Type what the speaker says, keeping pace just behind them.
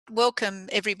welcome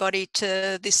everybody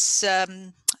to this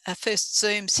first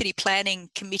Zoom City Planning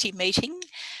Committee meeting.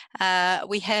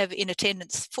 We have in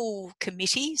attendance full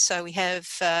committee, so we have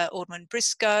Alderman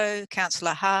Briscoe,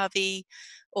 Councillor Harvey,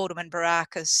 Alderman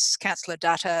Barakis, Councillor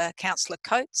Dutta, Councillor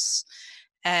Coates,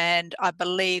 and I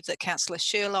believe that Councillor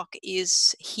Sherlock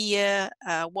is here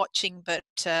watching, but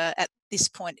at this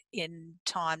point in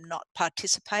time not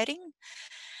participating.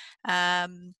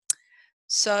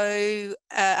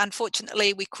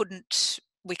 Unfortunately we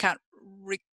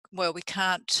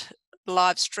can't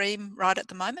live stream right at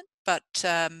the moment, but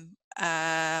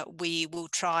we will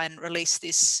try and release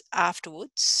this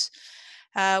afterwards.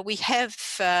 We have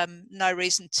no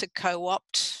reason to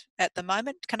co-opt at the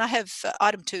moment. Can I have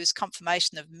item 2 is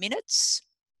confirmation of minutes?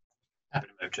 Happy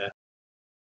to move, Chair.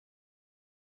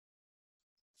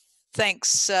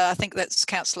 Thanks. I think that's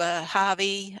Councillor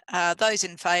Harvey. Those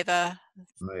in favour?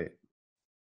 Aye.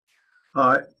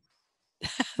 Aye.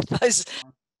 Those.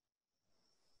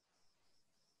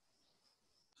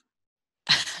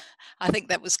 I think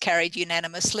that was carried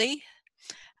unanimously.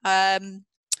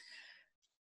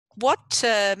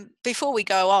 Before we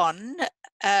go on,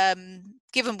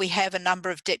 given we have a number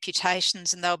of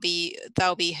deputations and they'll be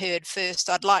heard first,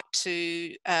 I'd like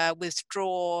to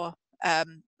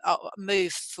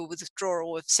move for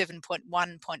withdrawal of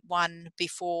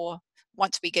 7.1.1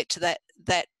 once we get to that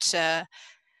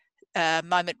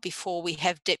moment before we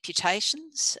have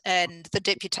deputations, and the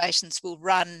deputations will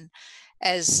run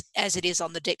as it is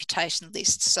on the deputation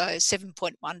list. So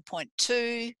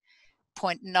 7.1.2,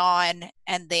 0.9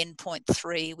 and then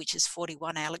 0.3, which is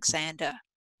 41 Alexander.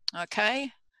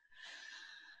 Okay.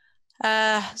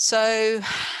 So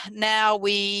now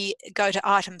we go to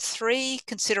item 3,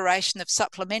 consideration of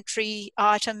supplementary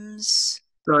items.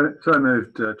 So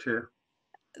moved, Chair.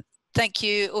 Thank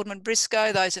you, Alderman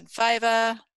Briscoe. Those in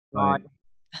favour? Aye.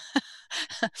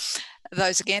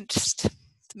 Those against? The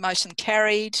motion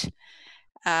carried.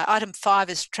 Item 5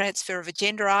 is transfer of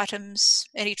agenda items.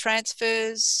 Any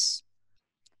transfers?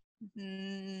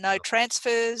 No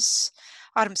transfers.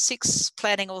 Item 6,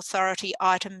 Planning Authority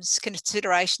items,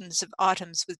 considerations of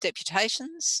items with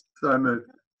deputations. So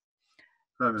moved.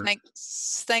 So moved.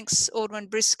 Thanks, Alderman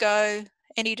Briscoe.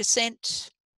 Any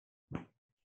dissent?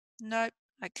 No.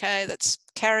 Okay, that's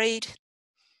carried.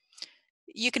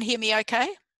 You can hear me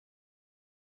okay?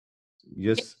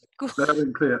 Yes. Good. Loud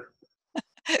and clear.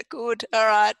 Good. All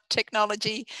right.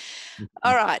 Technology.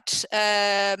 All right.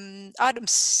 Item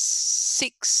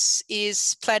 6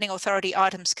 is Planning Authority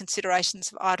items,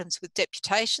 considerations of items with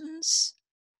deputations.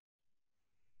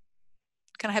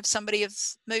 Can I have somebody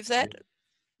move that?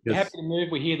 Yes. Happy to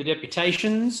move. We hear the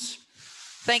deputations.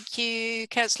 Thank you,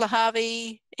 Councillor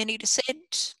Harvey. Any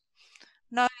dissent?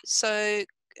 No. So,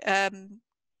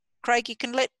 Craig, you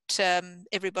can let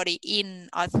everybody in,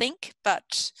 I think,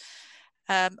 but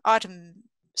item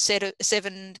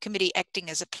 7, committee acting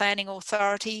as a planning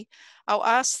authority. I'll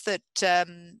ask that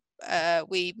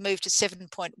we move to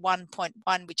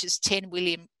 7.1.1, which is 10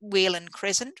 Whelan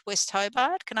Crescent, West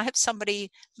Hobart. Can I have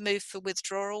somebody move for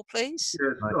withdrawal, please?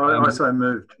 Yes, I so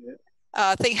moved. Yeah.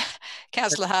 I think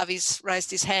Councillor Harvey's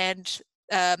raised his hand.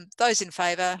 Those in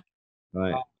favour?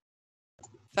 Aye.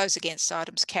 Those against?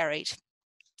 Items carried.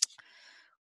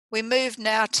 We move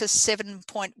now to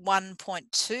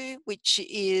 7.1.2, which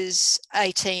is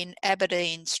 18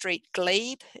 Aberdeen Street,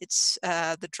 Glebe. It's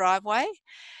the driveway.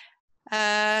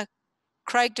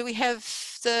 Craig, do we have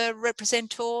the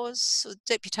representatives or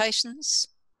deputations?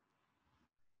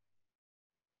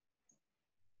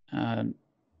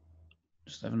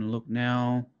 Just having a look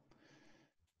now.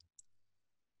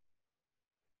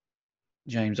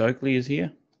 James Oakley is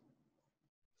here.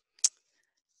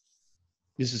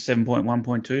 This is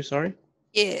 7.1.2, sorry?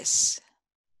 Yes.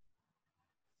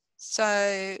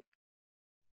 So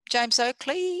James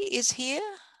Oakley is here,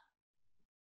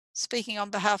 speaking on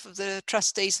behalf of the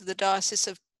trustees of the Diocese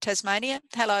of Tasmania.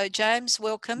 Hello, James.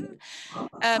 Welcome.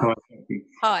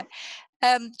 Hi.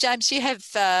 James, you have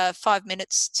 5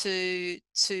 minutes to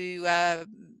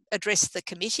address the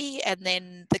committee, and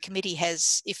then the committee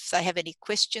has, if they have any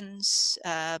questions,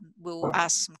 we'll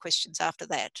ask some questions after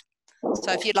that.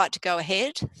 So if you'd like to go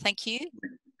ahead, thank you.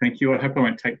 Thank you. I hope I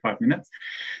won't take 5 minutes.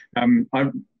 I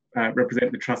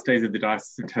represent the trustees of the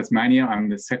Diocese of Tasmania. I'm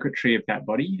the secretary of that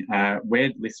body.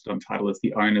 We're listed on title as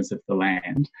the owners of the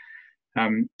land.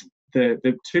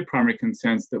 The 2 primary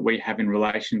concerns that we have in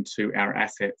relation to our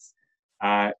assets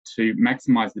are to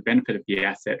maximise the benefit of the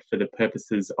asset for the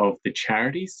purposes of the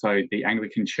charity, so the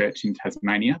Anglican Church in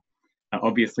Tasmania.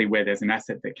 Obviously, where there's an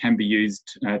asset that can be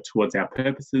used towards our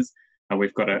purposes,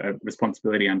 we've got a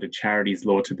responsibility under charities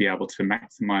law to be able to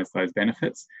maximise those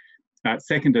benefits.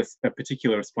 Second, a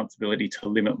particular responsibility to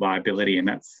limit liability, and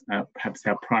that's perhaps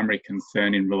our primary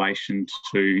concern in relation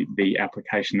to the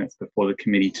application that's before the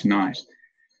committee tonight.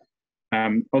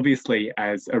 Obviously,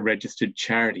 as a registered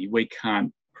charity, we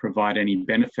can't provide any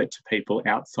benefit to people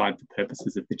outside the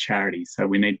purposes of the charity. So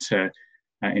we need to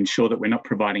ensure that we're not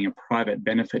providing a private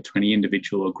benefit to any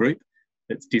individual or group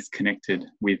that's disconnected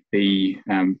with the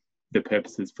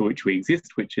purposes for which we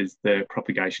exist, which is the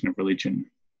propagation of religion.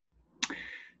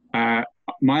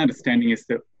 My understanding is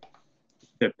that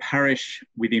the parish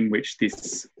within which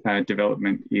this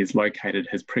development is located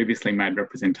has previously made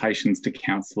representations to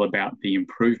council about the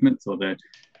improvements or the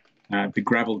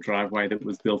gravel driveway that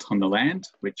was built on the land,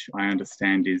 which I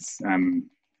understand is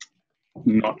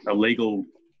not a legal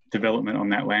development on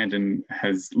that land and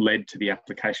has led to the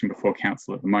application before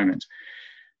council at the moment.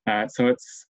 So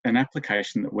it's an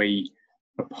application that we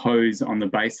oppose on the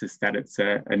basis that it's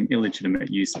an illegitimate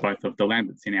use both of the land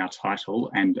that's in our title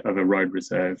and of a road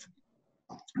reserve.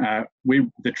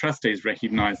 The trustees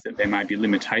recognise that there may be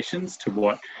limitations to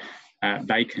what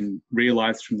they can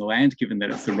realise from the land, given that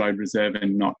it's a road reserve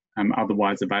and not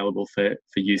otherwise available for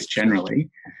use generally.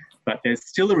 But there's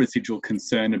still a residual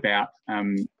concern about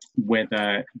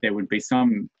whether there would be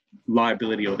some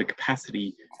liability or the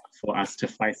capacity for us to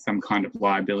face some kind of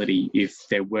liability if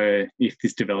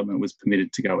this development was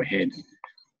permitted to go ahead.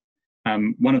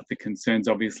 One of the concerns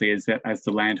obviously is that as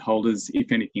the landholders,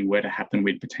 if anything were to happen,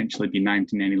 we'd potentially be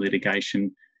named in any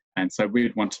litigation. And so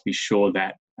we'd want to be sure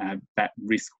that that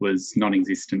risk was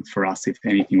non-existent for us if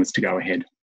anything was to go ahead.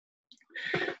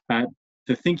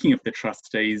 The thinking of the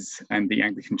trustees and the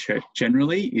Anglican Church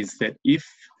generally is that if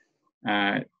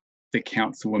the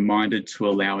council were minded to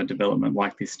allow a development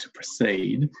like this to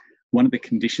proceed, one of the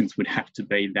conditions would have to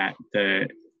be that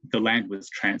the land was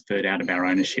transferred out of our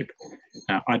ownership.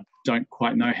 I don't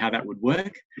quite know how that would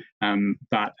work,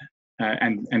 but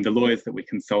the lawyers that we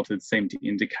consulted seem to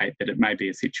indicate that it may be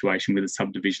a situation with a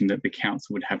subdivision that the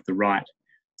council would have the right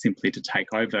simply to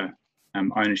take over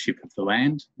ownership of the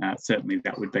land. Certainly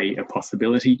that would be a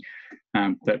possibility,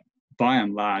 but by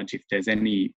and large, if there's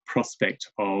any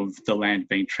prospect of the land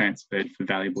being transferred for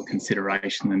valuable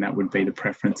consideration, then that would be the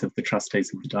preference of the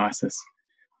trustees of the diocese.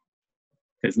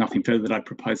 There's nothing further that I'd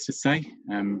propose to say.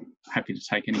 I'm happy to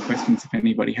take any questions if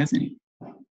anybody has any.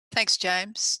 Thanks,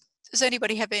 James. Does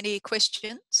anybody have any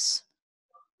questions?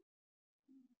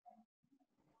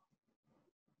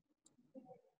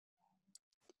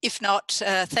 If not,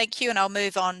 thank you, and I'll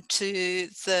move on to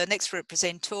the next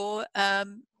representative.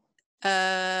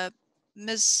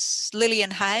 Ms.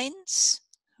 Lillian Haynes,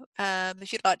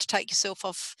 if you'd like to take yourself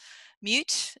off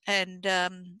mute, and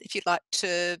if you'd like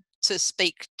to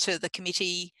speak to the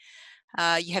committee,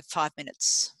 you have 5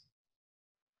 minutes.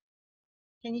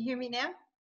 Can you hear me now?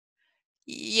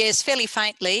 Yes, fairly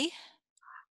faintly.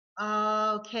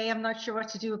 Okay, I'm not sure what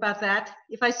to do about that.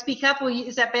 If I speak up,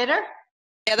 is that better?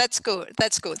 Yeah, that's good.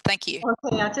 That's good. Thank you.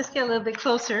 Okay, I'll just get a little bit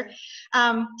closer.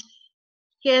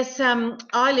 Yes,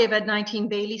 I live at 19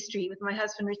 Bailey Street with my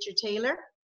husband, Richard Taylor.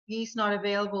 He's not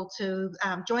available to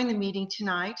join the meeting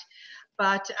tonight,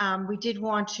 but we did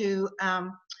want to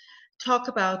talk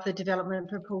about the development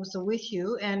proposal with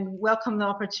you and welcome the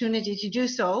opportunity to do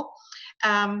so.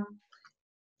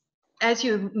 As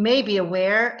you may be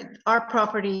aware, our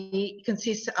property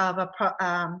consists of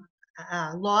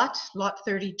a lot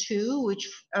 32,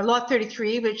 lot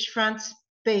 33, which fronts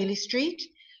Bailey Street,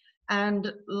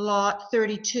 and lot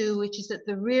 32, which is at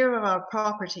the rear of our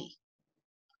property.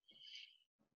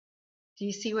 Do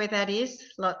you see where that is?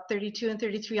 Lot 32 and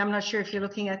 33. I'm not sure if you're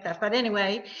looking at that, but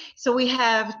anyway, so we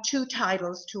have two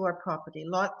titles to our property,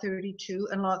 lot 32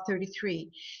 and lot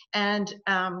 33. And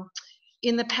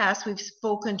in the past, we've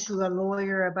spoken to a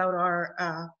lawyer about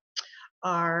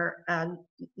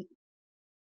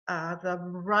the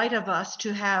right of us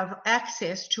to have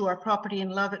access to our property in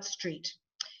Lovett Street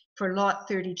for lot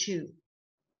 32.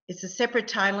 It's a separate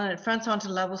title and it fronts onto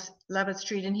Lovett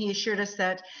Street, and he assured us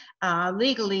that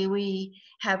legally we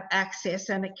have access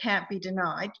and it can't be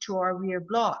denied to our rear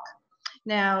block.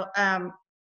 Now,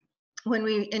 when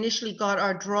we initially got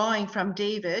our drawing from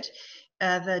David,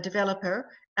 the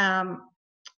developer,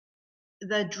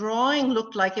 the drawing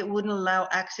looked like it wouldn't allow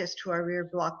access to our rear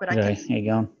block, but I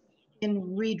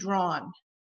can redrawn.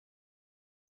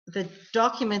 The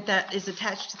document that is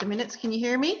attached to the minutes, can you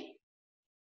hear me?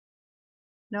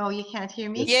 No, you can't hear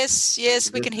me? Yes, yes,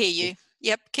 we can hear you.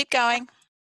 Yep, keep going.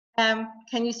 Can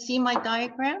you see my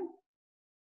diagram?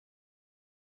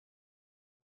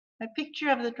 A picture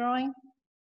of the drawing?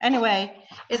 Anyway,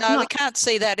 it's no, we can't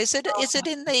see that. Is it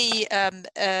in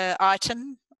the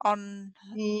item on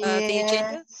the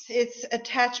agenda? It's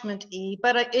attachment E,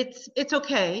 but it's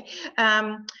okay.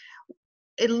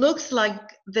 It looks like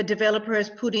the developer has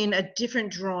put in a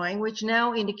different drawing, which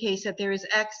now indicates that there is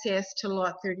access to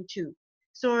lot 32.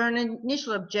 So our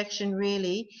initial objection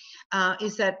really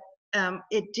is that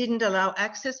it didn't allow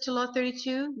access to lot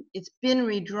 32. It's been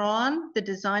redrawn, the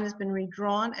design has been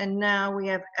redrawn, and now we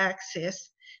have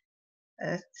access.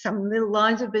 Some little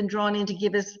lines have been drawn in to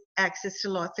give us access to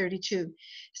lot 32.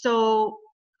 So,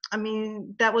 I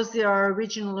mean, that was our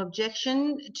original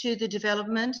objection to the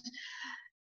development.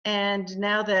 And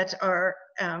now that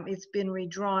it's been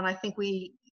redrawn, I think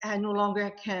we no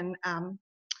longer can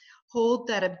hold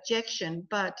that objection.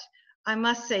 But I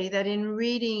must say that in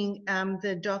reading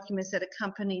the documents that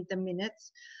accompanied the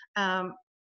minutes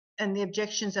and the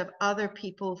objections of other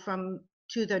people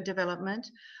to the development,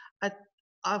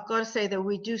 I've got to say that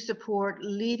we do support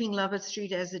leaving Lovett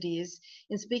Street as it is.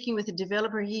 In speaking with the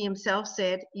developer, he himself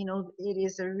said, you know,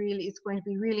 it's going to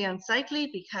be really unsightly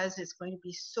because it's going to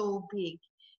be so big.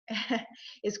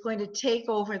 It's going to take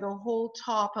over the whole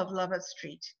top of Lovett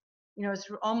Street. You know, it's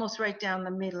almost right down the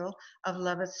middle of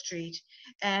Lovett Street.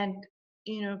 And,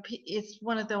 you know, it's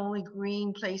one of the only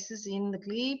green places in the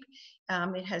glebe.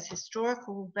 It has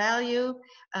historical value.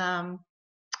 And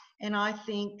I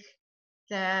think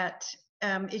that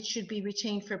it should be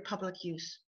retained for public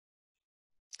use.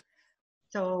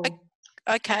 So,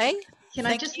 okay. Can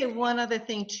I just say one other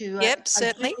thing too? Yep,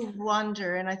 certainly. I do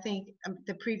wonder, and I think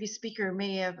the previous speaker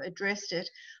may have addressed it,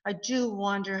 I do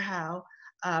wonder how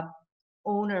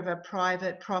owner of a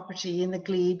private property in the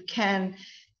glebe can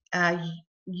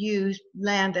use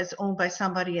land that's owned by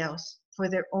somebody else for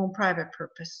their own private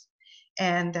purpose.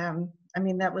 And I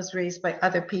mean, that was raised by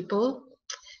other people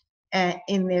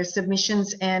in their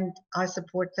submissions, and I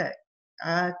support that.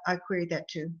 I query that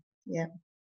too. Yeah.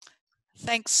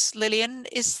 Thanks, Lillian.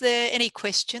 Is there any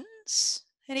questions?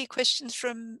 Any questions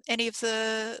from any of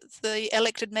the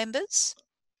elected members?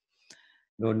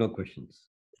 No questions.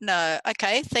 No.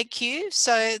 Okay, thank you.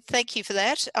 So thank you for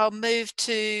that. I'll move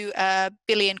to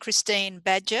Billy and Christine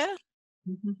Badger.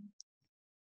 Mm-hmm.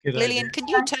 Lillian, can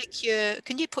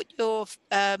you put your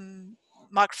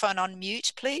microphone on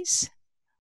mute, please?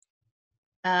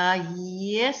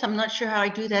 Yes, I'm not sure how I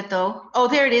do that though. Oh,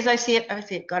 there it is. I see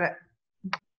it. Got it.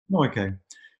 Okay.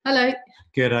 Hello.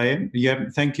 G'day. Yeah,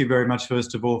 thank you very much,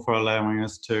 first of all, for allowing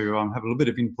us to have a little bit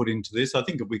of input into this. I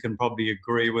think that we can probably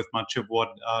agree with much of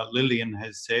what Lillian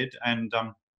has said, and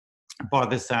by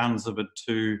the sounds of it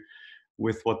too,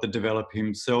 with what the developer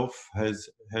himself has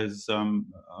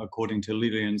according to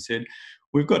Lillian said.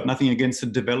 We've got nothing against the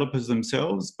developers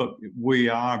themselves, but we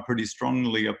are pretty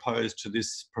strongly opposed to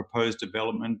this proposed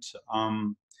development,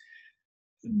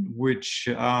 which,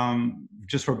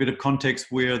 just for a bit of context,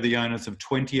 we're the owners of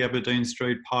 20 Aberdeen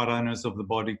Street, part owners of the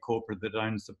body corporate that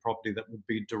owns the property that would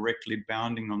be directly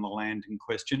bounding on the land in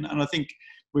question. And I think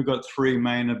we've got three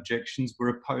main objections.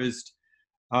 We're opposed,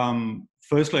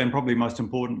 firstly, and probably most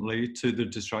importantly, to the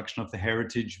destruction of the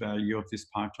heritage value of this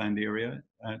parkland area.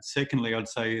 Secondly, I'd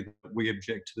say that we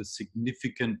object to the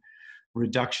significant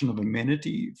reduction of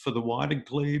amenity for the wider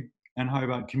glebe and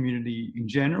Hobart community in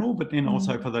general, but then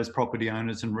also for those property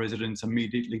owners and residents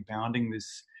immediately bounding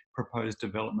this proposed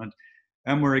development.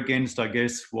 And we're against, I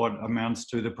guess, what amounts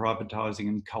to the privatising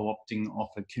and co-opting of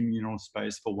a communal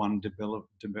space for one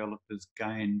developer's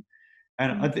gain.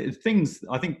 And I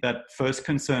think that first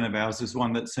concern of ours is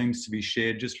one that seems to be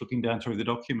shared, just looking down through the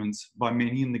documents, by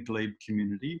many in the glebe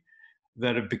community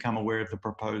that have become aware of the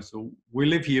proposal. We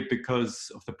live here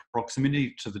because of the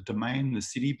proximity to the domain, the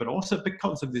city, but also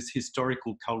because of this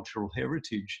historical cultural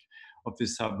heritage of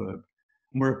this suburb.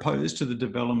 And we're opposed to the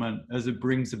development as it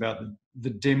brings about the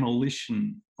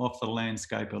demolition of the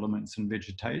landscape elements and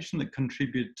vegetation that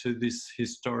contribute to this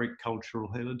historic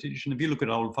cultural heritage. And if you look at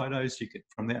old photos you get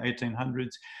from the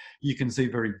 1800s, you can see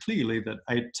very clearly that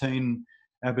 18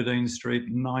 Aberdeen Street,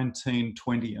 19,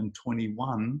 20 and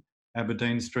 21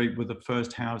 Aberdeen Street were the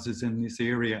first houses in this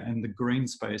area, and the green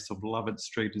space of Lovett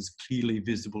Street is clearly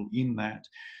visible in that.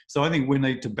 So I think we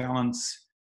need to balance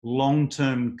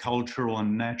long-term cultural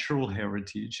and natural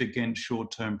heritage against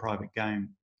short-term private gain.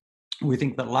 We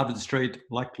think that Lovett Street,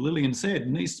 like Lillian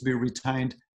said, needs to be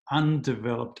retained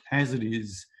undeveloped as it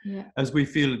is, as we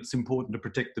feel it's important to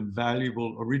protect the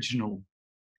valuable original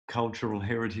cultural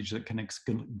heritage that connects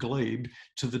glebe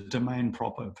to the domain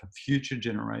proper for future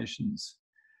generations.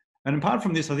 And apart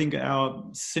from this, I think our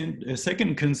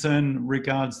second concern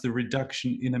regards the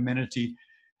reduction in amenity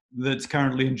that's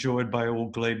currently enjoyed by all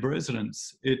glebe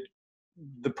residents.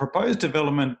 the proposed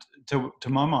development, to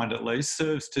my mind at least,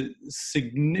 serves to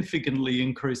significantly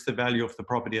increase the value of the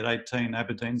property at 18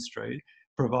 Aberdeen Street,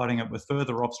 providing it with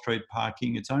further off-street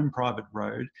parking, its own private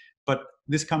road. But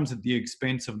this comes at the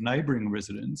expense of neighbouring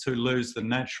residents who lose the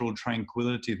natural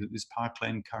tranquility that this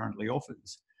parkland currently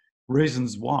offers.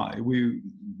 Reasons why we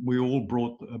all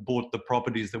bought the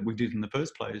properties that we did in the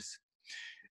first place.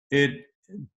 It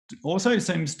also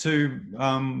seems to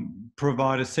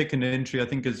provide a second entry, I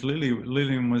think, as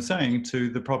Lillian was saying, to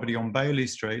the property on Bailey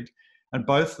Street. And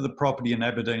both the property in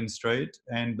Aberdeen Street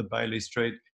and the Bailey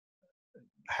Street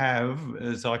have,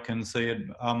 as I can see it,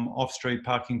 off-street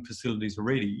parking facilities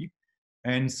already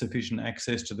and sufficient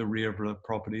access to the rear of the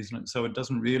properties. And so it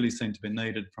doesn't really seem to be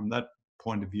needed from that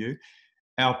point of view.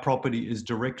 Our property is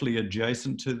directly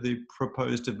adjacent to the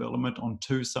proposed development on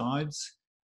two sides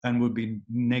and would be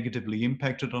negatively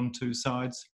impacted on two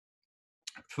sides.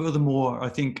 Furthermore, I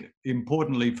think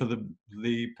importantly for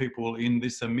the people in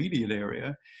this immediate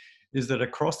area is that a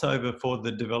crossover for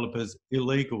the developer's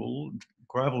illegal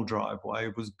gravel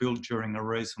driveway was built during a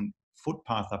recent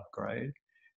footpath upgrade.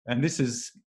 And this has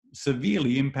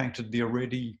severely impacted the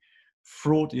already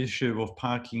fraught issue of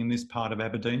parking in this part of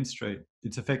Aberdeen Street.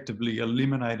 It's effectively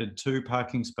eliminated 2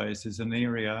 parking spaces in an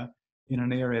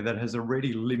area that has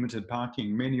already limited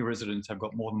parking. Many residents have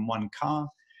got more than 1 car.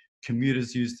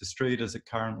 Commuters use the street as it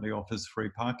currently offers free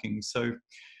parking. So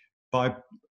by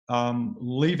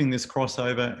leaving this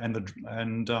crossover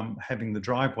and having the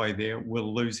driveway there, we're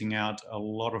losing out a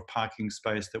lot of parking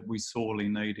space that we sorely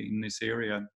need in this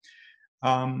area.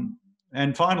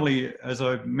 And finally, as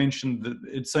I mentioned,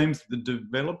 it seems the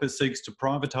developer seeks to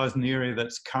privatise an area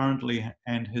that's currently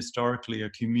and historically a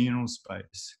communal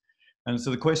space. And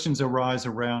so the questions arise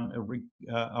regarding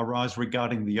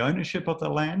the ownership of the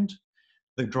land.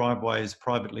 The driveway is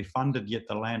privately funded, yet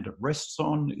the land it rests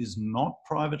on is not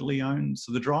privately owned.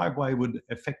 So the driveway would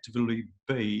effectively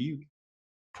be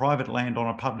private land on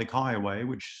a public highway,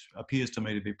 which appears to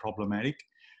me to be problematic.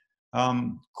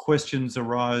 Questions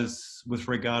arise with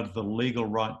regard to the legal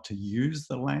right to use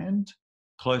the land.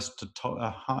 Close to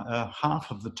half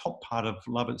of the top part of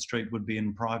Lovett Street would be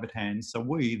in private hands. So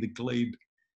we, the Glebe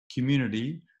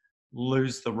community,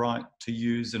 lose the right to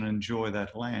use and enjoy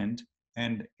that land,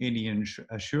 and any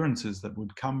assurances that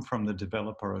would come from the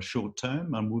developer are short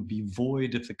term and would be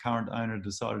void if the current owner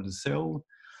decided to sell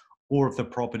or if the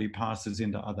property passes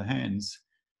into other hands.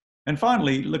 And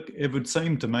finally, look, it would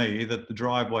seem to me that the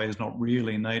driveway is not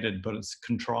really needed, but it's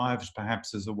contrived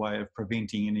perhaps as a way of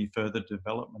preventing any further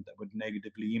development that would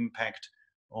negatively impact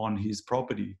on his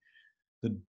property.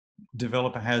 The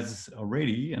developer has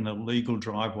already an illegal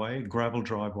driveway, a gravel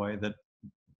driveway that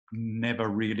never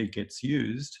really gets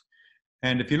used.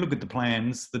 And if you look at the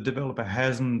plans, the developer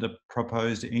hasn't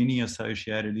proposed any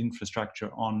associated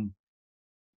infrastructure on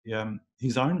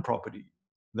his own property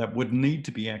that would need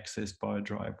to be accessed by a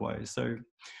driveway. So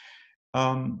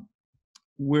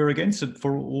we're against it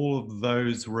for all of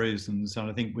those reasons. And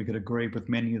I think we could agree with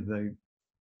many of the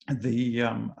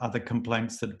other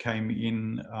complaints that came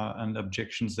in and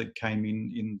objections that came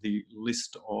in the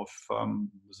list of,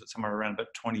 was it somewhere around about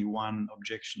 21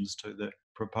 objections to the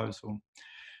proposal.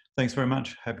 Thanks very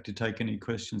much. Happy to take any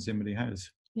questions anybody has.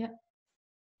 Yeah.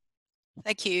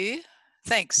 Thank you.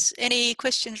 Thanks. Any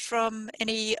questions from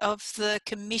any of the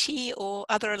committee or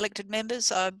other elected members?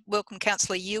 I welcome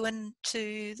Councillor Ewan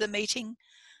to the meeting.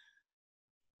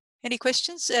 Any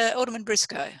questions? Alderman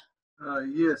Briscoe.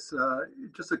 Yes,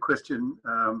 just a question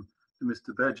to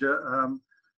Mr. Badger.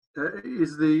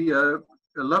 Is the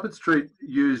Lovett Street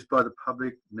used by the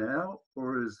public now,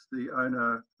 or is the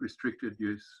owner restricted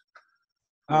use?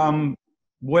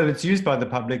 Well, it's used by the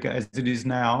public as it is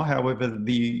now. However,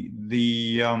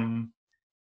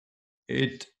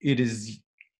 it's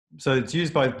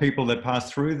used by people that pass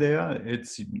through there.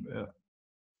 It's used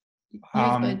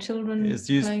by children. It's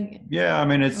used, yeah, I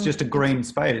mean, it's just a green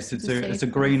space. It's a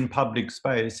green public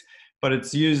space, but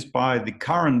it's used by the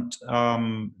current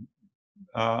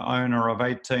owner of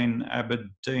 18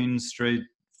 Aberdeen Street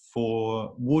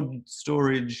for wood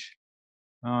storage,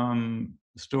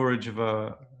 storage of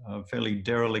a fairly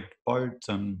derelict boat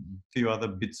and a few other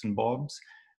bits and bobs.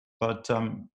 But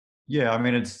yeah, I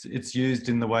mean, it's used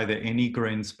in the way that any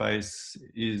green space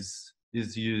is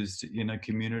used in a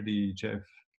community, Jeff.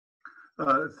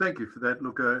 Thank you for that.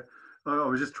 Look, I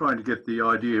was just trying to get the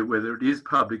idea whether it is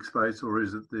public space or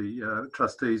is it the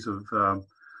trustees of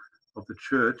the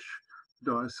church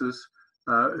diocese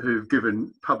who've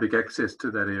given public access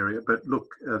to that area. But look,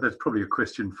 that's probably a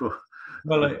question for.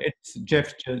 Well, it's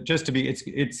Jeff. Just to be, it's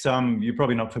you're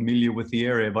probably not familiar with the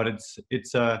area, but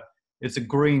it's a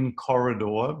green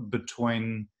corridor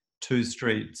between two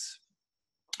streets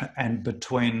and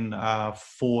between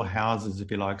 4 houses,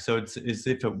 if you like. So it's as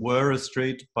if it were a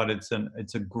street, but it's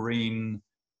a green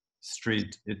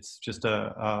street. It's just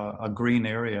a green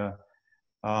area.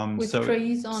 With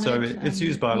trees on so it. it's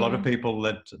used by a lot of people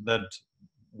that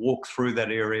walk through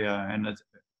that area,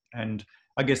 and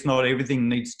I guess not everything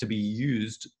needs to be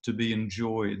used to be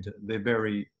enjoyed. The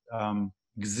very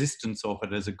existence of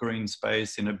it as a green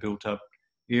space in a built-up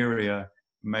area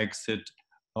makes it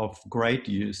of great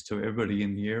use to everybody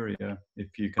in the area.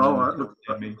 If you can. Look,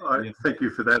 thank you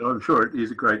for that. I'm sure it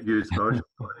is a great use, but I just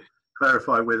want to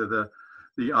clarify whether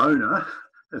the owner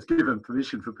has given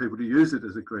permission for people to use it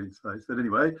as a green space. But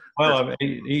anyway. Well,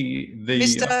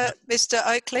 Mr.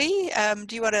 Oakley,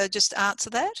 do you want to just answer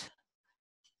that?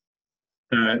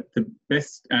 The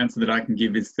best answer that I can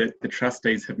give is that the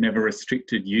trustees have never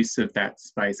restricted use of that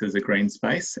space as a green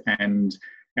space, and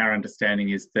our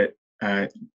understanding is that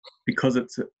because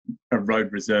it's a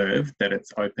road reserve, that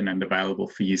it's open and available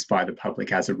for use by the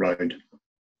public as a road.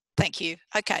 Thank you.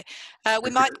 Okay,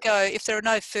 we might go, if there are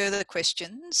no further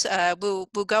questions, we'll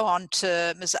go on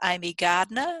to Ms. Amy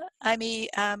Gardner. Amy,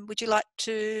 would you like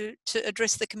to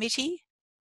address the committee?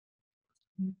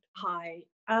 Hi.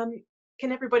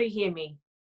 Can everybody hear me?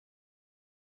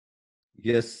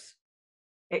 Yes.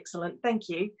 Excellent. Thank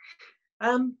you.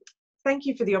 Thank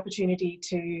you for the opportunity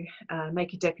to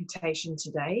make a deputation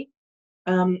today.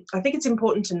 I think it's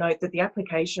important to note that the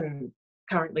application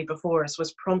currently before us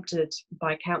was prompted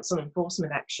by council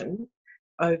enforcement action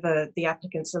over the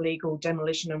applicant's illegal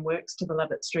demolition and works to the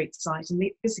Lovett Street site, and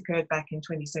this occurred back in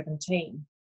 2017.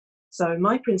 So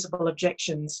my principal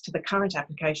objections to the current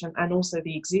application and also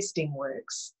the existing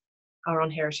works are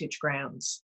on heritage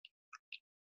grounds.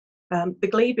 The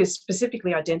glebe is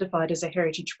specifically identified as a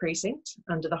heritage precinct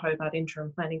under the Hobart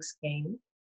Interim Planning Scheme,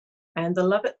 and the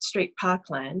Lovett Street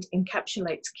Parkland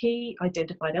encapsulates key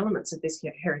identified elements of this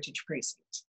heritage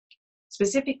precinct.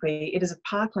 Specifically, it is a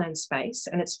parkland space,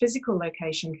 and its physical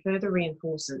location further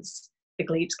reinforces the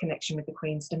glebe's connection with the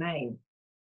Queen's Domain.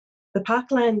 The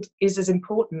parkland is as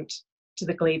important to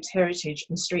the glebe's heritage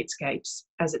and streetscapes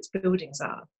as its buildings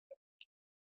are.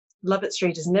 Lovett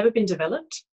Street has never been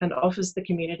developed and offers the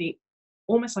community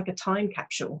almost like a time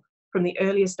capsule from the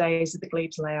earliest days of the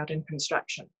glebe's layout and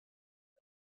construction.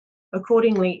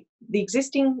 Accordingly, the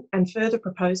existing and further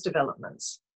proposed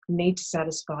developments need to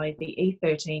satisfy the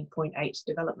E13.8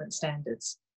 development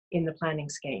standards in the planning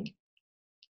scheme.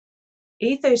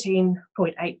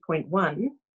 E13.8.1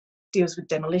 deals with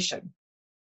demolition.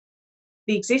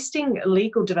 The existing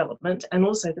illegal development and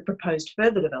also the proposed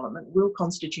further development will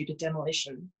constitute a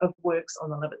demolition of works on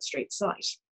the Lovett Street site.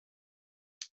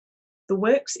 The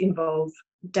works involve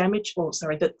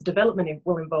the development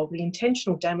will involve the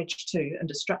intentional damage to and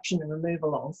destruction and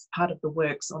removal of part of the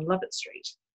works on Lovett Street.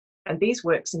 And these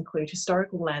works include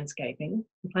historical landscaping,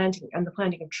 the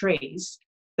planting of trees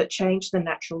that change the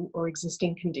natural or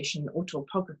existing condition or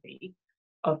topography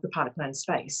of the parkland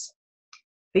space.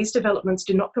 These developments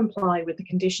do not comply with the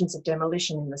conditions of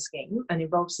demolition in the scheme and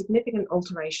involve significant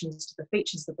alterations to the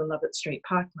features of the Lovett Street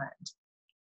parkland.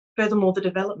 Furthermore, the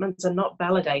developments are not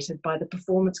validated by the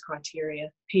performance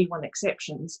criteria P1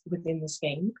 exceptions within the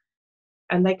scheme,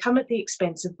 and they come at the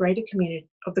expense of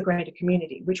the greater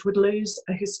community, which would lose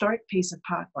a historic piece of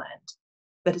parkland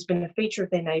that has been a feature of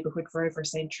their neighbourhood for over a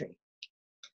century.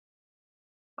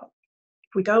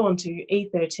 If we go on to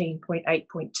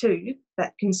E13.8.2,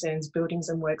 that concerns buildings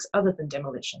and works other than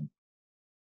demolition.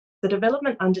 The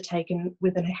development undertaken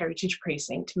within a heritage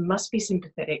precinct must be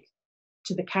sympathetic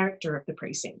to the character of the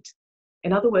precinct.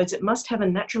 In other words, it must have a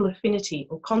natural affinity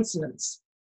or consonance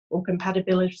or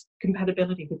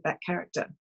compatibility with that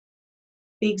character.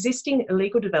 The existing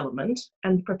illegal development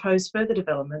and the proposed further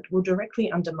development will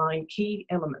directly undermine key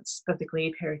elements of the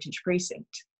Glebe Heritage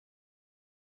Precinct.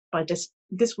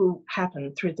 This will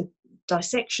happen through the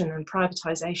dissection and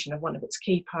privatisation of one of its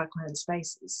key parkland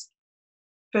spaces.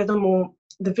 Furthermore,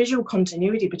 the visual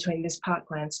continuity between this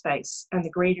parkland space and the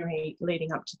greenery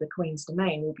leading up to the Queen's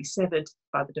Domain will be severed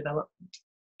by the development.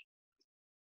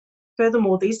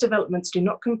 Furthermore, these developments do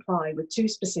not comply with two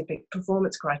specific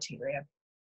performance criteria,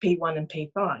 P1 and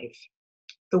P5.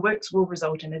 The works will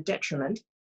result in a detriment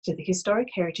to the historic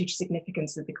heritage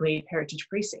significance of the Glebe Heritage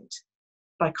Precinct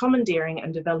by commandeering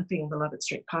and developing the Lovett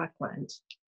Street parkland.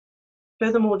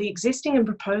 Furthermore, the existing and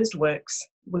proposed works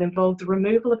will involve the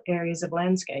removal of areas of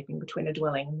landscaping between a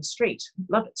dwelling and the street,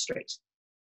 Lovett Street.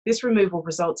 This removal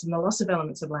results in the loss of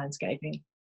elements of landscaping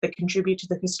that contribute to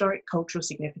the historic cultural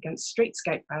significance,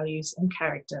 streetscape values and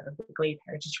character of the Glebe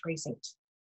Heritage Precinct.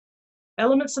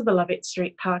 Elements of the Lovett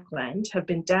Street parkland have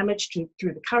been damaged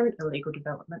through the current illegal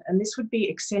development, and this would be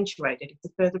accentuated if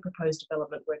the further proposed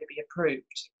development were to be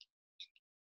approved.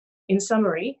 In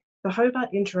summary, the Hobart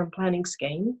Interim Planning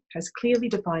Scheme has clearly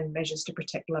defined measures to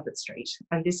protect Lovett Street,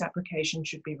 and this application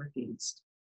should be refused.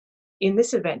 In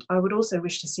this event, I would also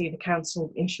wish to see the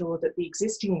Council ensure that the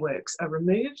existing works are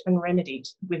removed and remedied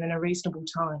within a reasonable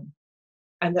time,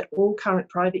 and that all current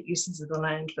private uses of the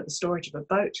land for the storage of a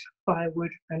boat,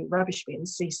 firewood and rubbish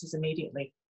bins ceases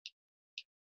immediately.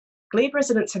 Glebe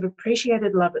residents have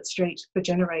appreciated Lovett Street for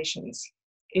generations.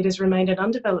 It has remained an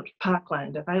undeveloped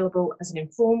parkland available as an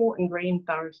informal and green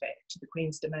thoroughfare to the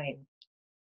Queen's Domain.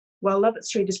 While Lovett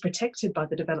Street is protected by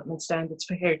the development standards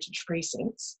for heritage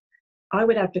precincts, I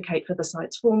would advocate for the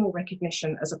site's formal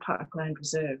recognition as a parkland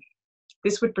reserve.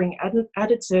 This would bring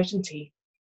added certainty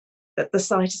that the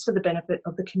site is for the benefit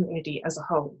of the community as a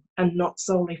whole and not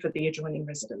solely for the adjoining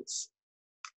residents.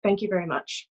 Thank you very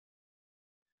much.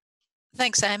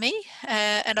 Thanks, Amy.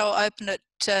 And I'll open it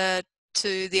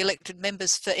to the elected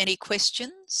members for any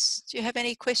questions. Do you have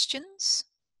any questions?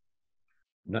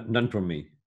 None from me.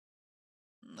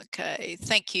 Okay,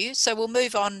 thank you. So we'll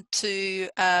move on to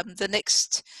the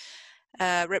next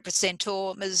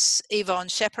representative, Ms. Yvonne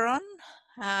Chaperon.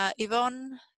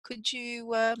 Yvonne, could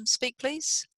you speak,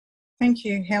 please? Thank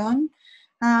you, Helen.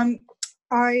 I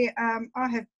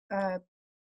have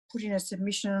put in a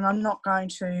submission, and I'm not going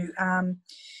to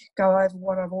go over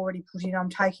what I've already put in. I'm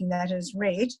taking that as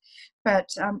read, but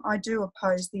I do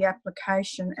oppose the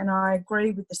application, and I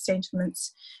agree with the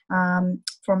sentiments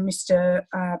from Mr.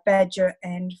 Badger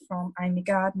and from Amy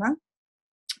Gardner.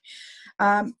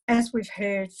 As we've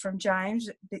heard from James,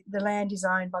 the land is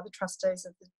owned by the trustees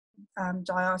of the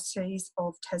Diocese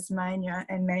of Tasmania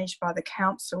and managed by the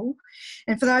council.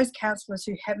 And for those councillors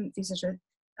who haven't visited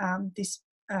this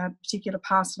particular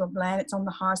parcel of land, it's on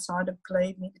the high side of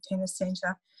Glebe near the tennis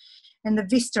centre, and the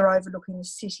vista overlooking the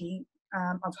city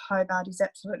of Hobart is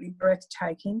absolutely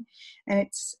breathtaking. And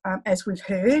it's, as we've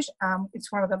heard,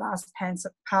 it's one of the last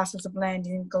parcels of land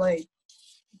in Glebe.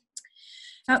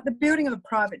 The building of a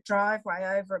private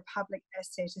driveway over a public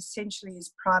asset essentially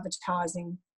is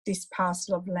privatising this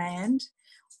parcel of land,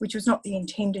 which was not the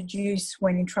intended use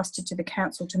when entrusted to the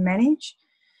council to manage.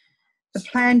 The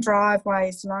planned driveway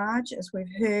is large, as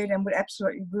we've heard, and would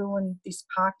absolutely ruin this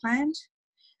parkland.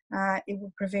 It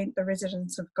would prevent the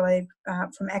residents of Glebe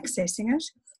from accessing it.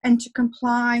 And to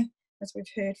comply, as we've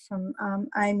heard from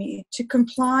Amy, to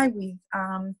comply with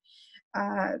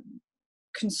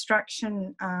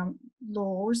construction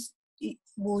laws, it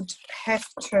would have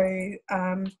to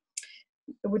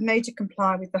it would need to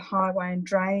comply with the highway and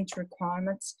drainage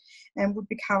requirements and would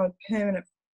become a permanent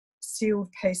sealed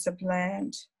piece of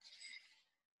land.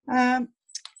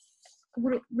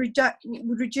 Would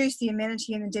reduce the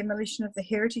amenity and the demolition of the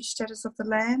heritage status of the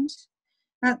land.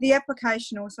 The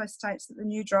application also states that the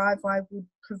new driveway would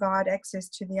provide access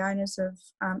to the owners of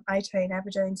 18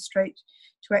 Aberdeen Street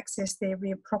to access their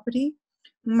rear property.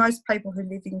 Most people who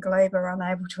live in Glebe are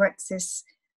unable to access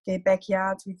their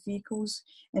backyards with vehicles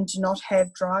and do not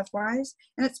have driveways,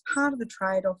 and it's part of the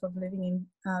trade-off of living in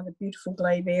the beautiful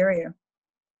Glebe area.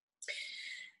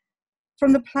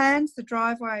 From the plans, the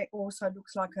driveway also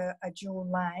looks like a dual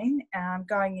lane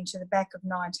going into the back of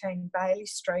 19 Bailey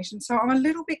Street, and so I'm a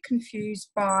little bit confused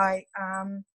by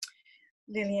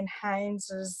Lillian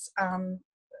Haynes's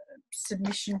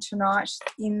submission tonight,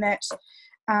 in that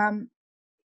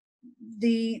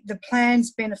the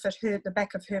plans benefit her at the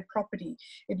back of her property.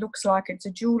 It looks like it's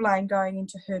a dual lane going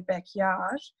into her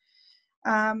backyard,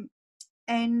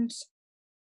 and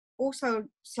also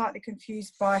slightly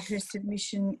confused by her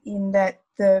submission in that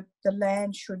the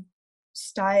land should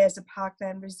stay as a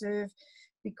parkland reserve,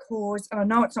 because, and I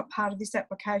know it's not part of this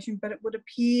application, but it would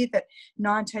appear that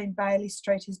 19 Bailey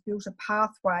Street has built a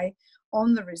pathway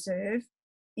on the reserve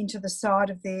into the side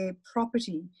of their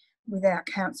property without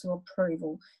council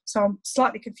approval. So I'm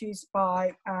slightly confused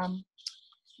by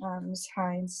Ms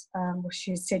Haynes, what she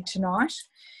has said tonight.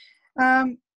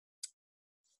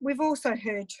 We've also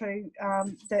heard too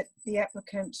that the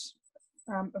applicant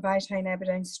of 18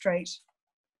 Aberdeen Street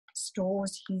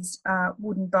stores his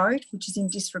wooden boat, which is in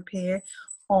disrepair,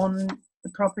 on the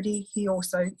property. He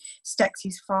also stacks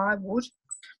his firewood.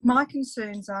 My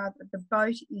concerns are that the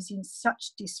boat is in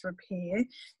such disrepair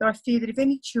that I fear that if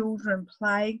any children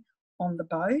play on the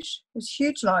boat, there's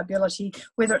huge liability,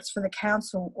 whether it's for the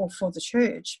council or for the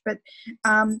church, but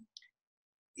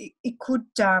it could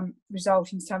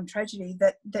result in some tragedy,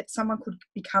 that someone could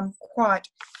become quite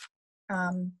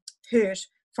hurt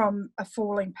from a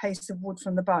falling piece of wood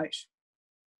from the boat.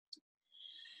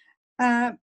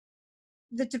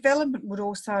 The development would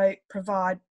also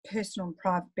provide personal and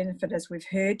private benefit, as we've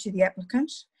heard, to the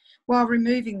applicant, while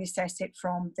removing this asset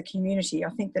from the community. I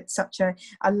think that such a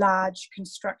large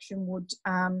construction would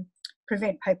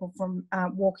prevent people from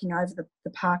walking over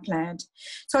the parkland.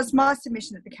 So it's my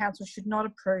submission that the council should not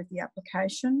approve the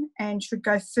application and should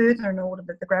go further in order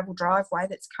that the gravel driveway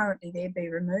that's currently there be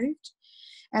removed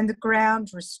and the ground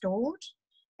restored,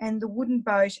 and the wooden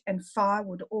boat and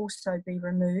firewood also be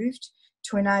removed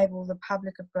to enable the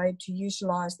public of Glebe to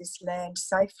utilise this land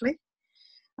safely.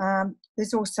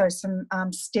 There's also some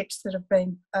steps that have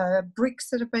been, bricks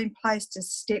that have been placed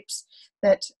as steps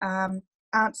that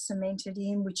aren't cemented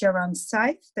in, which are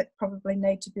unsafe, that probably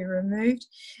need to be removed.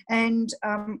 And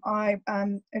I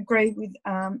agree with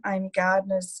Amy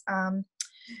Gardner's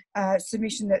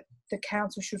submission that the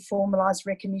council should formalise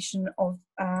recognition of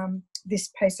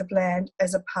this piece of land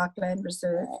as a parkland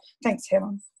reserve. Thanks,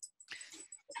 Helen.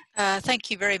 Thank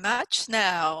you very much.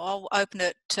 Now I'll open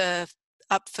it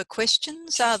up for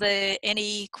questions. Are there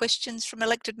any questions from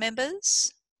elected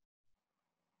members?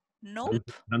 Nope.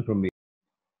 None from me.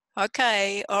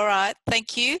 Okay, all right,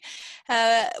 thank you.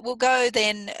 We'll go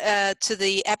then to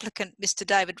the applicant, Mr.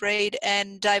 David Reid.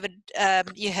 And David,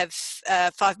 you have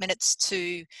 5 minutes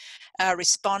to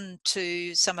respond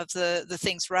to some of the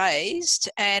things raised.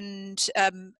 And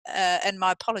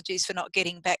my apologies for not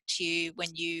getting back to you when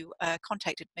you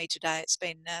contacted me today. It's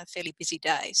been a fairly busy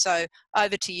day. So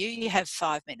over to you. You have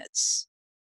 5 minutes.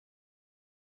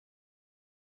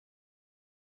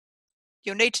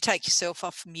 You'll need to take yourself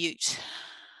off mute,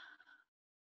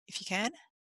 if you can,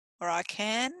 or I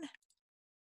can.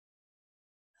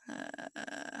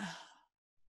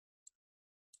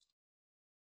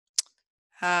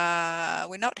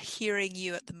 We're not hearing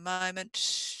you at the moment.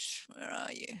 Where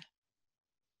are you?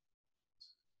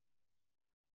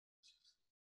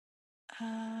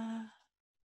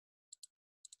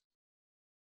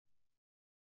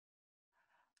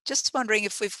 Just wondering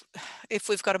if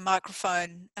we've got a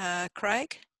microphone,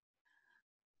 Craig.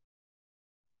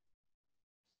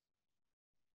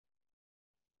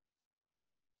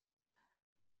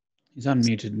 He's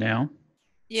unmuted now.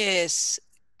 Yes.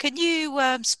 Can you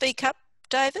speak up,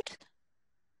 David?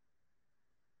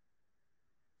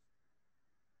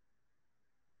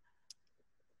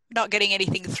 Not getting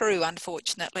anything through,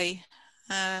 unfortunately.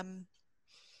 Any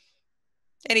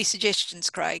suggestions,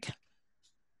 Craig?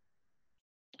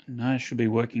 No, it should be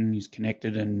working. He's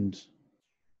connected and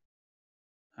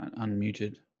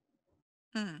unmuted.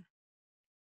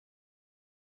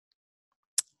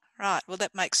 Right, well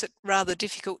that makes it rather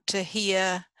difficult to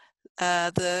hear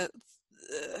what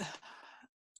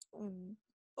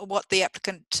the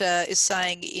applicant is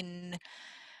saying in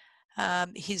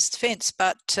his defence,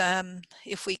 but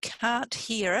if we can't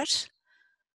hear it...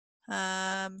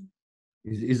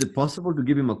 Is it possible to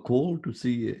give him a call to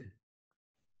see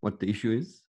what the issue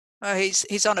is? Oh,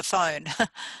 he's on a phone,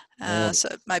 so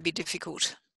it may be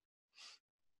difficult.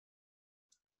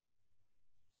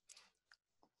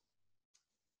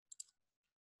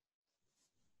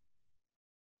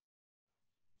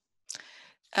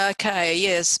 Okay,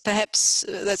 yes, perhaps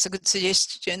that's a good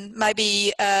suggestion.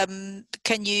 Maybe can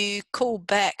you call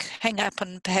back, hang up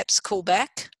and perhaps call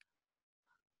back,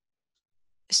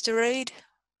 Mr. Reid?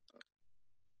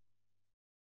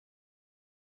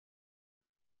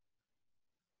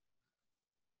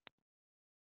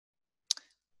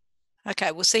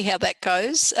 Okay, we'll see how that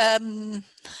goes.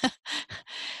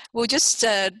 We'll just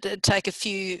take a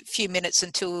few minutes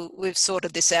until we've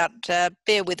sorted this out.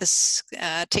 Bear with us.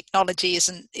 Technology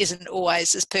isn't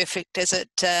always as perfect as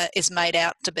it is made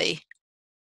out to be.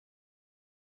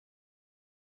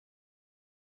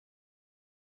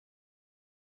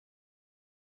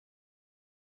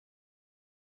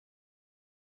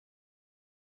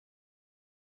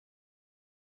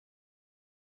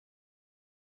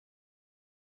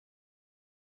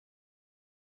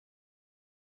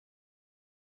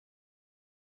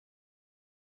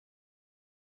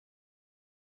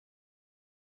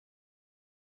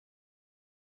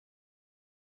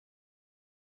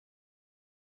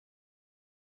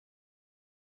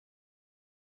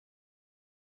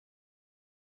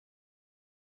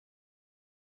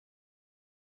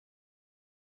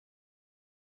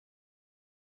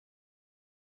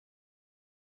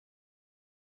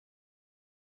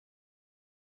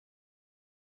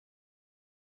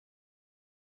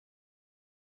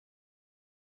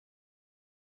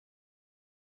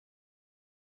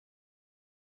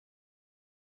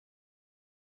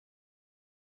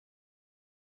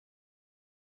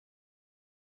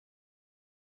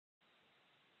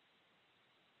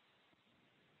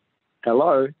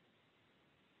 Hello?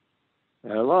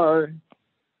 Hello?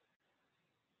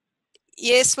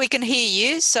 Yes, we can hear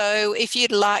you. So if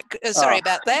you'd like, sorry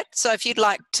about that. So if you'd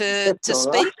like to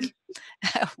speak,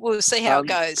 we'll see how it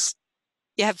goes.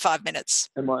 You have 5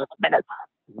 minutes.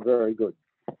 Very good.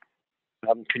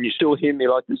 Can you still hear me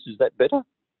like this? Is that better?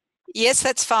 Yes,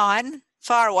 that's fine.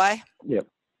 Fire away. Yep.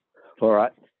 All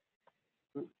right.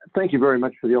 Thank you very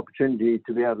much for the opportunity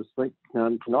to be able to speak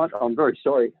tonight. I'm very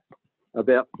sorry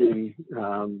about the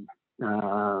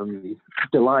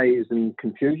delays and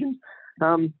confusion.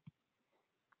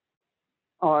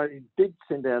 I did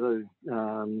send out a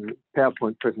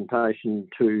PowerPoint presentation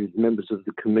to members of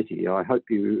the committee. I hope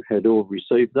you had all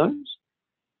received those.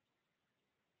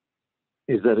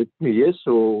 Is that a yes,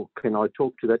 or can I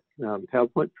talk to that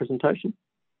PowerPoint presentation?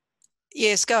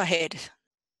 Yes, go ahead.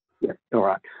 Yeah, all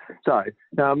right. So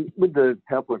with the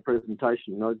PowerPoint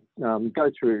presentation, I'll go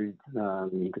through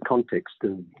the context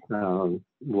of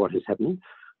what has happened.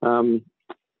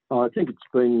 I think it's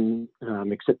been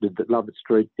accepted that Lovett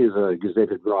Street is a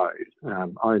gazetted road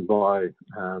owned by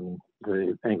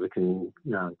the Anglican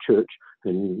Church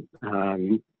and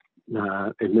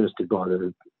administered by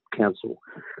the council.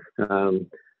 5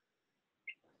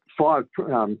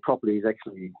 properties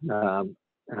actually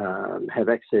have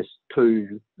access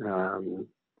to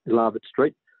Lovett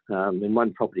Street, and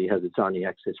 1 property has its only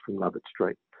access from Lovett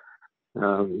Street.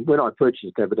 When I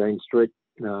purchased Aberdeen Street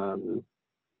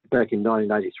back in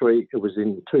 1983, it was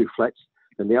in 2 flats,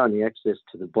 and the only access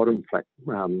to the bottom flat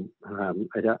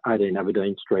at 18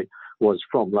 Aberdeen Street was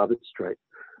from Lovett Street.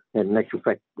 And in actual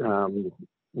fact,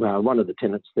 one of the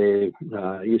tenants there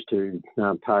used to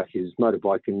park his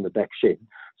motorbike in the back shed,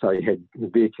 so he had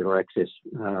vehicular access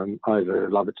over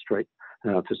Lovett Street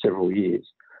for several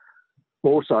years.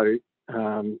 Also,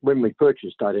 when we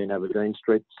purchased 18 Aberdeen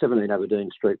Street, 17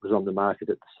 Aberdeen Street was on the market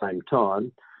at the same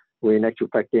time. We in actual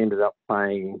fact ended up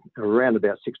paying around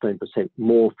about 16%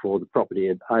 more for the property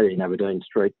at 18 Aberdeen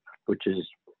Street, which is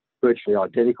virtually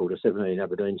identical to 17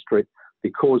 Aberdeen Street,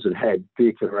 because it had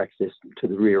vehicular access to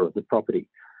the rear of the property.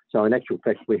 So in actual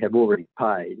fact, we have already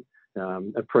paid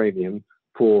a premium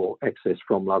for access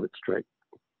from Lovett Street.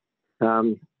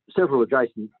 Several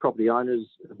adjacent property owners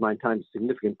have maintained a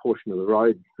significant portion of the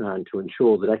road to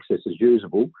ensure that access is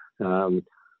usable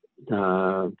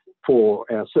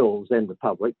for ourselves and the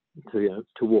public to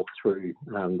walk through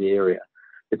the area.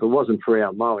 If it wasn't for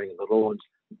our mowing of the lawns,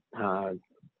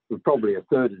 probably a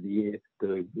third of the year,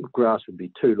 the grass would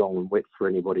be too long and wet for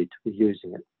anybody to be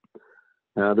using it.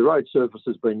 The road surface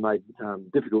has been made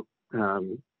difficult,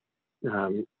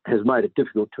 has made it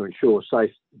difficult to ensure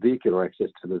safe vehicular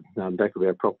access to the back of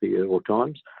our property at all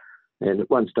times. And at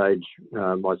one stage,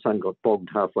 my son got bogged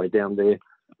halfway down there,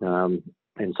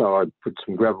 and so I put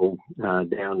some gravel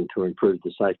down to improve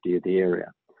the safety of the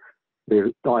area.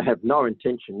 I have no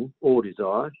intention or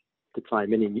desire to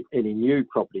claim any new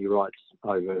property rights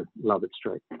over Lovett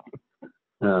Street.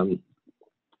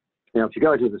 Now, if you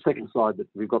go to the second slide that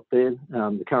we've got there,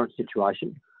 the current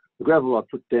situation, the gravel I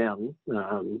put down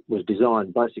was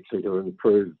designed basically to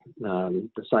improve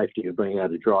the safety of being able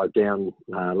to drive down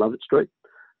Lovett Street,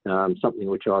 something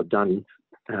which I've done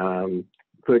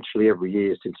virtually every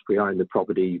year since we owned the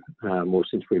property, or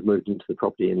since we've moved into the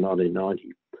property in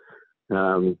 1990.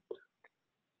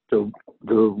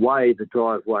 The way the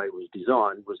driveway was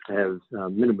designed was to have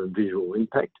minimum visual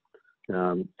impact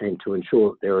and to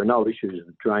ensure that there are no issues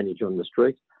with drainage on the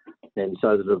street, and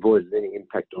so that it avoids any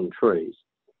impact on trees.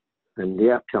 And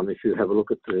the outcome, if you have a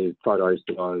look at the photos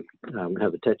that I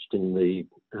have attached in the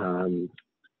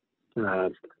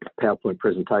PowerPoint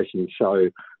presentation, show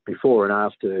before and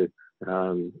after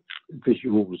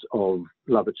visuals of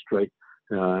Lovett Street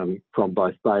from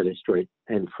both Bailey Street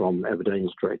and from Aberdeen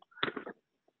Street.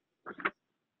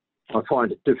 I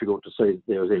find it difficult to see that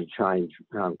there was any change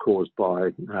caused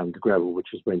by the gravel which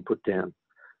has been put down.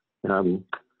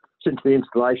 Since the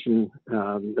installation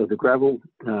of the gravel,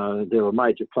 there were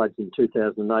major floods in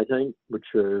 2018,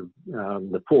 which are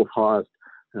the 4th highest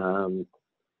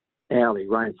hourly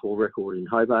rainfall record in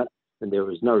Hobart, and there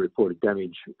was no reported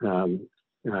damage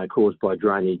caused by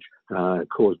drainage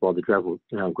caused by the gravel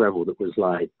that was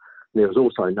laid. There was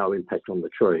also no impact on the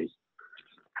trees.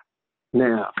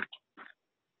 Now,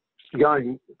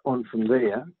 going on from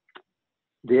there,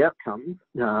 the outcome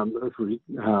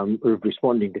of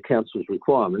responding to Council's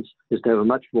requirements is to have a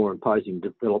much more imposing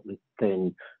development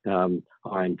than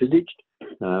I envisaged.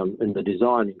 And the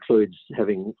design includes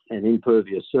having an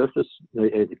impervious surface,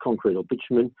 either concrete or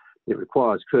bitumen. It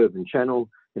requires curb and channel,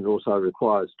 and also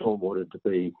requires stormwater to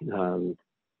be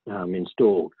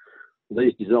installed.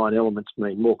 These design elements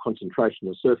mean more concentration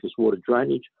of surface water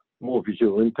drainage, more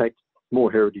visual impact,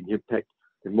 more heritage impact,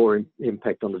 and more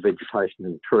impact on the vegetation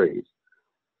and trees.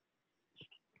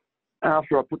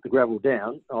 after I put the gravel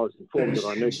down, I was informed that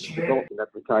I needed to develop an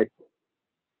application.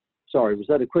 Sorry, was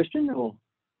that a question or?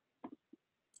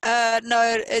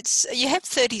 No, you have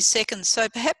 30 seconds, so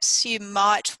perhaps you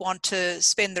might want to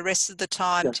spend the rest of the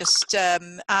time just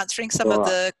answering some of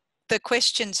the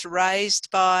questions raised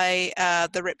by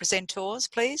the representatives,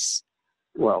 please.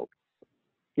 Well,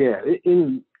 yeah,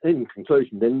 in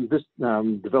conclusion, then this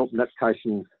development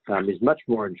application is much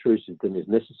more intrusive than is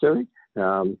necessary.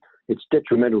 It's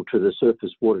detrimental to the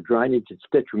surface water drainage. It's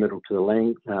detrimental to the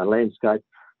landscape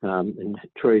and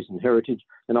trees and heritage.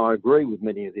 And I agree with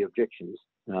many of the objections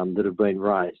that have been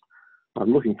raised.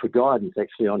 I'm looking for guidance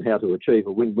actually on how to achieve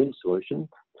a win-win solution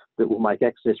that will make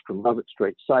access from Lovett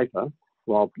Street safer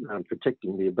while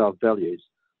protecting the above values.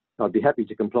 I'd be happy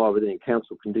to comply with any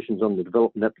council conditions on the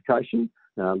development application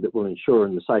that will ensure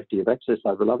the safety of access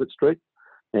over Lovett Street.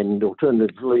 And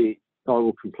alternatively, I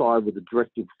will comply with the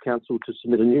directive of council to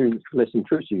submit a new, less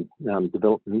intrusive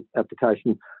development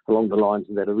application along the lines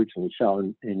of that originally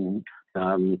shown in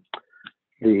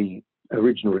the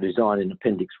original design in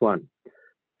Appendix 1.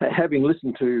 Having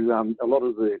listened to a lot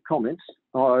of the comments,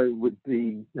 I would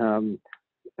be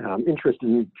interested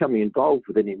in becoming involved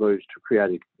with any moves to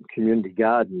create a community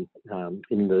garden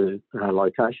in the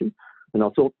location. And I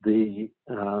thought the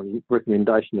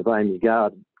recommendation of Amy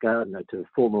Gardner to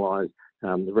formalise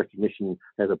the recognition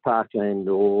as a parkland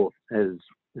or as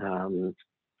a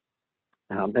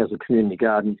community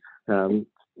garden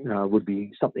would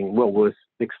be something well worth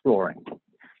exploring.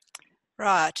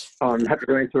 Right. I'm happy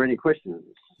to answer any questions.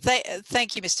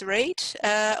 Thank you, Mr. Reid.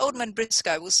 Alderman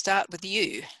Briscoe, we'll start with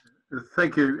you.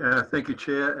 Thank you,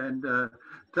 Chair. And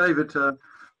David,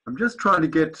 I'm just trying to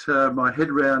get my head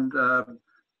around,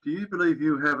 do you believe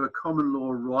you have a common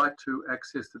law right to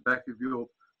access the back of your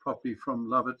property from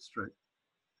Lovett Street?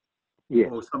 Yes.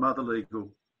 Or some other legal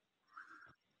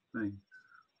thing?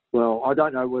 Well, I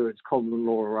don't know whether it's common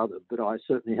law or other, but I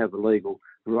certainly have a legal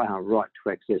right to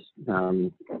access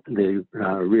the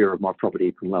rear of my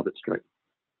property from Lovett Street.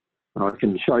 I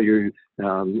can show you,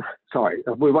 sorry,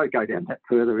 we won't go down that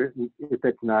further. If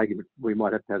that's an argument, we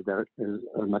might have to have that as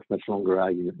a much, much longer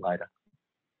argument later.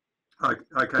 Okay.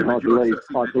 I believe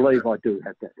I do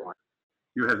have that right.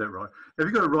 You have that right. Have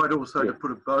you got a right also to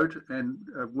put a boat and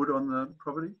wood on the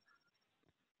property?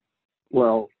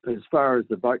 Well, as far as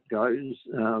the boat goes,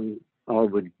 I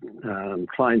would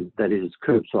claim that is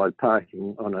curbside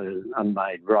parking on an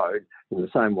unmade road in the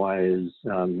same way as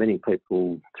many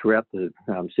people throughout the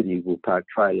city will park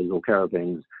trailers or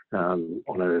caravans on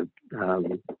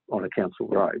a council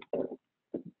road.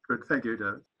 Good, thank you,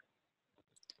 David.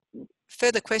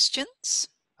 Further questions?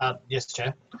 Yes,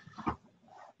 Chair.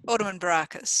 Alderman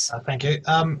Barakis. Thank you.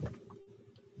 I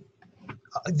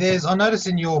noticed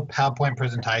in your PowerPoint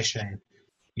presentation,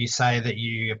 you say that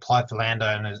you applied for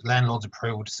landlord's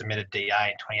approval to submit a DA in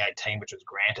 2018, which was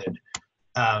granted.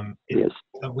 Yes.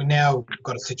 We now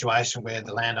got a situation where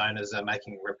the landowners are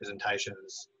making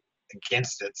representations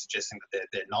against it, suggesting that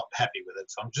they're not happy with it.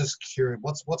 So I'm just curious,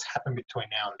 what's happened between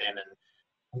now and then? And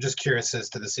I'm just curious as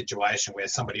to the situation where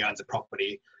somebody owns a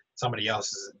property, somebody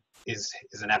else is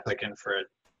an applicant for a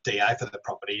DA for the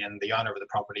property, and the owner of the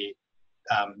property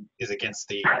is against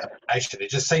the application. It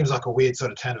just seems like a weird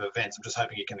sort of turn of events. I'm just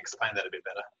hoping you can explain that a bit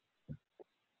better.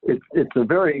 It's a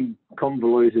very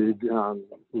convoluted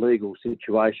legal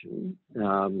situation.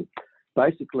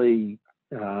 Basically,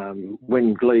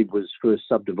 when Glebe was first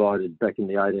subdivided back in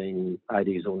the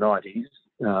 1880s or 90s,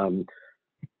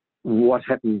 what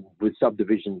happened with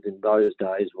subdivisions in those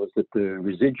days was that the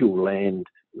residual land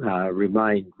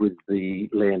remained with the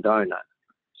landowner.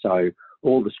 So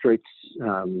all the streets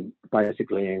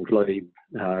basically in Glebe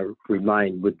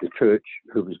remained with the church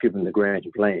who was given the grant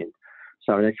of land.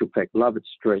 So in actual fact, Lovett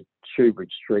Street,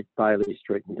 Shoebridge Street, Bailey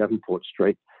Street and Davenport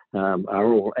Street are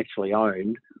all actually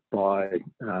owned by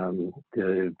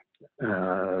the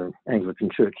Anglican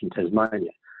Church in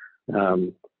Tasmania.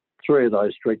 3 of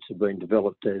those streets have been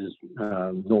developed as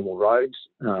normal roads.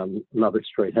 Lovett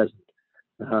Street hasn't.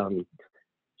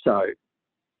 So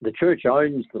the church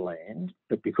owns the land,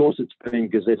 but because it's been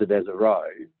gazetted as a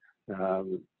road,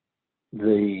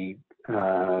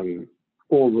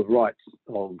 all the rights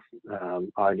of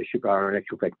ownership are in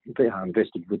actual fact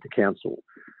vested with the council.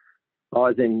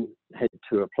 I then had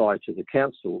to apply to the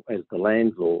council as the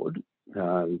landlord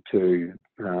to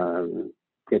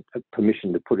get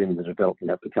permission to put in the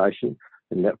development application,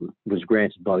 and that was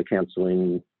granted by the council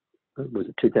in, was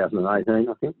it 2018,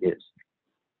 I think? Yes.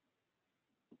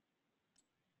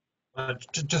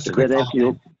 Just a quick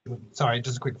follow-up. Sorry,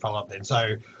 just a quick follow-up then.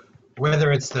 So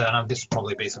whether it's the, and this will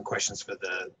probably be some questions for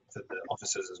the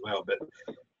officers as well, but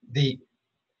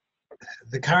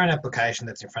the current application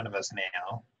that's in front of us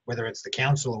now, whether it's the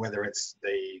council or whether it's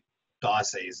the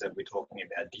diocese that we're talking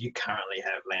about, do you currently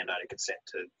have landowner consent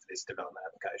to this development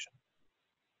application?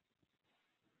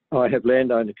 I have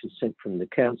landowner consent from the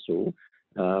council,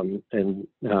 and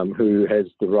who has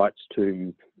the rights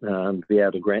to be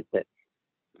able to grant that,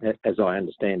 as I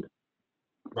understand it.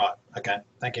 Right. Okay.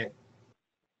 Thank you.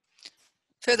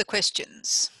 Further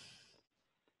questions?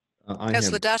 I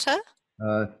Councillor Data?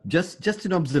 Just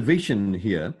an observation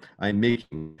here I'm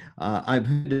making. I've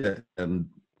heard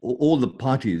all the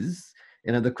parties,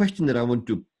 and the question that I want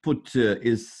to put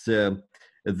is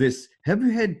this: have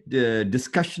you had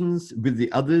discussions with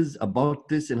the others about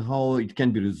this and how it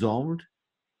can be resolved?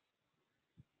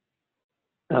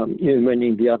 You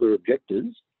meaning the other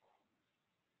objectors?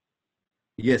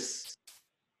 Yes.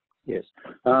 Yes.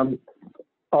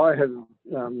 I have,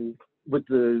 with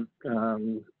the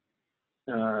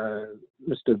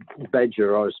Mr.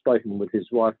 Badger, I've spoken with his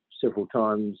wife several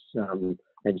times, and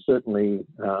certainly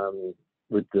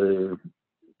with the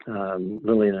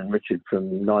Lillian and Richard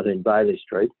from 19 Bailey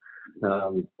Street.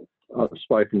 I've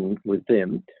spoken with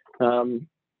them.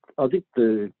 I think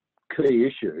the key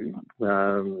issue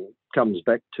comes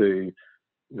back to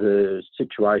the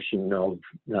situation of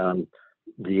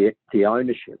the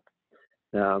ownership.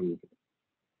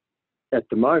 At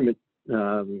the moment,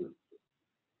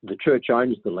 the church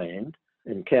owns the land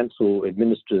and council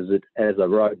administers it as a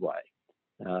roadway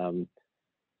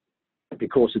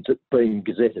because it's being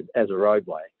gazetted as a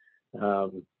roadway.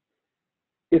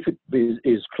 If it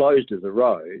is closed as a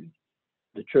road,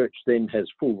 the church then has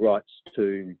full rights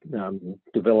to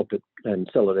develop it and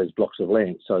sell it as blocks of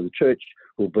land. So the church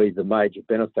will be the major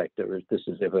benefactor if this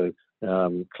is ever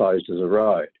closed as a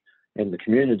road. And the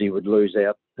community would lose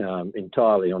out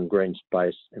entirely on green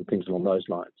space and things along those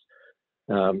lines.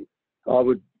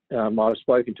 I've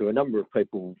spoken to a number of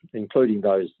people, including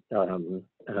those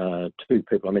two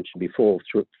people I mentioned before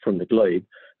from the glebe,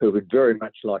 who would very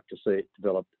much like to see it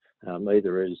developed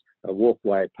either as a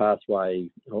walkway, pathway,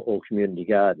 or community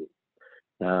garden.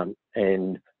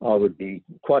 And I would be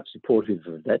quite supportive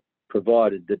of that,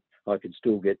 provided that I could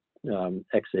still get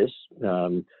access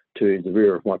to the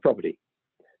rear of my property.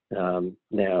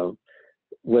 Now,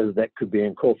 whether that could be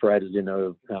incorporated in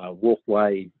a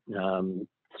walkway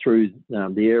through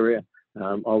the area,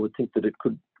 I would think that it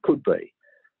could be.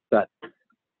 But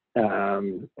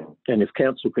and if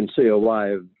council can see a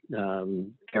way of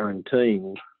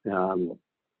guaranteeing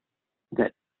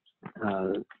that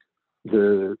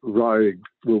the road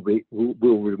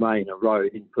will remain a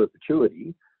road in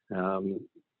perpetuity,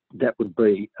 that would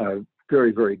be a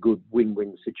very, very good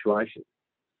win-win situation.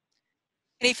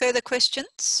 Any further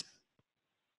questions?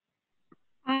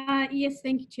 Yes,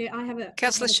 thank you, Chair. I have a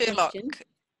Councillor Sherlock. question.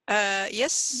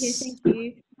 Yes. Yes, thank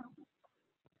you.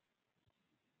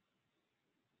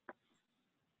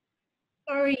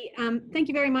 Sorry, thank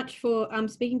you very much for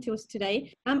speaking to us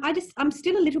today. I'm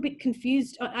still a little bit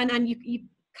confused, and you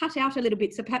cut out a little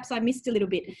bit, so perhaps I missed a little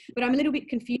bit, but I'm a little bit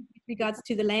confused with regards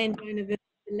to the landowner versus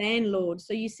the landlord.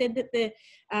 So you said that the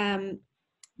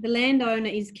landowner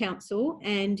is council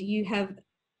and you have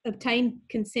obtained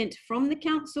consent from the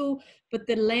council, but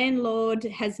the landlord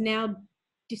has now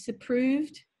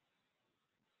disapproved?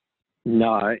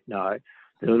 No.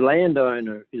 The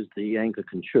landowner is the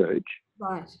Anglican Church.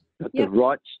 Right. But the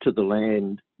rights to the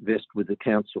land vest with the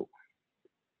council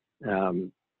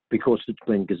because it's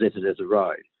been gazetted as a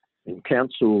road. And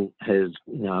council has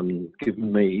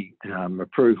given me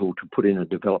approval to put in a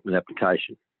development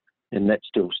application, and that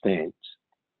still stands.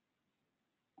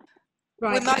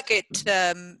 Right. We might get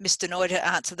Mr. Noy to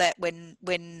answer that when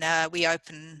we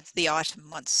open the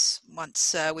item once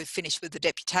we've finished with the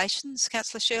deputations,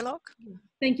 Councillor Sherlock.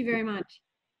 Thank you very much.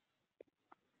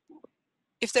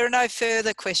 If there are no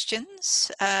further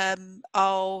questions,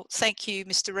 I'll thank you,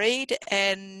 Mr. Reid,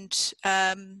 and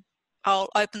I'll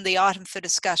open the item for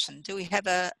discussion. Do we have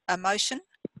a motion?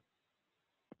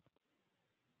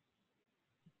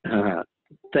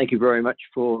 Thank you very much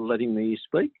for letting me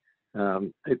speak.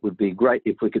 It would be great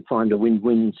if we could find a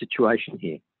win-win situation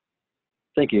here.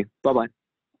 Thank you. Bye-bye.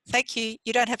 Thank you.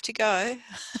 You don't have to go.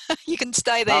 You can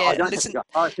stay there and listen.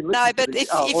 No, but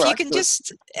if you can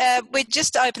just, we're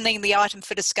just opening the item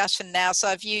for discussion now.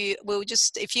 So if you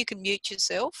can mute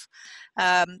yourself,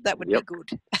 that would be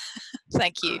good.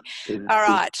 Thank you. All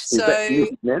right. So,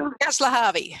 Councillor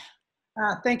Harvey.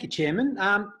 Thank you, Chairman.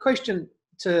 Question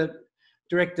to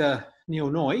Director Neil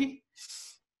Noy.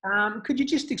 Could you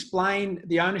just explain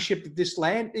the ownership of this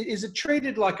land? Is it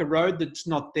treated like a road that's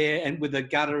not there and with a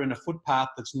gutter and a footpath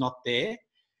that's not there?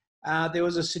 There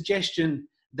was a suggestion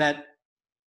that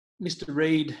Mr.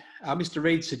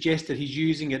 Reid suggested he's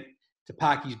using it to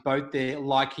park his boat there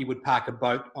like he would park a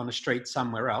boat on a street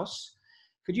somewhere else.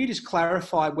 Could you just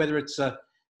clarify whether it's a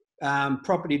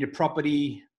property to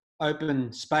property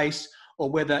open space,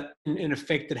 or whether in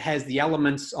effect it has the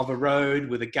elements of a road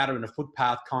with a gutter and a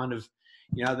footpath kind of,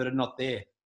 that are not there?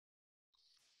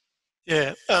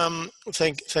 Yeah,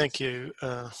 thank you,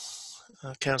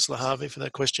 Councillor Harvey, for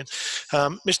that question.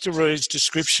 Mr. Reid's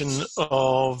description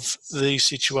of the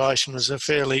situation was a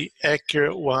fairly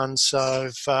accurate one so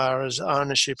far as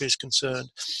ownership is concerned.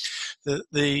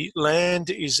 The land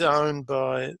is owned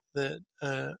by the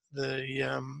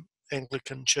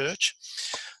Anglican Church,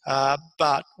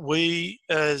 but we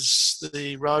as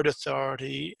the road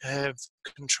authority have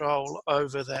control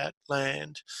over that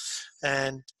land,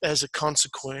 and as a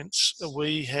consequence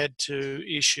we had to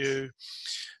issue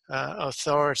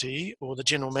authority, or the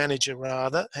general manager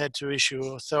rather, had to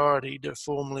issue authority to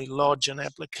formally lodge an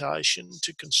application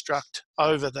to construct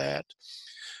over that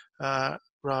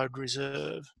road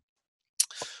reserve.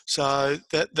 So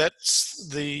that's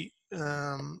the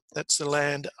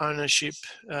land ownership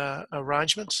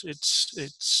arrangements.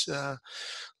 It's a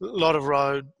lot of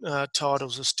road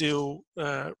titles are still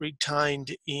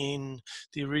retained in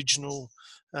the original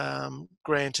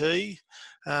grantee,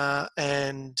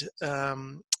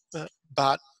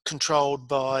 but controlled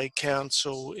by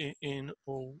council in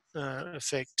all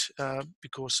effect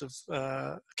because of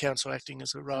council acting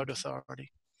as a road authority.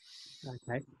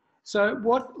 Okay. So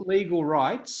what legal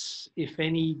rights, if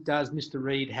any, does Mr.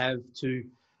 Reid have to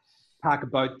park a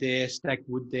boat there, stack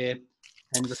wood there,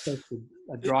 and request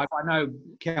a drive? I know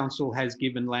council has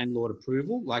given landlord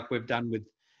approval, like we've done with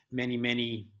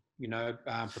many,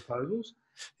 proposals.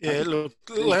 Yeah, look,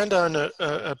 landowner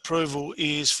approval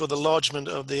is for the lodgement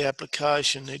of the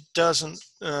application. It doesn't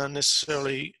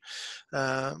necessarily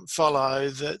follow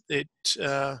that it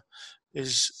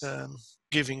is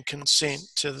giving consent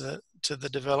to the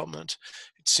development.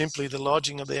 It's simply the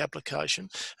lodging of the application.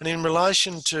 And in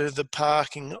relation to the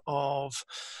parking of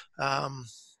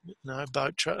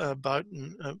boat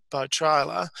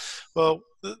trailer, well,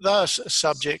 they're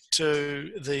subject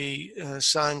to the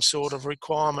same sort of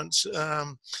requirements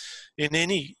in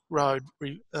any road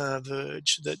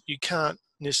verge, that you can't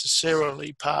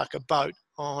necessarily park a boat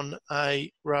on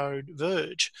a road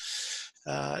verge.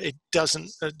 It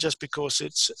doesn't, just because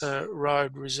it's a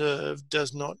road reserve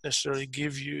does not necessarily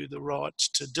give you the rights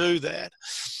to do that.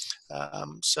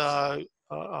 So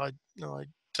I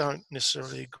don't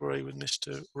necessarily agree with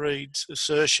Mr. Reid's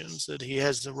assertions that he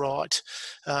has the right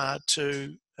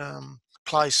to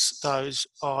place those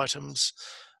items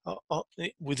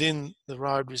within the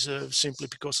road reserve simply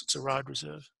because it's a road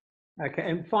reserve. Okay,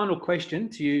 and final question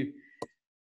to you,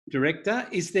 Director.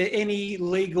 Is there any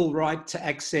legal right to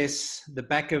access the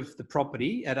back of the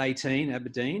property at 18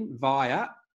 Aberdeen via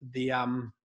the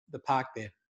park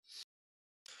there?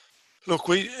 Look,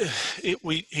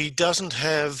 he doesn't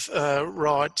have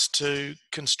rights to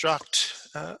construct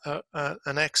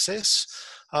an access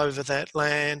over that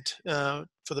land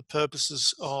for the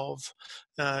purposes of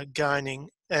gaining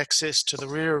access to the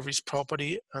rear of his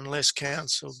property unless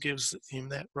council gives him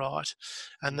that right,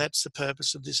 and that's the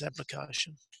purpose of this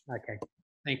application. Okay,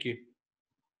 thank you.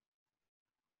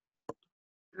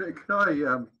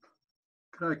 Can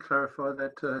I clarify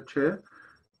that, Chair?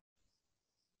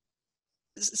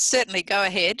 Certainly, go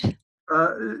ahead.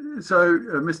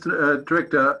 Mr.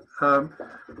 Director,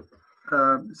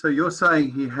 so you're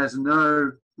saying he has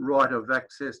no right of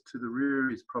access to the rear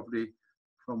of his property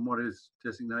from what is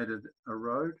designated a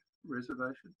road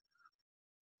reservation?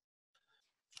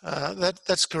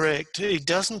 That's correct. He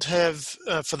doesn't have,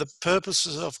 for the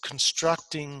purposes of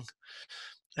constructing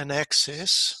an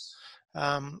access,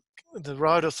 the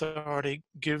road authority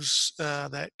gives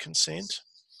that consent,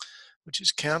 which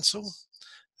is council.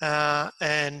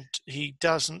 And he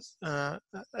doesn't,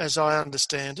 as I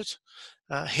understand it,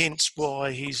 hence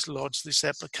why he's lodged this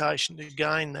application to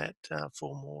gain that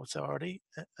formal authority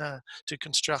to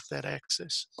construct that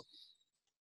access.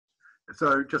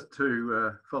 So just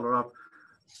to follow up,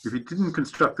 if he didn't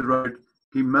construct the road,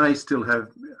 he may still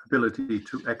have ability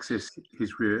to access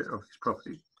his rear of his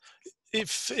property?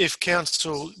 If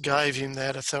council gave him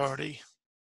that authority.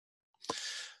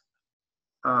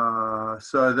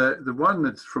 So the one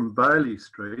that's from Bailey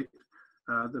Street,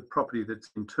 the property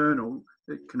that's internal,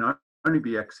 it can only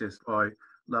be accessed by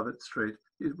Lovett Street.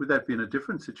 Would that be in a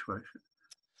different situation,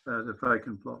 the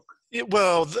vacant block? Yeah,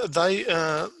 well, that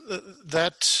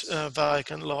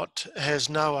vacant lot has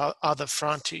no other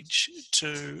frontage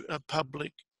to a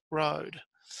public road,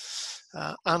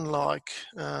 unlike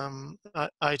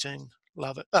 18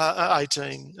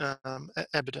 Aberdeen.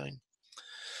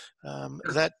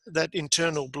 That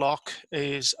internal block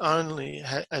is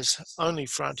has only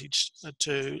frontage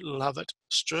to Lovett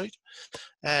Street,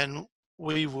 and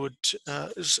we would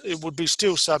it would be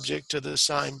still subject to the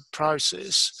same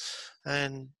process,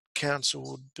 and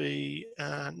council would be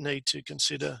need to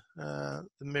consider the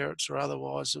merits or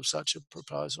otherwise of such a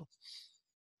proposal.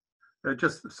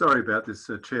 Just sorry about this,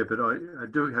 Chair, but I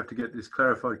do have to get this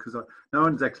clarified because no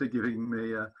one's actually giving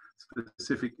me a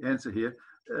specific answer here.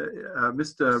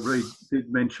 Mr. Reid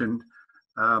did mention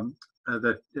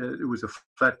that it was a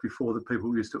flat before that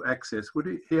people used to access.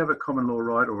 Would he have a common law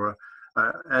right or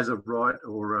as a right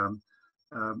or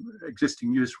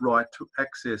existing use right to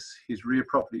access his rear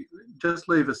property? Just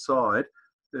leave aside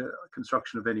the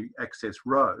construction of any access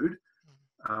road.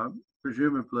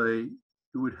 Presumably,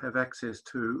 you would have access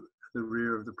to the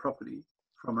rear of the property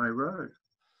from a road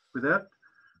without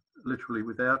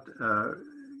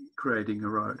creating a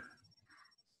road.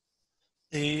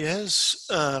 He has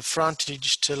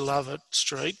frontage to Lovett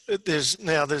Street. There's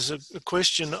a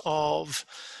question of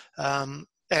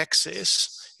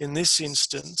access. In this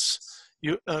instance,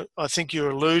 I think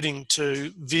you're alluding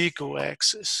to vehicle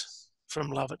access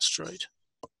from Lovett Street.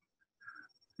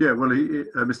 Yeah, well,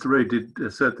 Mr. Reid did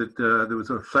assert that there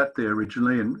was a flat there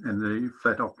originally, and the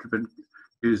flat occupant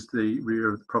used the rear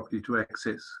of the property to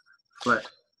access flat.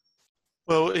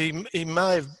 Well, he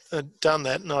may have done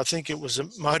that, and I think it was a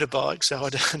motorbike, so I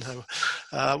don't know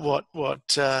what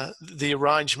the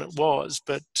arrangement was,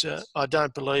 but I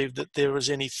don't believe that there was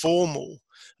any formal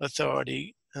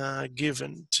authority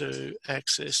given to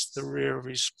access the rear of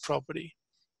his property.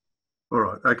 All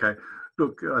right, okay.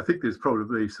 Look, I think there's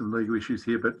probably some legal issues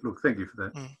here, but look, thank you for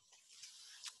that.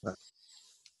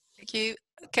 Thank you.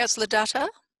 Councillor Dutta?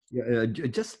 Yeah,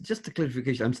 just a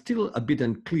clarification. I'm still a bit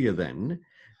unclear then.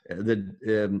 Is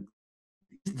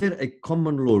there a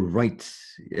common law right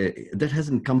that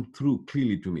hasn't come through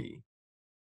clearly to me?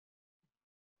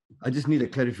 I just need a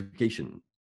clarification.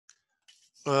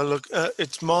 Well, look,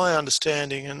 it's my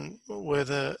understanding, and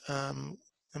whether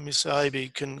Ms. Aby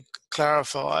can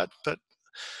clarify it, but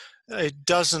it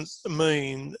doesn't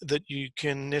mean that you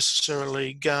can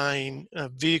necessarily gain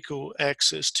vehicle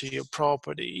access to your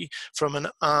property from an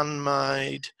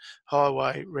unmade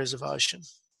highway reservation.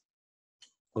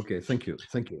 Okay, thank you.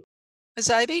 Thank you. Ms.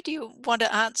 Aby, do you want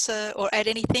to answer or add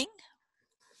anything?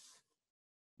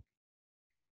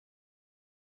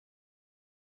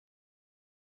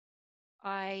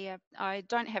 I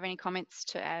don't have any comments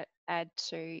to add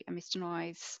to Mr.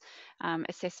 Noy's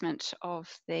assessment of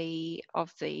the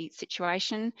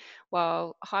situation.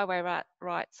 While highway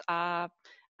rights are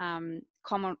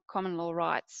common law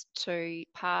rights to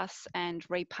pass and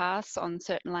repass on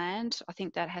certain land, I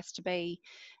think that has to be,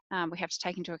 we have to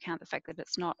take into account the fact that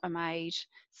it's not a made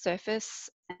surface,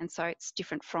 and so it's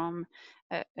different from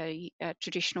a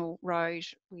traditional road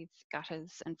with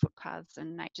gutters and footpaths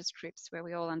and nature strips where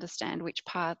we all understand which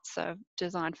parts are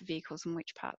designed for vehicles and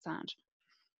which parts aren't.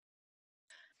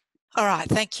 All right,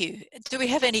 thank you. Do we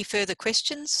have any further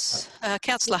questions?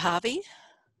 Councillor Harvey?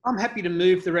 I'm happy to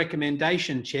move the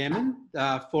recommendation, Chairman,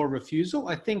 for refusal.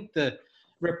 I think the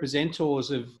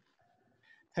representatives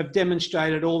have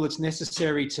demonstrated all that's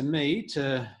necessary to me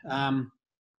to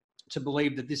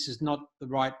believe that this is not the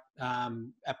right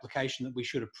application that we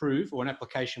should approve, or an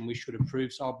application we should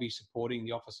approve. So I'll be supporting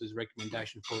the officer's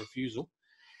recommendation for refusal.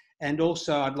 And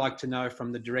also, I'd like to know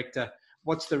from the director,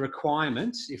 what's the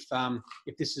requirements if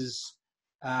this is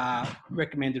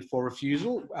recommended for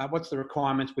refusal? What's the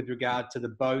requirements with regard to the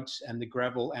boats and the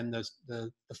gravel and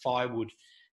the firewood?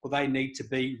 Will they need to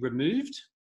be removed?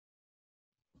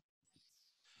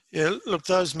 Yeah, look,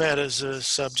 those matters are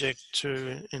subject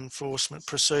to enforcement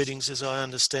proceedings, as I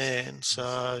understand.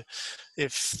 So,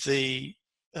 if the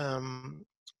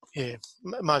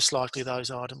most likely those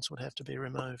items would have to be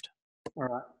removed. All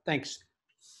right, thanks.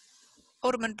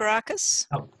 Alderman Barakis.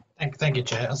 Oh, thank you,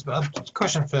 Chair. A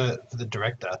question for the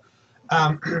director.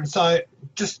 So,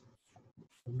 just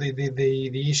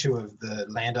the issue of the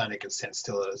landowner consent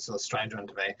still a strange one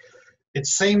to me. It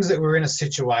seems that we're in a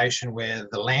situation where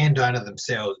the landowner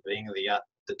themselves, being the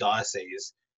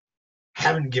diocese,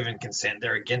 haven't given consent.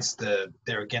 They're against the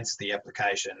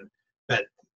application, but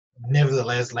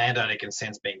nevertheless, landowner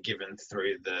consent's been given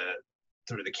through the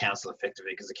council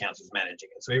effectively, because the council's managing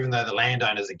it. So even though the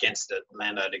landowner's against it,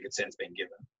 landowner consent's been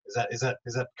given. Is that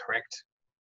correct?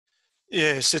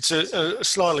 Yes, it's a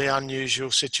slightly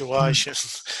unusual situation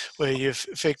where you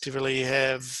effectively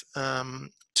have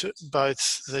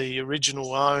both the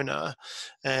original owner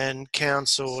and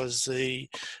council as the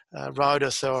road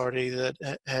authority that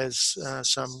has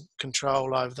some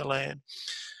control over the land.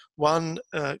 One,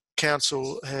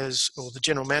 council has, or the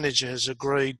general manager has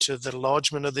agreed to the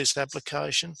lodgement of this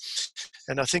application.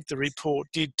 And I think the report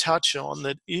did touch on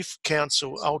that if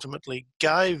council ultimately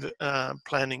gave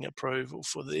planning approval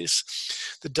for this,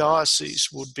 the diocese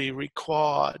would be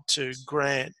required to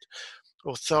grant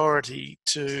authority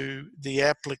to the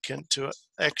applicant to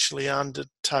actually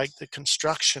undertake the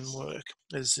construction work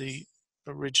as the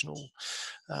original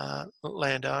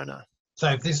landowner. So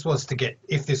if this was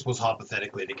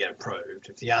hypothetically to get approved,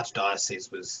 if the Archdiocese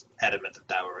was adamant that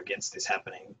they were against this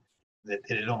happening,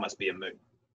 it'd almost be a moot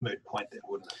point then,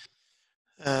 wouldn't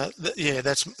it? Yeah,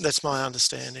 that's my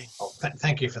understanding. Oh,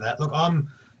 thank you for that. Look, I'm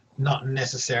not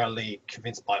necessarily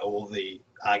convinced by all the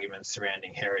arguments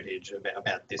surrounding heritage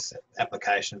about this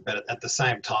application, but at the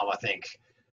same time, I think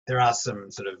there are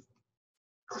some sort of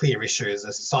clear issues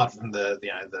aside from the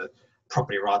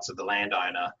property rights of the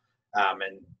landowner.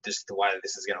 And just the way that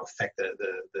this is going to affect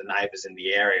the neighbours in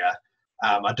the area,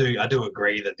 I do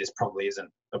agree that this probably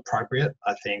isn't appropriate.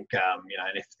 I think and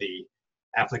if the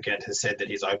applicant has said that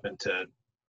he's open to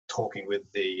talking with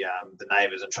the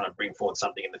neighbours and trying to bring forward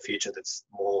something in the future that's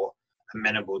more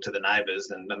amenable to the neighbours,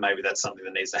 then maybe that's something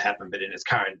that needs to happen. But in its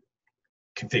current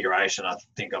configuration, I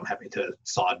think I'm happy to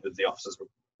side with the officer's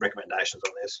recommendations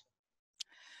on this.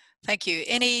 Thank you.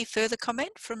 Any further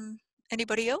comment from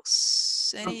anybody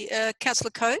else? Any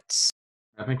Councillor Coates?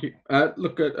 Thank you.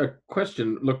 Look, a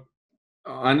question. Look,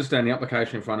 I understand the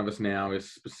application in front of us now is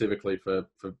specifically for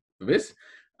this,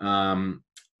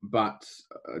 but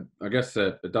I guess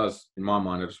it does, in my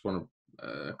mind, I just want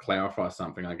to clarify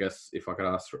something. I guess if I could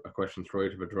ask a question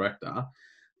through to the director.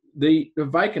 The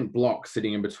vacant block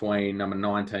sitting in between number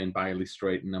 19 Bailey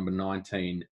Street and number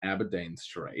 19 Aberdeen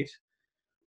Street,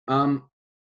 when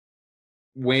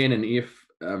and if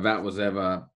that was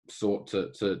ever sought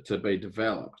to be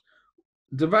developed,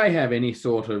 do they have any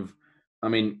sort of, I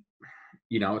mean,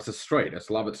 it's a street, it's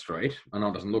Lovett Street. I know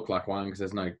it doesn't look like one because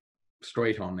there's no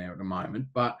street on there at the moment,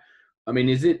 but I mean,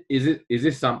 is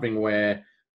this something where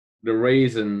the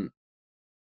reason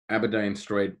Aberdeen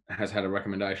Street has had a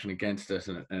recommendation against it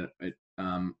and it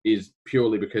is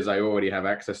purely because they already have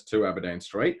access to Aberdeen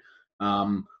Street,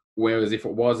 whereas if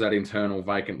it was that internal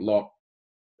vacant lot,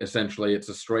 essentially it's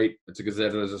a street, it's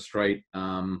gazetted as a street.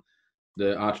 The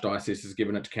Archdiocese has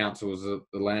given it to council as the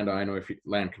landowner,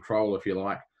 land control, if you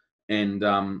like, and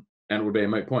it would be a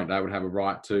moot point. They would have a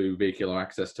right to vehicular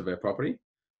access to their property.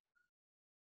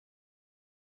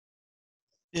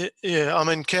 Yeah. I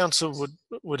mean, council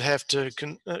would have to,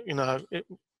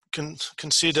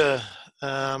 consider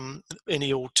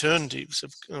any alternatives,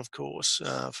 of course,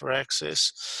 for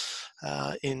access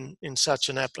in such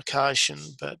an application.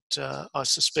 But I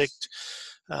suspect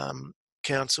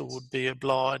council would be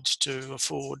obliged to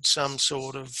afford some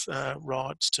sort of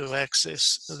rights to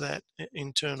access that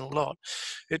internal lot.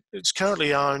 It's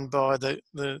currently owned by the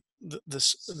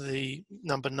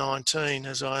number 19,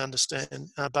 as I understand,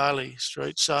 Bailey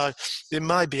Street. So there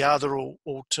may be other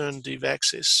alternative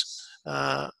access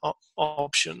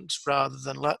options rather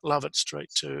than Lovett Street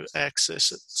to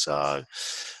access it. So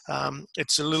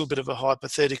it's a little bit of a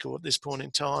hypothetical at this point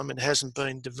in time and hasn't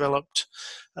been developed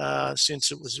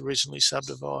since it was originally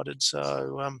subdivided.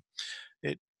 So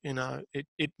it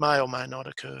may or may not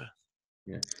occur.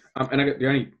 Yeah, and the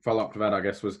only follow-up to that, I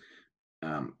guess, was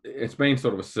it's been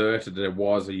sort of asserted there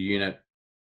was a unit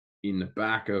in the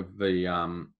back of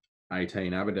the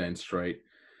 18 Aberdeen Street.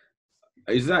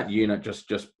 Is that unit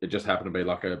just happened to be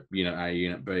like a unit A,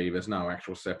 unit B? There's no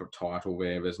actual separate title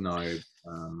there. There's no.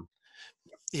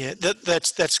 Yeah,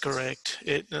 that's correct.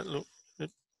 It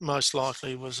most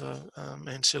likely was a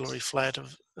ancillary flat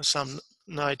of some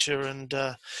nature, and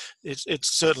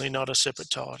it's certainly not a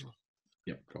separate title.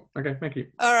 Yeah, cool. Okay, thank you.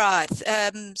 All right.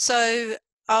 So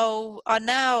I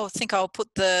now think I'll put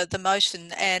the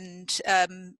motion, and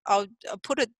I'll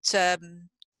put it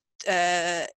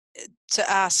to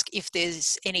ask if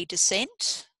there's any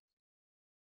dissent.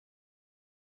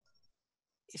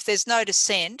 If there's no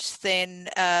dissent, then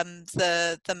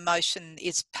the motion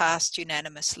is passed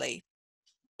unanimously.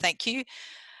 Thank you.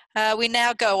 We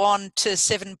now go on to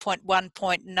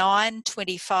 7.1.9,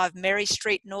 25 Mary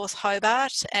Street, North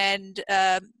Hobart, and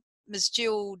Ms.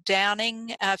 Jill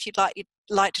Downing, if you'd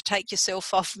like to take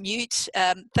yourself off mute.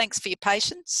 Thanks for your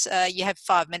patience. You have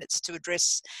 5 minutes to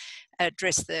address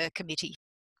the committee.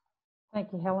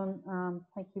 Thank you, Helen.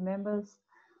 Thank you, members.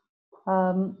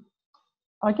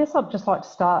 I guess I'd just like to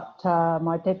start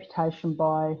my deputation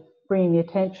by bringing the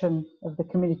attention of the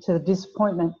committee to the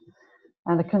disappointment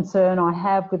and the concern I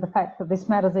have with the fact that this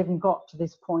matter's even got to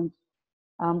this point.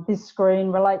 This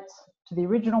screen relates to the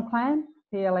original plan,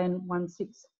 PLN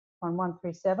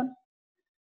 161137,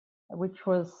 which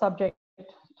was subject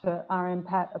to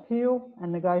RMPAT appeal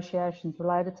and negotiations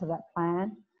related to that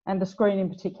plan, and the screen in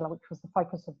particular, which was the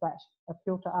focus of that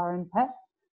appeal to RMPAT.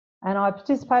 And I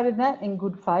participated in that in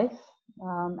good faith,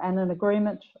 and an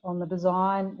agreement on the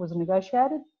design was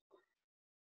negotiated,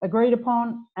 agreed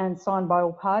upon and signed by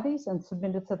all parties and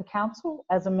submitted to the council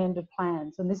as amended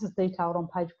plans. And this is detailed on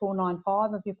page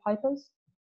 495 of your papers,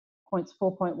 points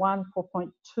 4.1,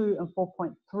 4.2 and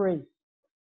 4.3.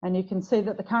 And you can see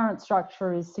that the current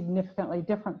structure is significantly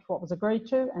different to what was agreed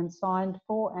to and signed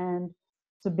for and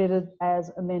submitted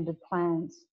as amended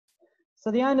plans.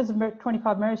 So the owners of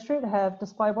 25 Mary Street have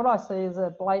displayed what I see as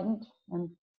a blatant and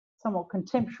somewhat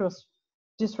contemptuous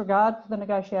disregard for the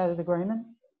negotiated agreement.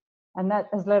 And that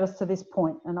has led us to this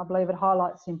point, and I believe it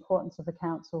highlights the importance of the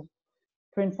council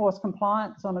to enforce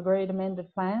compliance on agreed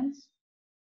amended plans.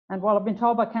 And while I've been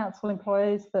told by council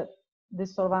employees that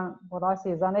this sort of what I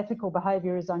see as unethical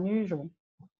behaviour is unusual,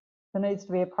 there needs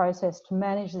to be a process to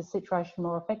manage this situation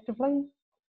more effectively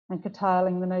and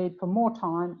curtailing the need for more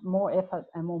time, more effort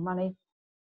and more money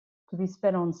to be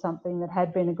spent on something that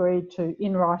had been agreed to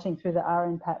in writing through the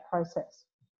RMPAT process.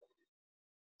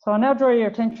 So I now draw your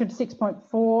attention to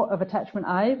 6.4 of attachment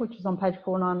A, which is on page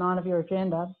 499 of your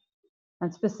agenda.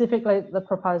 And specifically, the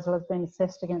proposal has been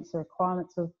assessed against the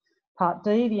requirements of Part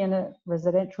D, the inner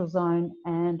residential zone,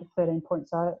 and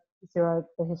 13.0,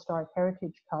 the Historic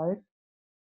Heritage Code.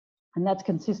 And that's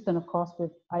consistent, of course,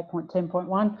 with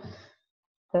 8.10.1,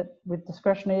 that with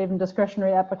discretionary, even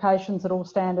discretionary applications that all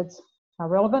standards are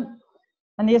relevant.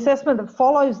 And the assessment that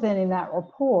follows then in that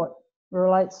report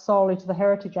relates solely to the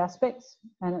heritage aspects,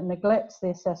 and it neglects the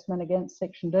assessment against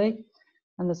Section D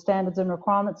and the standards and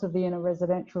requirements of the inner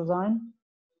residential zone.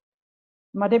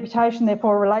 My deputation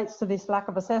therefore relates to this lack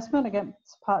of assessment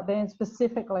against Part D, and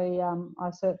specifically I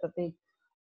assert that the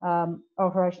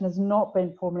alteration has not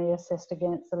been formally assessed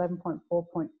against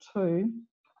 11.4.2.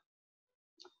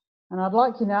 And I'd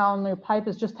like you now on your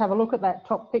papers just have a look at that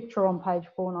top picture on page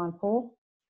 494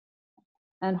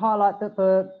 and highlight that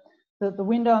the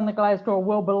window and the glazed door are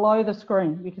well below the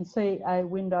screen. You can see a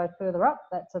window further up,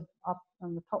 that's up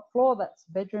on the top floor, that's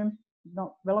a bedroom,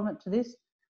 not relevant to this,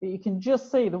 but you can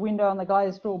just see the window and the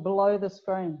glazed door below the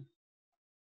screen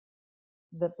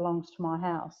that belongs to my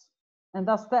house. And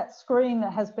thus that screen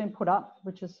that has been put up,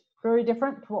 which is very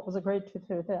different to what was agreed to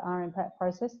through the RMPAT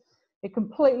process, it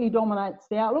completely dominates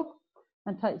the outlook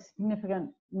and takes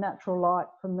significant natural light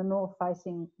from the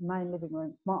north-facing main living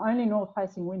room, my only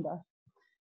north-facing window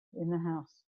in the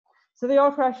house. So the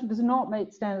alteration does not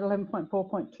meet standard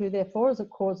 11.4.2, therefore, as it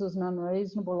causes an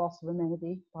unreasonable loss of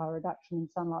amenity by a reduction in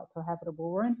sunlight to a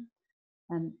habitable room.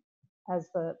 And as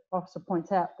the officer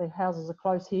points out, the houses are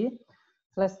close here.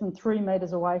 It's less than 3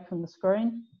 metres away from the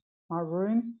screen, my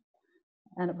room,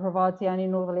 and it provides the only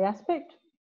northerly aspect,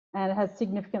 and it has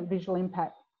significant visual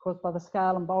impact caused by the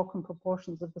scale and bulk and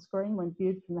proportions of the screen when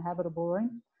viewed from the habitable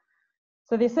room.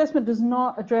 So the assessment does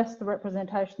not address the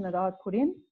representation that I put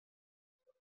in.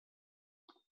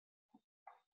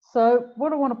 So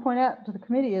what I want to point out to the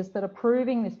committee is that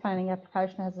approving this planning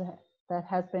application that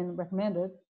has been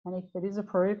recommended, and if it is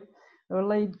approved, it will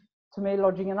lead to me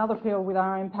lodging another appeal with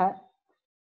RMPAT,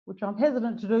 which I'm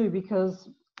hesitant to do because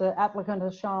the applicant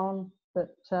has shown that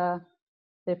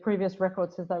their previous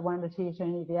record says they won't adhere to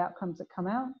any of the outcomes that come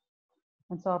out.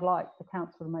 And so I'd like the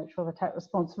council to make sure they take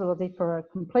responsibility for a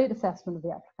complete assessment of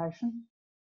the application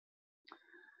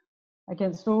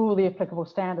against all the applicable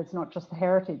standards, not just the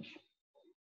heritage.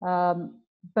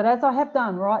 But as I have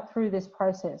done right through this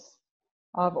process,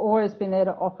 I've always been there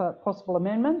to offer possible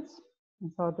amendments,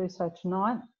 and so I'll do so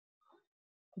tonight,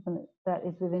 given that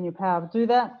is within your power to do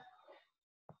that.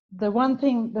 There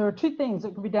are two things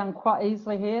that could be done quite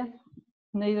easily here,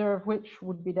 neither of which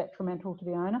would be detrimental to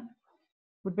the owner,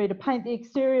 would be to paint the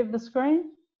exterior of the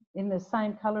screen in the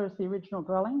same colour as the original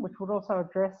dwelling, which would also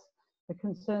address the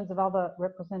concerns of other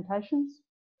representations,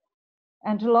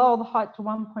 and to lower the height to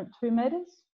 1.2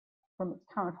 metres from its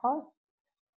current height,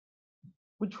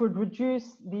 which would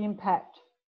reduce the impact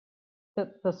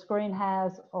that the screen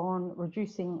has on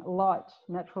reducing light,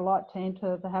 natural light to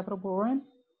enter the habitable room.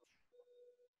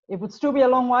 It would still be a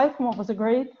long way from what was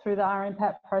agreed through the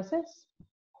RMPAT process,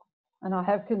 and I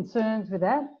have concerns with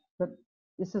that, but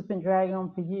this has been dragging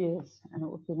on for years and it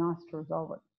would be nice to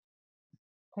resolve it.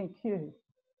 Thank you.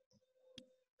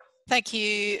 Thank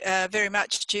you very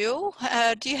much, Jill.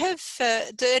 Do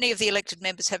any of the elected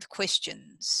members have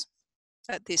questions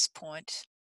at this point?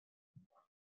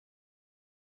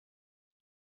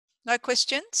 No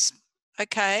questions?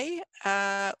 Okay.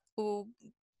 We'll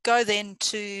go then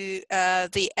to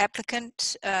the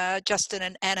applicant, Justin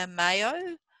and Anna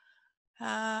Mayo.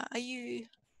 Are you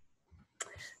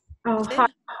Oh, there?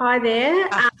 hi there.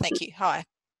 Thank you. Hi.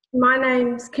 My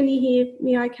name's, can you hear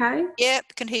me okay?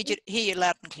 Yep, can hear you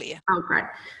loud and clear. Oh, great.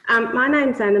 My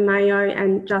name's Anna Mayo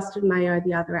and Justin Mayo,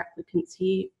 the other applicants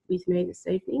here with me this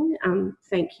evening.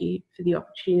 Thank you for the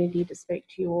opportunity to speak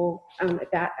to you all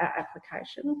about our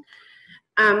application.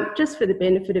 Just for the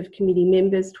benefit of committee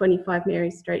members, 25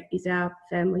 Mary Street is our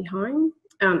family home.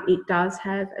 It does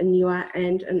have a newer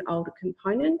and an older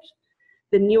component.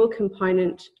 The newer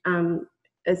component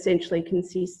essentially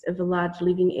consists of a large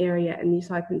living area, and this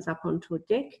opens up onto a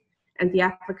deck, and the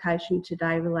application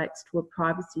today relates to a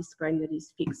privacy screen that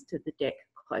is fixed to the deck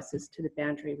closest to the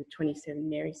boundary with 27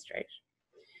 Mary Street.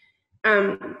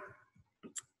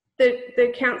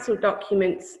 The council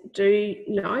documents do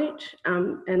note,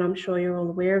 and I'm sure you're all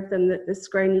aware of them, that the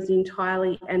screen is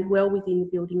entirely and well within the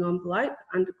building envelope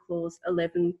under clause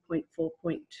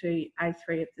 11.4.2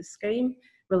 A3 of the scheme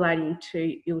relating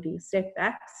to building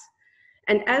setbacks.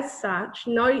 And as such,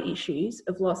 no issues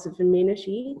of loss of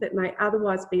amenity that may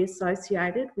otherwise be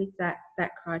associated with that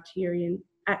criterion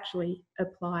actually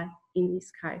apply in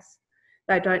this case.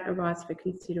 They don't arise for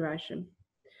consideration.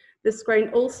 The screen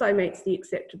also meets the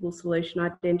acceptable solution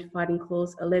identified in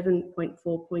clause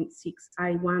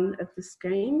 11.4.6A1 of the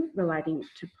scheme relating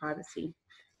to privacy.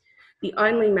 The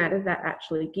only matter that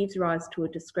actually gives rise to a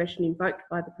discretion invoked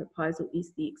by the proposal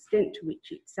is the extent to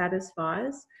which it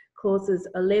satisfies clauses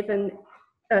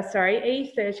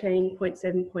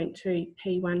E13.7.2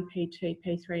 P1, P2,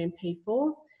 P3 and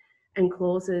P4 and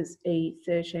clauses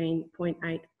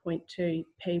E13.8.2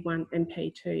 P1 and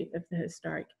P2 of the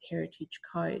Historic Heritage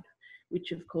Code,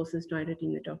 which of course is noted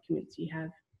in the documents you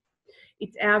have.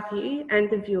 It's our view and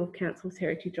the view of Council's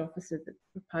Heritage Officer that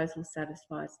the proposal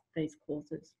satisfies these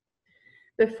clauses.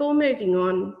 Before moving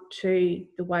on to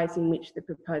the ways in which the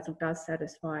proposal does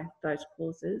satisfy those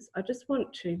clauses, I just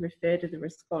want to refer to the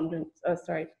respondent's,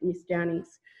 Ms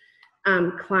Downing's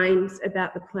claims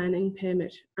about the planning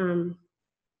permit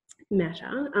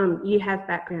matter. You have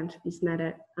background to this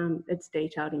matter. It's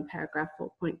detailed in paragraph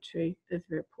 4.2 of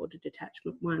the reported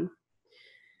attachment 1.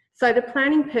 So the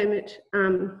planning permit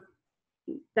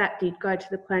that did go to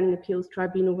the Planning Appeals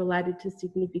Tribunal related to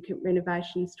significant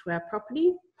renovations to our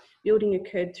property. Building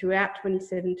occurred throughout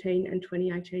 2017 and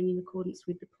 2018 in accordance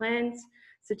with the plans.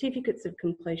 Certificates of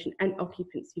completion and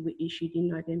occupancy were issued in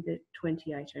November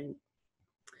 2018.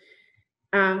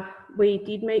 We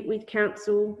did meet with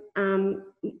Council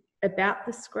about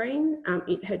the screen.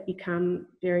 It had become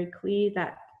very clear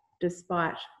that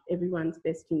despite everyone's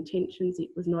best intentions, it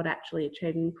was not actually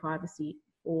achieving privacy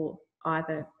for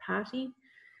either party.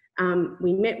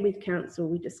 We met with Council,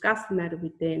 we discussed the matter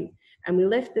with them, and we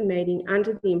left the meeting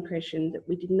under the impression that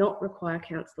we did not require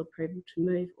Council approval to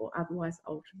move or otherwise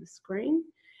alter the screen,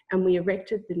 and we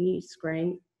erected the new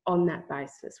screen on that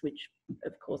basis, which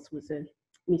of course was a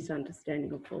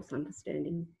misunderstanding or false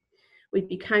understanding. We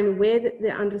became aware that the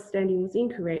understanding was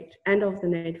incorrect and of the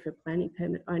need for a planning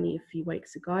permit only a few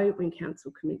weeks ago when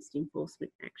Council commenced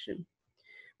enforcement action.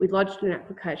 We lodged an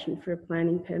application for a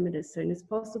planning permit as soon as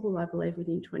possible, I believe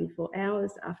within 24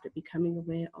 hours after becoming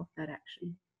aware of that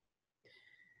action.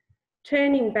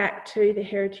 Turning back to the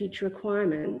heritage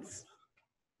requirements,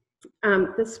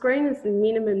 the screen is the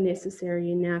minimum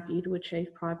necessary in our view to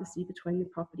achieve privacy between the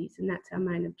properties, and that's our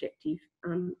main objective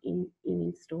in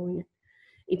installing it.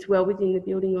 It's well within the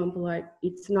building envelope.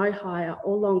 It's no higher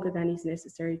or longer than is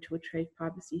necessary to achieve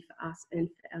privacy for us and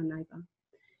for our neighbour.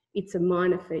 It's a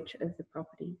minor feature of the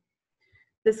property.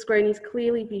 The screen is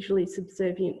clearly visually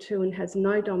subservient to and has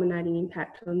no dominating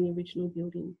impact on the original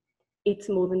building. It's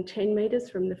more than 10 metres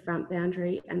from the front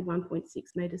boundary and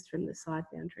 1.6 metres from the side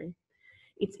boundary.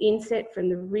 It's inset from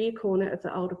the rear corner of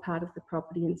the older part of the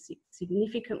property and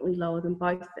significantly lower than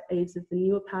both the eaves of the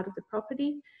newer part of the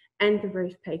property and the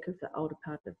roof peak of the older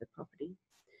part of the property.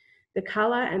 The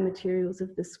colour and materials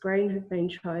of the screen have been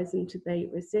chosen to be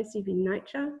recessive in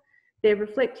nature. They're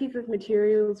reflective of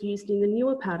materials used in the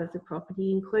newer part of the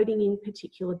property, including in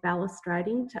particular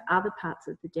balustrading to other parts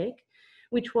of the deck,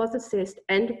 which was assessed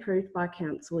and approved by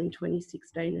Council in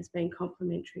 2016 as being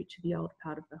complementary to the older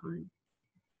part of the home.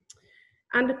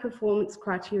 Under performance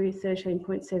criteria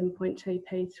 13.7.2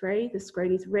 P3, the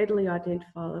screen is readily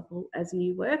identifiable as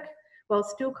new work, while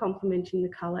still complementing the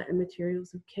colour and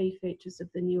materials of key features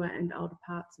of the newer and older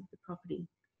parts of the property.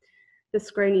 The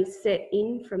screen is set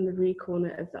in from the rear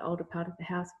corner of the older part of the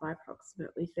house by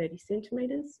approximately 30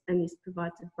 centimetres, and this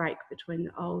provides a break between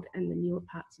the old and the newer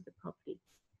parts of the property.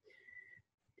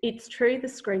 It's true the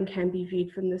screen can be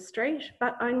viewed from the street,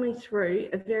 but only through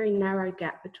a very narrow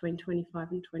gap between 25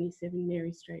 and 27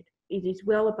 Mary Street. It is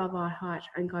well above eye height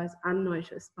and goes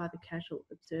unnoticed by the casual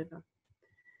observer.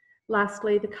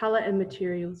 Lastly, the colour and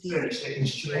materials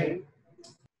used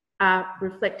are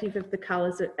reflective of the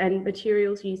colours and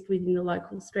materials used within the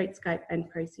local streetscape and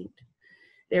precinct.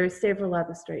 There are several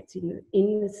other streets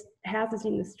houses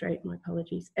in the street, my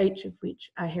apologies, each of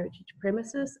which are heritage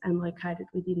premises and located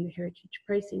within the heritage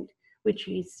precinct, which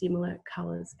use similar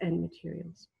colours and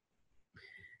materials.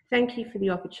 Thank you for the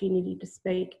opportunity to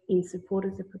speak in support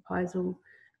of the proposal.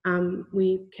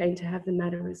 We're keen to have the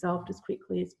matter resolved as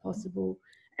quickly as possible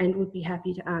and would be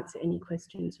happy to answer any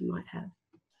questions you might have.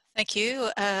 Thank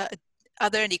you. Are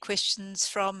there any questions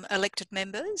from elected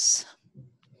members?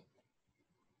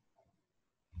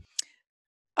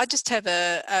 I just have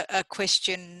a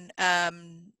question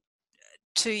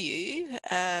to you,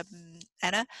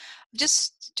 Anna.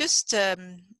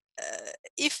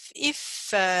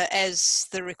 If as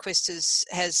the request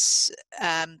has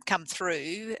come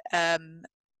through,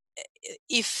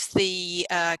 if the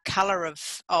colour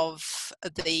of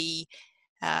the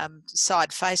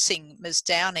side facing Ms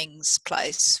Downing's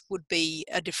place would be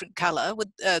a different colour,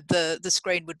 would the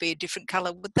screen would be a different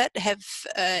colour, would that have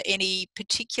any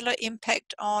particular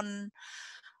impact on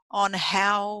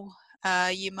how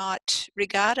you might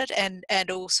regard it, and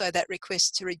also that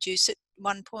request to reduce it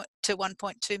to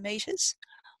 1.2 metres?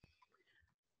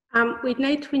 We'd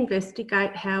need to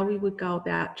investigate how we would go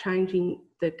about changing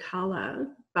the colour,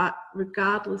 but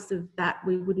regardless of that,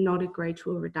 we would not agree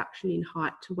to a reduction in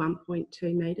height to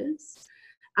 1.2 metres.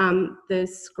 The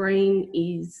screen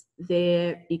is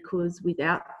there because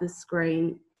without the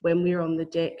screen, when we're on the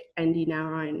deck and in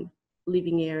our own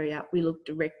living area, we look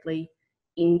directly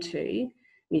into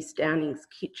Miss Downing's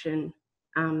kitchen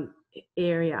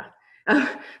area.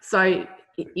 So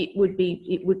it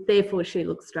would therefore she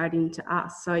looks straight into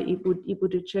us. So it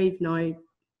would achieve no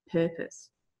purpose.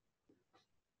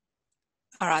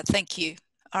 All right, thank you.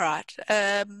 All right,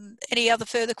 any other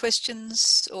further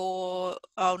questions, or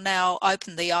I'll now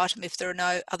open the item if there are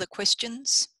no other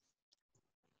questions.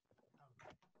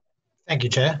 Thank you,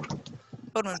 Chair.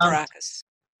 Alderman Barakis.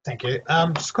 Thank you.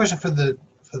 Just a question for the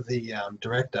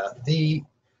director.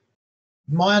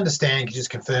 My understanding, can you just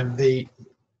confirm the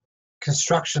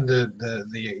construction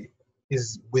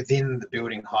is within the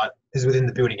building height, is within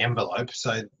the building envelope,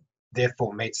 so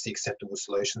therefore meets the acceptable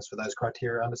solutions for those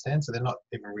criteria, I understand? So they're not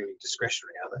even really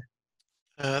discretionary,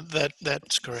 are they?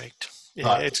 That's correct. Yeah,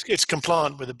 right. It's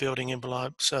compliant with the building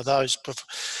envelope, so those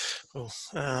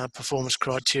performance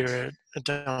criteria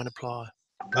don't apply.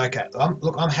 Okay.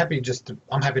 Look, I'm happy to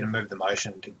move the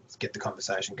motion to get the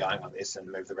conversation going on this and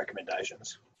move the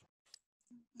recommendations.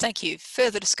 Thank you.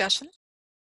 Further discussion?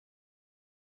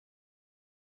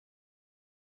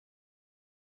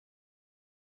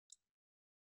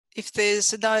 If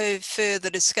there's no further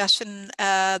discussion,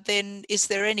 then is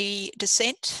there any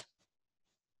dissent?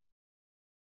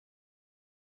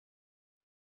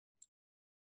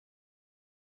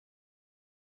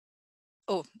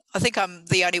 Oh, I think I'm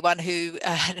the only one who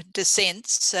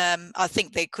dissents. I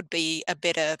think there could be a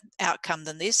better outcome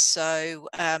than this, so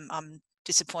I'm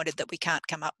disappointed that we can't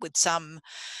come up with something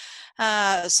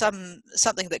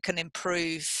that can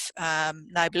improve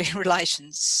neighbourly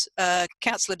relations.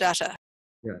 Councillor Dutta.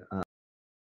 Yeah.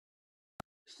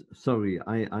 Sorry,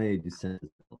 I dissent.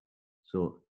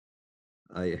 So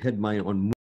I had my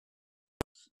own.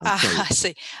 I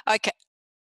see. Okay.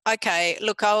 Okay.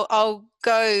 Look, I'll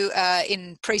go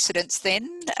in precedence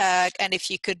then, and if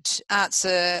you could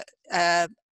answer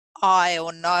aye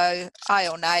or nay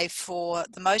for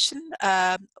the motion.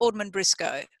 Alderman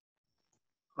Briscoe.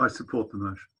 I support the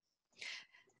motion.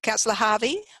 Councillor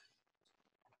Harvey.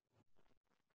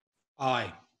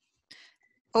 Aye.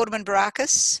 Alderman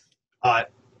Barakis. Aye.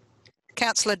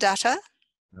 Councillor Dutta.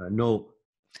 No.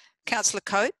 Councillor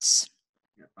Coates.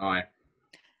 Aye.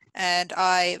 And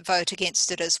I vote against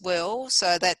it as well.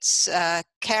 So that's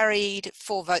carried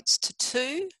 4 votes to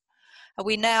 2.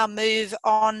 We now move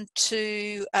on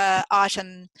to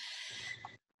item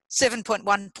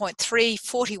 7.1.3,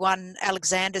 41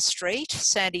 Alexander Street,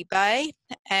 Sandy Bay.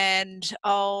 And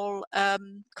I'll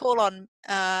call on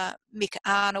Mick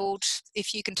Arnold,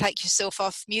 if you can take yourself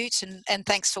off mute, and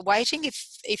thanks for waiting.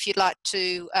 If you'd like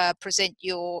to present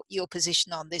your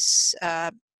position on this,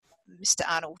 Mr.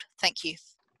 Arnold. Thank you.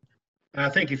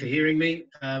 Thank you for hearing me.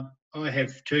 I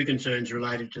have 2 concerns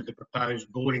related to the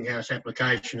proposed boarding house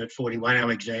application at 41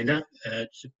 Alexander.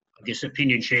 It's, I guess,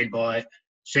 opinion shared by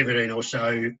 17 or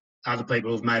so other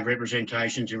people who've made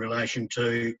representations in relation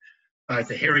to both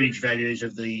the heritage values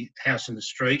of the house and the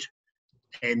street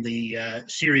and the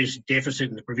serious deficit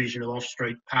in the provision of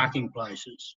off-street parking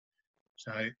places.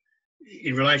 So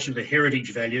in relation to the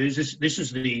heritage values, this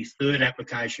is the third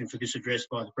application for this address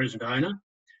by the present owner.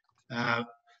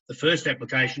 The first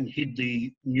application hid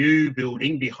the new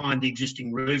building behind the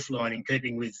existing roof line, in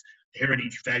keeping with the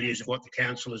heritage values of what the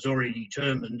council has already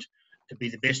determined to be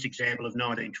the best example of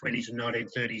 1920s and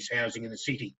 1930s housing in the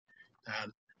city.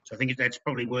 So I think that's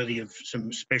probably worthy of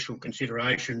some special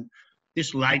consideration.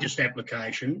 This latest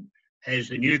application has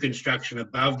the new construction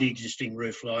above the existing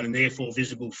roof line and therefore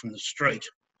visible from the street.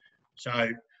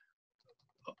 So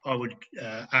I would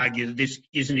argue that this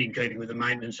isn't in keeping with the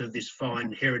maintenance of this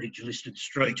fine heritage listed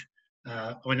street.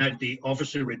 I note the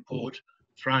officer report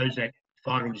throws that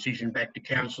final decision back to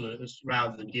councillors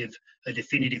rather than give a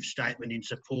definitive statement in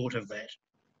support of that.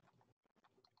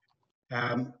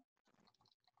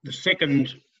 The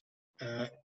second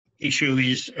issue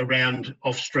is around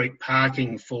off-street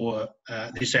parking for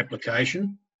this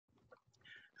application.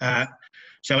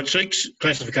 So it seeks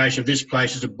classification of this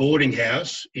place as a boarding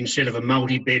house instead of a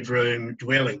multi-bedroom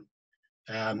dwelling,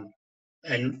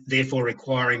 and therefore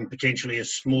requiring potentially a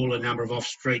smaller number of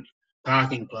off-street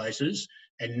parking places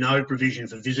and no provision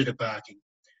for visitor parking.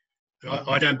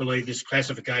 I don't believe this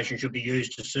classification should be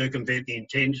used to circumvent the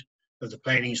intent of the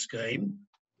planning scheme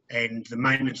and the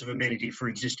maintenance of amenity for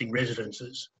existing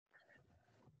residences.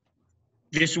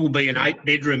 This will be an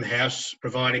 8-bedroom house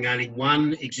providing only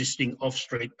one existing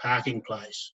off-street parking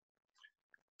place.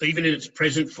 Even in its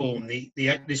present form,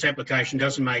 this application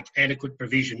doesn't make adequate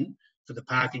provision for the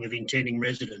parking of intending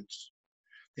residents.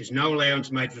 There's no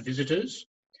allowance made for visitors,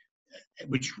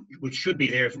 which should be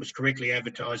there if it was correctly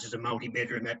advertised as a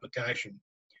multi-bedroom application.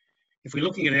 If we're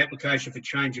looking at an application for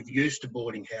change of use to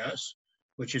boarding house,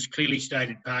 which has clearly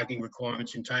stated parking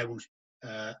requirements in table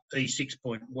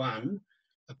E6.1,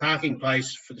 a parking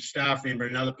place for the staff member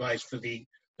and another place for the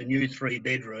new 3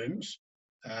 bedrooms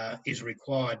is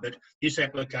required, but this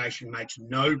application makes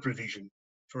no provision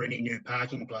for any new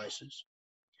parking places.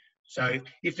 So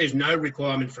if there's no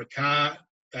requirement for a car,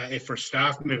 for a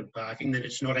staff member parking, then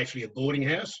it's not actually a boarding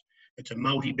house. It's a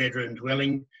multi-bedroom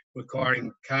dwelling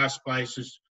requiring car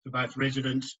spaces for both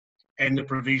residents and the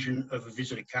provision of a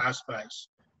visitor car space.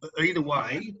 But either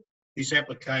way, this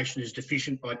application is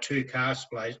deficient by 2 car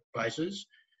places,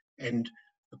 and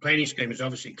the planning scheme is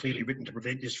obviously clearly written to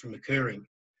prevent this from occurring.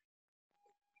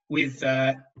 With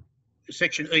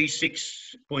section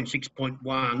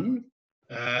E6.6.1,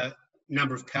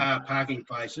 number of car parking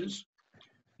places,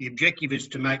 the objective is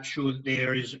to make sure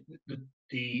that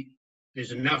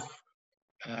there's enough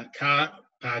car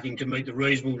parking to meet the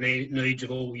reasonable needs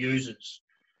of all users,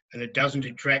 and it doesn't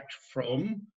detract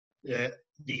from the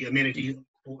amenity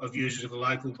of users of the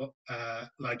local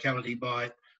locality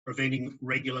by preventing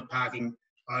regular parking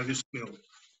overspill.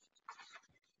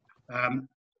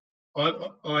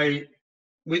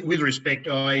 With respect,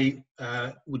 I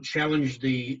would challenge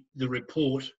the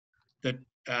report that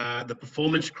the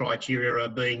performance criteria are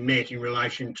being met in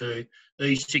relation to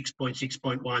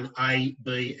E6.6.1 A,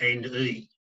 B and E.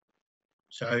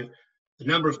 So the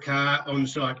number of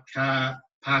on-site car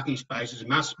parking spaces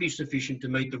must be sufficient to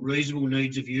meet the reasonable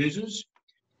needs of users,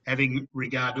 having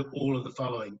regard to all of the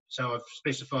following. So I've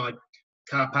specified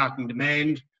car parking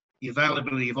demand, the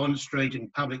availability of on-street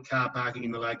and public car parking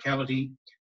in the locality,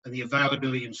 and the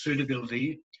availability and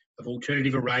suitability of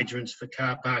alternative arrangements for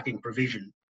car parking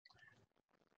provision.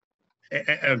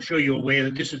 I'm sure you're aware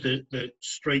that this is the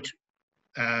street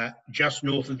just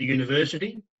north of the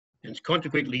university, and it's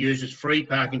consequently used as free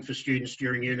parking for students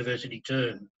during university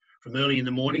term, from early in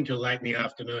the morning till late in the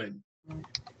afternoon.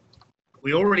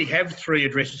 We already have 3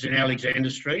 addresses in Alexander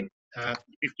Street,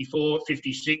 54,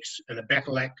 56 and a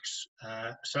Battleaxe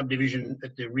subdivision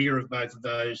at the rear of both of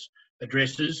those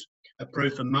addresses,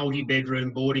 approved for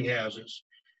multi-bedroom boarding houses.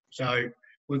 So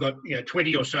we've got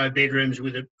 20 or so bedrooms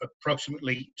with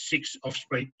approximately 6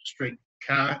 off-street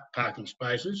car parking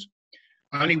spaces.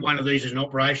 Only one of these is in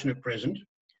operation at present,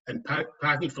 and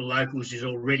parking for locals is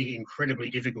already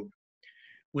incredibly difficult.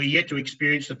 We're yet to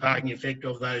experience the parking effect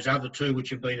of those other 2 which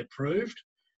have been approved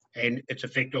and its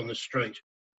effect on the street.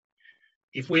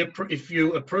 If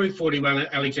you approve 41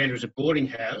 Alexander as a boarding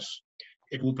house,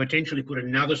 it will potentially put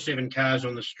another 7 cars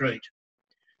on the street.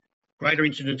 Greater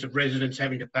incidence of residents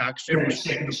having to park several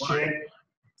streets away.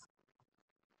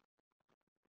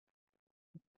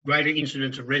 Greater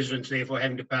incidence of residents therefore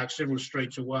having to park several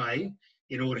streets away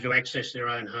in order to access their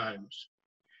own homes.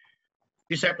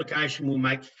 This application will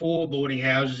make 4 boarding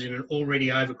houses in an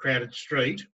already overcrowded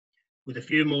street, with a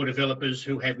few more developers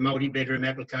who have multi-bedroom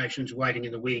applications waiting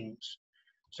in the wings.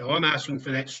 So I'm asking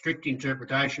for that strict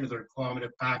interpretation of the requirement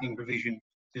of parking provision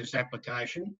this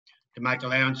application to make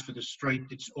allowance for the street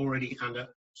that's already under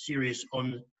serious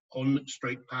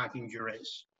on-street parking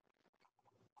duress.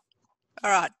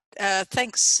 All right.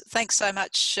 Thanks so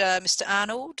much, Mr.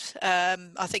 Arnold.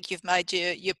 I think you've made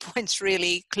your points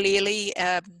really clearly,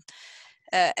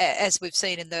 as we've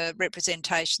seen in the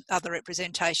other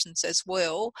representations as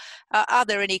well. Are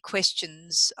there any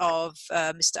questions of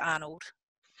Mr. Arnold?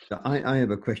 I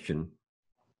have a question.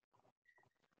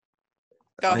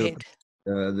 Go ahead.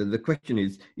 The question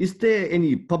is there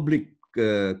any public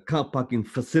car parking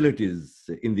facilities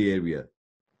in the area?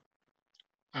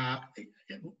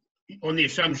 On the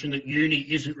assumption that uni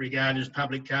isn't regarded as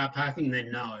public car parking, then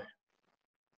no.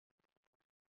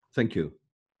 Thank you.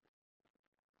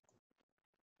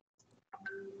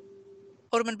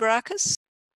 Alderman Barakis?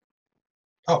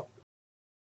 Oh.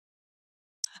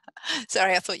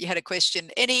 Sorry, I thought you had a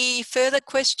question. Any further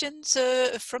questions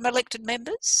from elected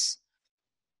members?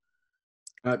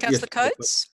 Councillor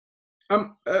Coates?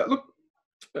 Look,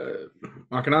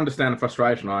 I can understand the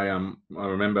frustration. I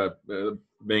remember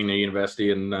being in the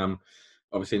university, and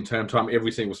obviously in term time,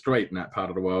 every single street in that part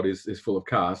of the world is full of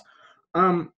cars.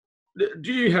 Do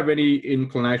you have any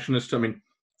inclination as to, I mean,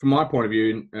 from my point of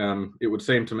view, it would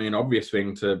seem to me an obvious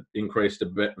thing to increase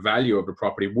the value of the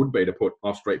property would be to put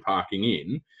off-street parking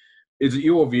in. Is it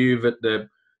your view that the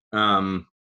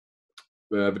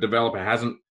developer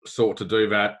hasn't sought to do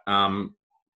that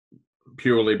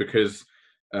purely because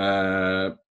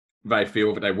they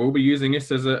feel that they will be using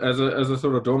this as a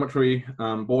sort of dormitory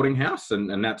boarding house,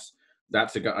 and that's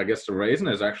I guess the reason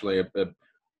is actually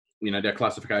their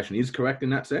classification is correct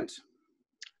in that sense?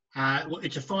 Well,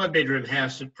 it's a 5-bedroom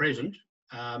house at present.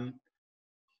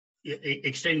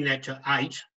 Extending that to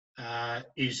 8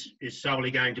 is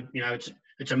solely going to,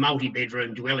 it's a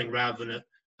multi-bedroom dwelling rather than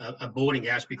a boarding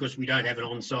house, because we don't have an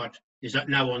on-site. There's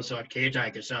no on-site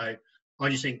caretaker. So I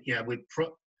just think,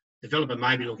 developer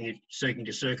may be looking at seeking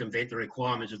to circumvent the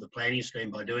requirements of the planning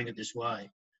scheme by doing it this way.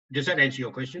 Does that answer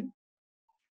your question?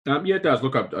 Yeah, it does.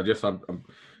 Look, I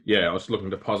was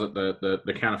looking to posit the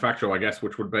counterfactual, I guess,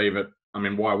 which would be that, I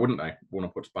mean, why wouldn't they want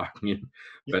to put parking in?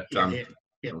 But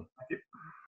yeah.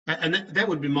 And that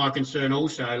would be my concern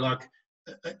also. Like,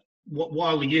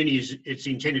 while the uni it's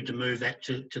intended to move that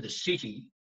to the city,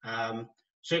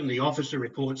 certainly the officer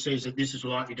report says that this is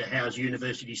likely to house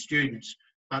university students.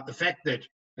 But the fact that,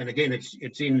 and again,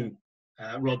 it's in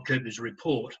Rob Cooper's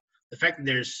report, the fact that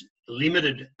there's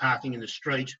limited parking in the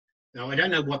street. Now, I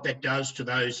don't know what that does to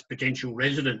those potential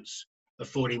residents of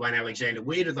 41 Alexander.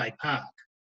 Where do they park?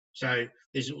 So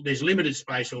there's limited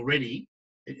space already.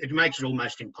 It makes it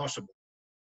almost impossible.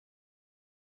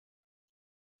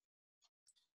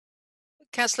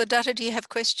 Councillor Dutta, do you have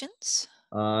questions?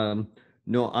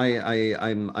 No,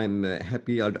 I'm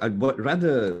happy. I'd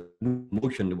rather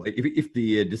motion if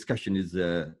the discussion is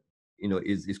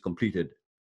is completed.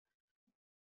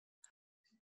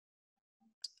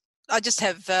 I just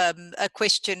have a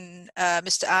question,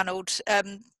 Mr. Arnold.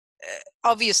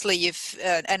 Obviously, you've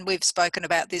and we've spoken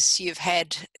about this. You've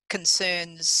had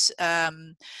concerns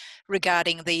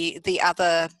regarding the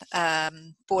other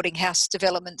boarding house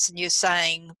developments, and you're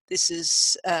saying this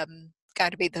is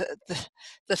going to be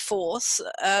the fourth.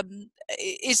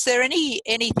 Is there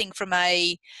anything from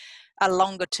a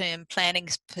longer term planning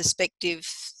perspective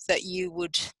that you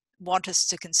would want us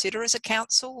to consider as a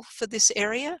council for this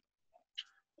area?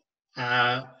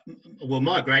 Well,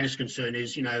 my greatest concern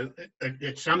is,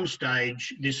 at some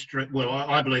stage, this street, well,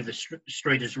 I believe the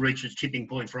street has reached its tipping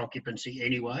point for occupancy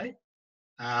anyway.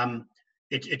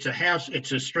 It's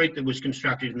a street that was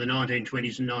constructed in the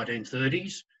 1920s and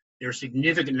 1930s. There are a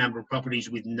significant number of properties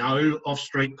with no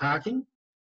off-street parking.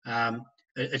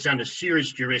 It's under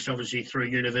serious duress, obviously, through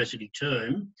university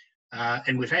term.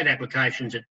 And we've had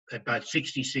applications at both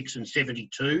 66 and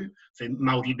 72 for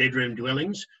multi-bedroom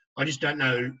dwellings. I just don't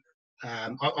know.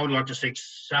 I would like to seek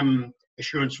some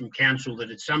assurance from council that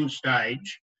at some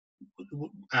stage,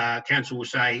 council will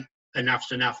say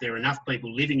enough's enough. There are enough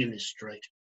people living in this street.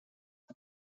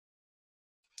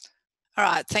 All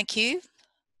right, thank you.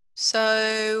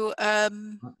 So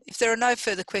if there are no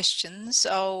further questions,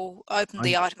 I'll open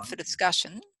the item for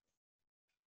discussion.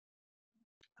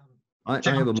 I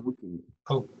have a motion.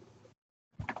 Oh.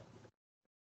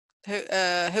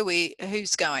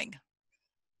 Who's going?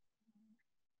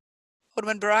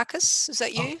 Alderman Barakis, is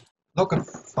that you? Look,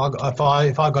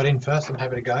 if I got in first, I'm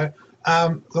happy to go.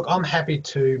 Look, I'm happy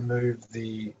to move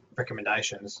the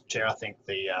recommendations, Chair. I think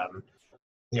the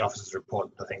officer's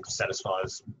report, I think,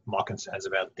 satisfies my concerns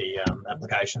about the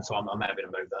application, so I'm happy to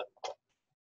move that.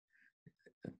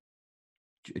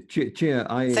 Chair,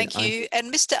 Thank you.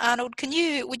 And Mr. Arnold,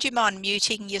 would you mind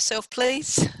muting yourself,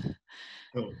 please?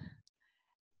 Oh.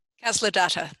 Councillor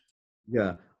Dutta.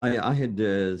 Yeah, I had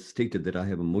stated that I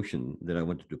have a motion that I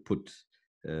wanted to put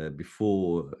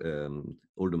before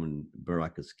Alderman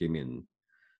Barakas came in.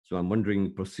 So I'm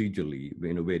wondering procedurally,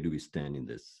 where do we stand in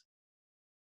this?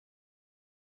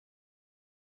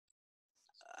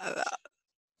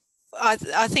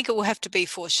 I think it will have to be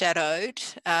foreshadowed.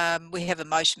 We have a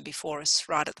motion before us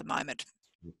right at the moment.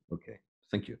 Okay,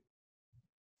 thank you.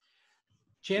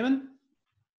 Chairman?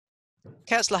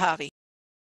 Councillor Harvey.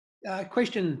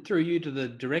 Question through you to the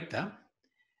director.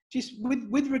 Just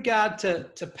with regard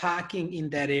to parking in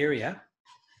that area,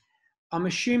 I'm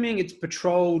assuming it's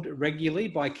patrolled regularly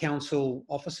by council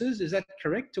officers. Is that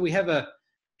correct? Do we have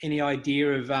any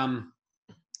idea of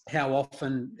how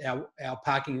often our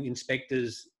parking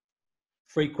inspectors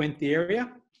frequent the area?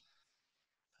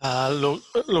 Look,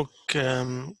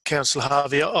 Councillor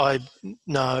Harvey, I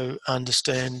no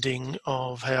understanding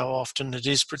of how often it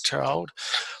is patrolled.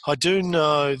 I do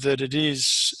know that it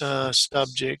is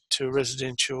subject to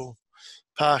residential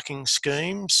parking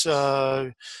scheme,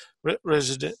 so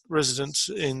residents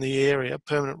in the area,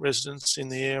 permanent residents in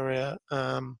the area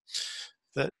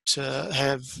that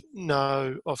have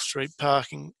no off-street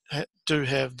parking do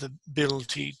have the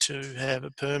ability to have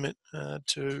a permit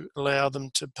to allow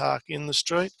them to park in the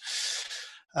street.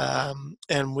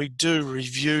 And we do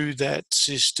review that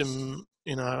system,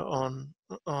 on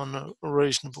a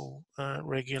reasonable,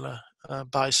 regular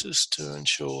basis to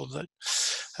ensure that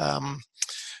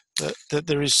that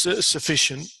there is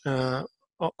sufficient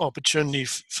opportunity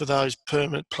for those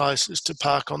permit places to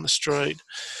park on the street.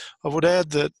 I would add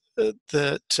that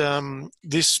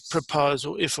this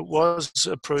proposal, if it was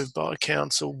approved by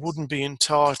council, wouldn't be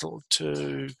entitled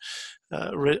to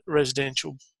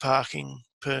residential parking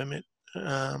permit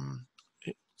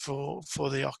for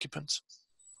the occupants.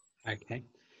 Okay.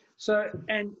 So,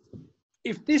 and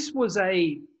if this was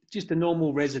just a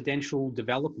normal residential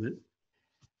development,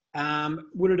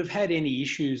 would it have had any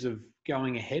issues of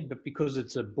going ahead? But because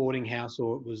it's a boarding house,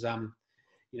 or it was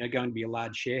going to be a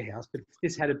large share house, but if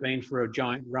this had been for a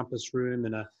giant rumpus room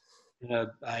and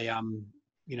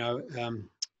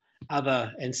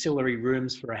other ancillary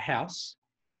rooms for a house,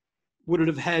 would it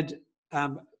have had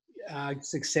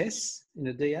success in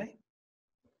a DA?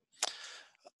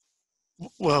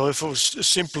 Well, if it was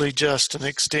simply just an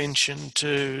extension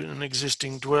to an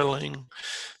existing dwelling,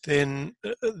 then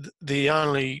the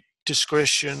only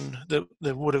discretion that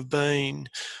there would have been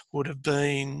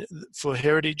for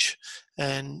heritage,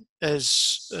 and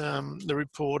as the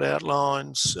report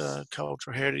outlines,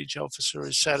 Cultural Heritage Officer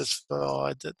is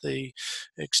satisfied that the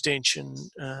extension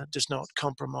does not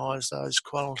compromise those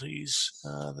qualities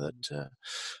of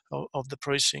the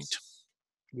precinct.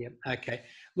 Yeah. Okay.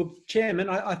 Look, Chairman,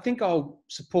 I think I'll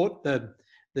support the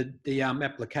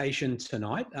application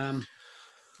tonight.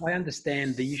 I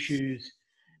understand the issues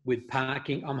with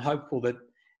parking. I'm hopeful that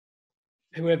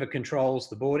whoever controls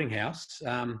the boarding house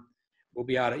will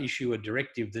be able to issue a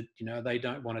directive that they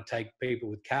don't want to take people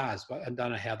with cars. But I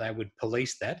don't know how they would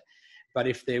police that. But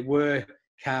if there were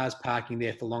cars parking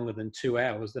there for longer than 2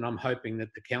 hours, then I'm hoping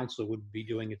that the council would be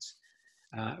doing its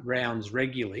rounds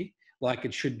regularly, like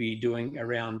it should be doing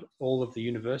around all of the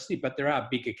university. But there are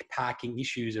bigger parking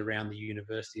issues around the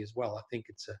university as well. I think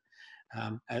it's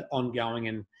an ongoing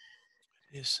and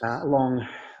long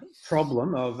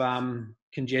problem of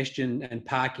congestion and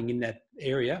parking in that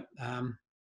area,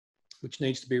 which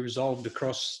needs to be resolved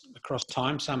across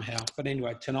time somehow. But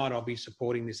anyway, tonight I'll be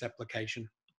supporting this application.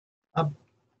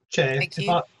 Chair, Thank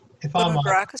you.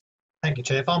 Thank you,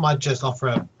 Chair. If I might just offer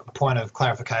a point of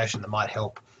clarification that might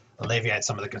help alleviate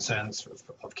some of the concerns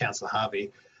of Councillor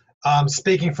Harvey.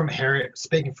 Speaking from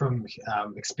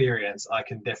experience, I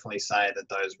can definitely say that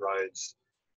those roads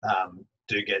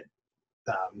do get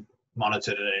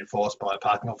monitored and enforced by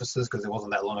parking officers, because it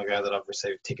wasn't that long ago that I've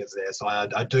received tickets there. So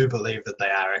I do believe that they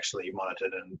are actually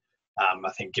monitored, and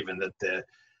I think given that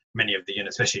many of the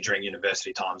units, especially during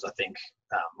university times, I think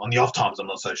on the off times I'm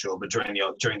not so sure, but during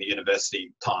the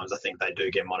university times I think they do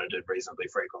get monitored reasonably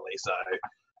frequently. So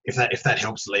if that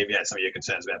helps alleviate some of your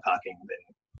concerns about parking, then.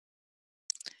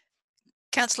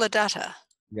 Councillor Dutta.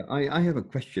 Yeah, I have a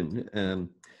question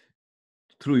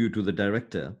through you to the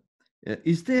director.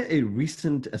 Is there a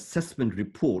recent assessment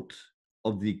report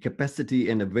of the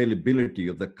capacity and availability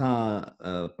of the car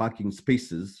parking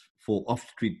spaces for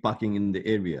off-street parking in the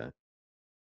area?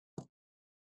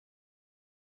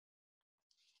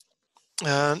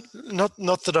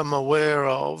 Not that I'm aware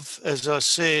of. As I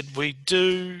said, we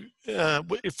do,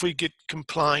 if we get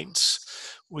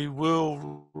complaints, we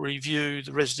will review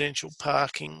the residential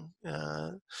parking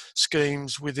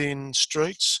schemes within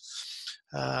streets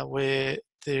where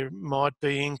there might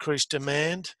be increased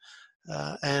demand,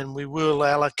 and we will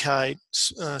allocate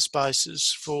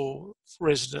spaces for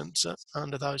residents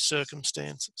under those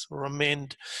circumstances, or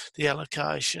amend the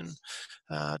allocation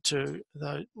to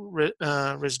the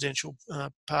residential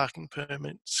parking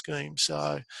permit scheme.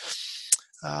 So,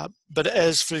 but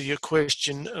as for your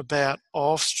question about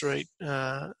off-street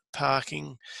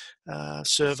parking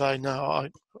survey, no,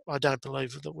 I don't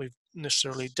believe that we've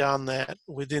necessarily done that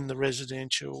within the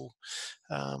residential,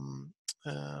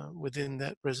 within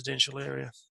that residential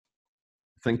area.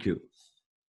 Thank you.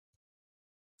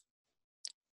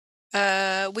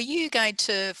 Were you going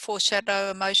to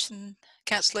foreshadow a motion,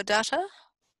 Councillor Dutta?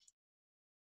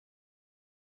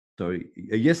 Sorry.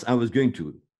 Yes, I was going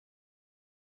to.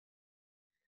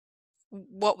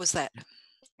 What was that?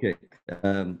 Okay.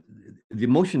 The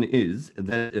motion is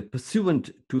that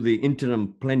pursuant to the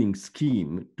interim planning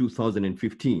scheme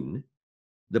 2015,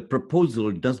 the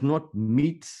proposal does not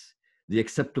meet the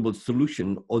acceptable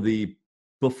solution or the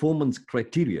performance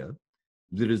criteria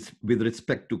with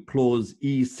respect to clause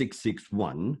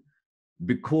E661,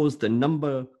 because the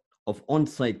number of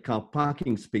on-site car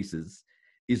parking spaces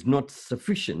is not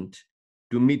sufficient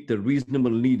to meet the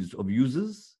reasonable needs of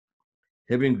users,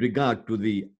 having regard to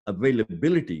the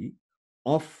availability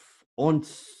of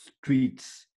on-street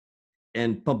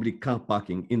and public car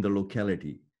parking in the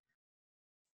locality.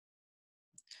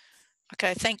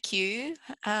 Okay, thank you.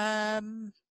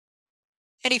 Any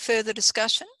further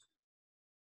discussion?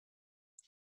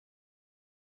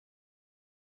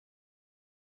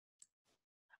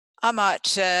 I might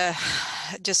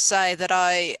just say that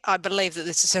I believe that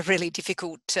this is a really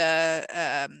difficult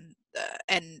and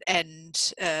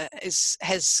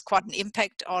has quite an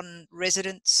impact on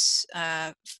residents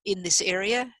in this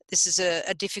area. This is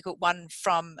a difficult one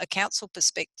from a council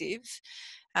perspective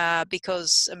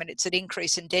because, I mean, it's an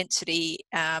increase in density,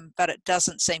 but it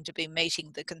doesn't seem to be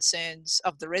meeting the concerns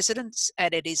of the residents,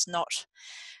 and it is not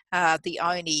the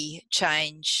only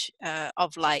change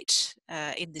of late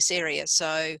in this area.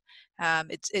 So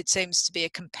it seems to be a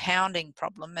compounding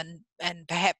problem, and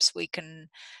perhaps we can,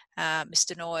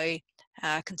 Mr. Noy,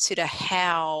 consider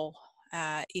how,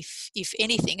 if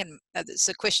anything, and it's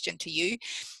a question to you,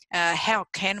 how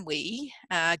can we,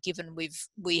 given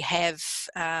we have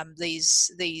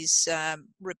these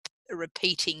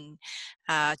repeating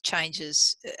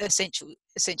changes,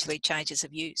 essentially changes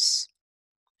of use?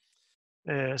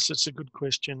 Yes, it's a good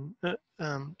question,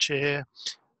 Chair.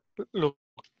 Look,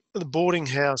 the boarding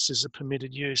house is a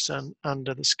permitted use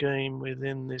under the scheme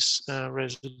within this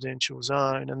residential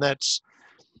zone, and that's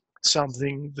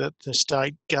something that the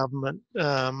state government,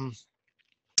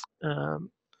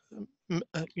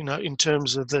 you know, in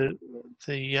terms of the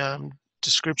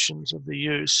descriptions of the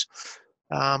use,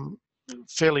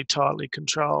 fairly tightly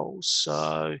controls.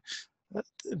 So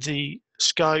the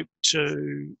scope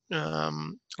to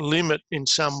limit in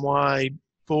some way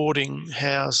boarding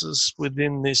houses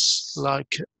within this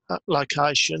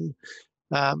location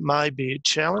may be a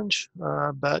challenge,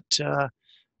 but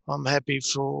I'm happy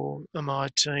for my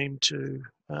team to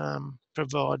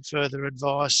provide further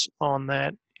advice on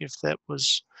that if that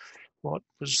was what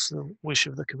was the wish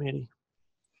of the committee.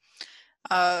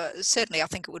 Certainly, I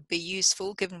think it would be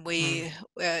useful, given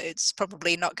it's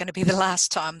probably not going to be the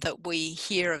last time that we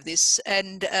hear of this.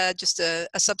 And just a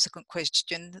subsequent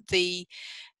question: the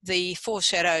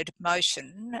foreshadowed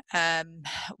motion.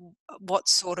 What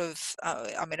sort of?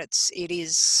 I mean, it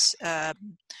is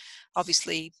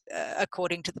obviously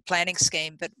according to the planning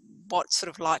scheme, but what sort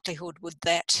of likelihood would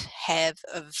that have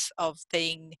of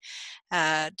being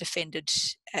defended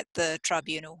at the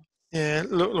tribunal? Yeah,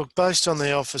 look, based on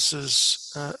the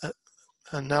officer's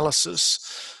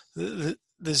analysis,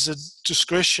 there's a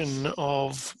discretion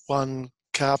of one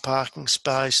car parking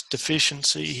space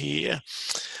deficiency here,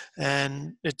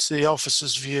 and it's the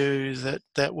officer's view that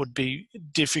that would be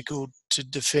difficult to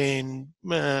defend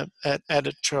at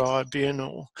a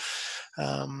tribunal.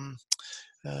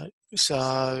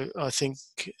 So I think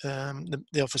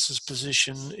the officer's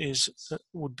position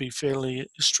would be fairly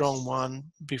a strong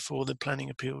one before the Planning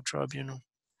Appeal Tribunal.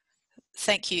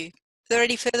 Thank you. Are there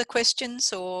any further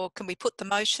questions, or can we put the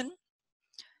motion?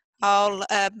 I'll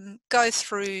go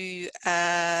through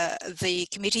the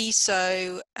committee.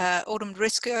 So Alderman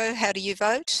Briscoe, how do you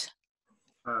vote?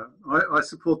 I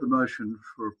support the motion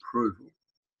for approval.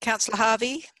 Councillor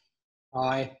Harvey?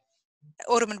 Aye.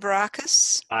 Alderman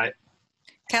Barakis? Aye.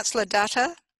 Councillor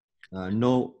Dutta?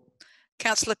 No.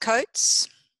 Councillor Coates?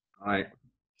 Aye.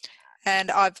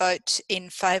 And I vote in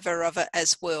favour of it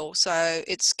as well. So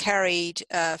it's carried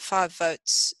 5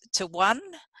 votes to 1.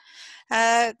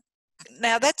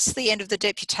 Now that's the end of the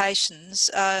deputations.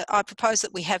 I propose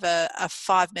that we have a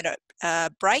 5-minute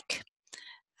break.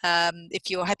 If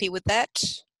you're happy with that.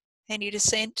 Any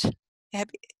dissent?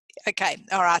 Happy? Okay,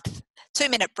 all right.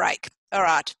 2-minute break. All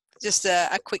right, just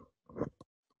a quick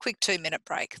 2-minute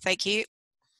break. Thank you.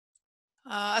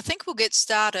 I think we'll get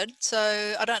started.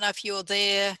 So I don't know if you're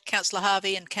there, Councillor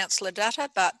Harvey and Councillor Dutta,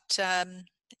 but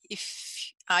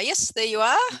yes, there you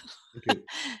are. Okay.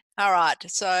 All right,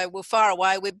 so we'll fire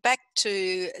away. We're back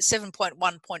to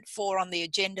 7.1.4 on the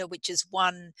agenda, which is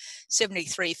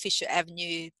 173 Fisher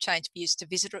Avenue, change of use to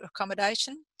visitor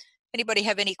accommodation. Anybody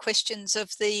have any questions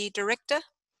of the director?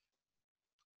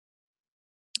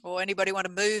 Or anybody want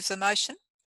to move the motion?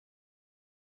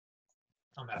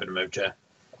 I'm happy to move, Chair.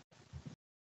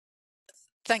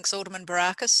 Thanks, Alderman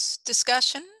Barakis.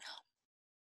 Discussion?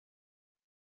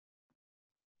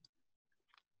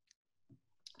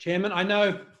 Chairman, I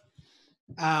know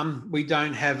we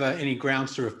don't have any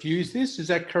grounds to refuse this. Is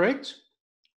that correct?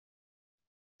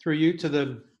 Through you to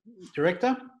the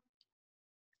director,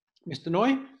 Mr.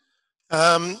 Noy.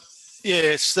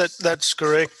 Yes, that's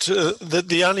correct.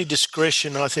 The only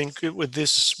discretion I think with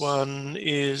this one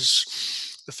is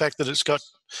the fact that it's got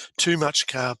too much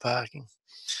car parking.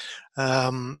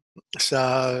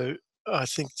 So I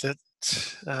think that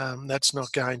that's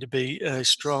not going to be a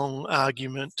strong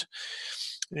argument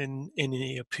in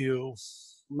any appeal.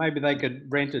 Maybe they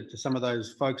could rent it to some of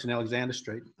those folks in Alexander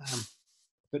Street.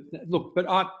 But look,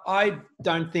 I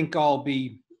don't think I'll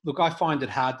be. Look, I find it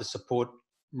hard to support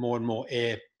more and more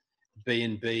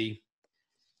Airbnb.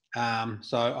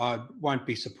 So I won't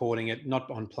be supporting it.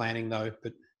 Not on planning though,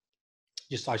 but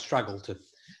just I struggle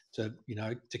to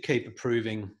keep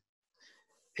approving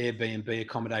Airbnb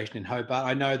accommodation in Hobart.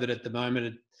 I know that at the moment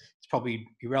it's probably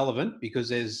irrelevant because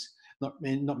there's not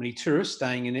many tourists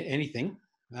staying in anything.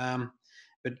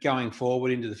 But going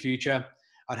forward into the future,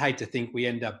 I'd hate to think we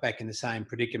end up back in the same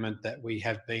predicament that we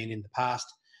have been in the past,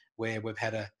 where we've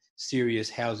had a serious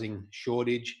housing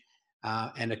shortage,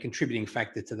 and a contributing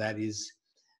factor to that is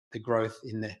the growth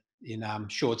in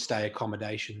short stay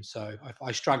accommodation. So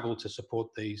I struggle to support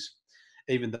these,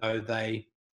 even though they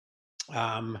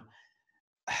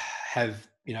have,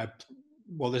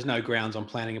 well, there's no grounds on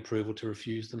planning approval to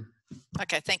refuse them.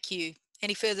 Okay, thank you.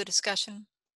 Any further discussion?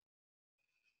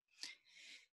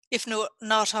 If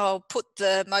not, I'll put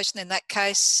the motion in that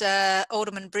case.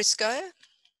 Alderman Briscoe.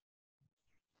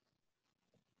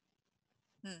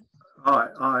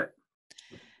 Aye.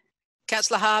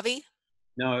 Councillor Harvey.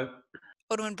 No.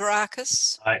 Alderman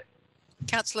Barakis. Aye.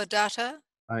 Councillor Dutta.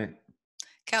 Aye.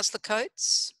 Councillor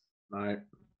Coates. Aye.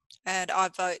 And I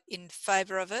vote in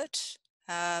favour of it.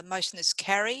 Motion is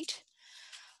carried.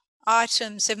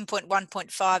 Item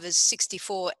 7.1.5 is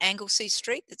 64 Anglesey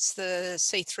Street. It's the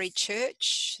C3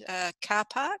 Church car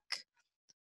park.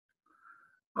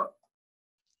 Do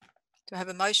I have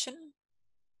a motion?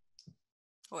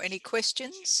 Or any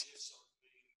questions?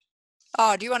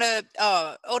 Oh, do you want to?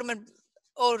 Oh,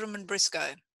 Alderman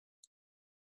Briscoe.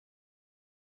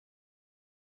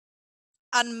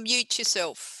 Unmute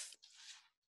yourself.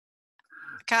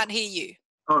 I can't hear you.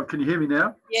 Oh, can you hear me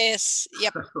now? Yes,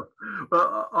 yep.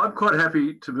 Well, I'm quite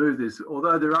happy to move this,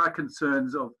 although there are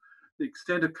concerns of the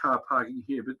extent of car parking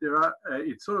here, but there are,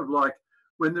 it's sort of like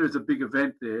when there is a big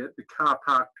event there, the car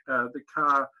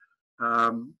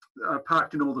are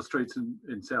parked in all the streets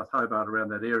in South Hobart around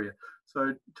that area.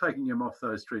 So taking them off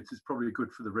those streets is probably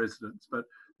good for the residents, but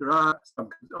there are some,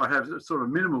 I have sort of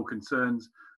minimal concerns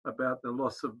about the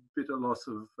loss of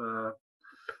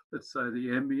let's say the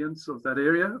ambience of that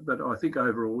area, but I think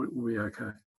overall it will be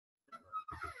okay.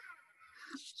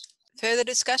 Further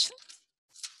discussion?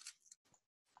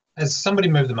 Has somebody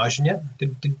moved the motion yet?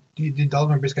 Did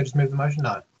Alderman Briscoe just move the motion?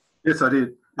 No. Yes, I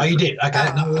did. Oh, you did?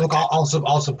 Okay. No, look, I'll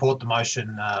support the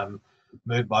motion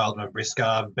moved by Alderman Briscoe.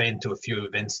 I've been to a few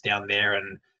events down there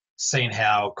and seen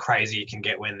how crazy it can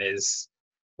get when there's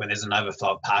an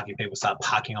overflow of parking. People start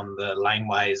parking on the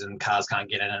laneways and cars can't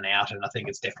get in and out. And I think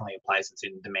it's definitely a place that's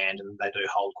in demand, and they do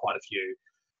hold quite a few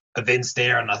events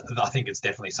there. And I think it's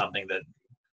definitely something that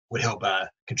would help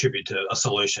contribute to a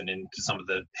solution into some of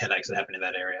the headaches that happen in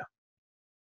that area.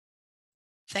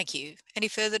 Thank you. Any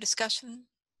further discussion?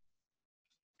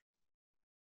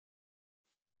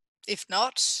 If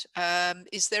not,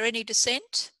 is there any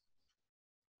dissent?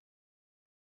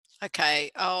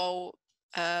 Okay, I'll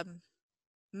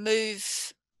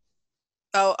move.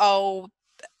 I'll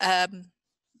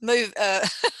move.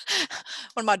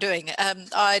 What am I doing?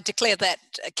 I declare that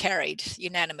carried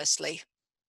unanimously.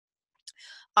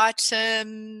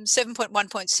 Item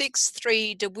 7.1.6,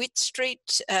 3 DeWitt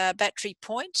Street, Battery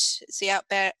Point. It's the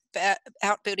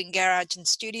outbuilding garage and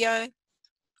studio.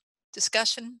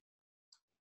 Discussion.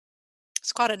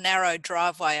 It's quite a narrow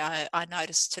driveway I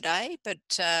noticed today, but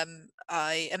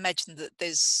I imagine that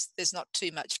there's not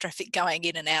too much traffic going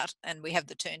in and out, and we have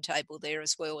the turntable there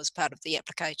as well as part of the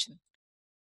application.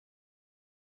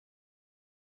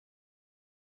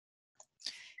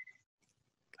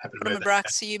 Alderman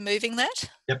Brooks, are you moving that?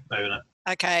 Yep, moving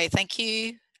it. Okay, thank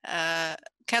you.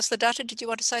 Councillor Dutton, did you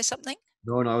want to say something?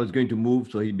 No, I was going to move,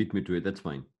 so he beat me to it. That's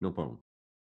fine. No problem.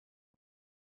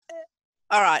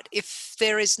 All right, if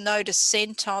there is no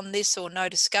dissent on this or no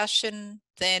discussion,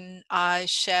 then I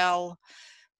shall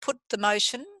put the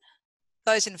motion.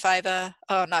 Those in favour,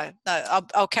 oh no,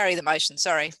 I'll carry the motion,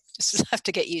 sorry. Just have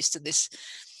to get used to this.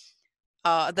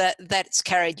 That's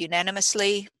carried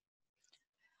unanimously.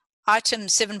 Item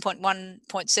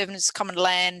 7.1.7 is common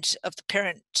land of the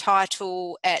parent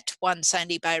title at 1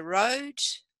 Sandy Bay Road.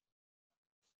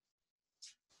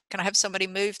 Can I have somebody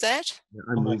move that?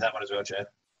 I'll move that one as well, Chair.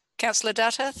 Councillor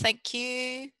Dutta, thank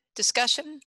you.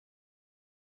 Discussion?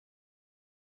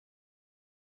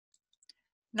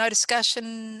 No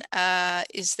discussion.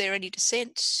 Is there any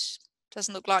dissent?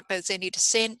 Doesn't look like there's any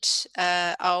dissent.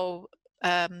 I'll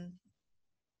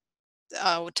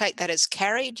take that as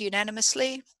carried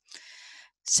unanimously.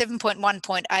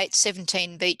 7.1.8,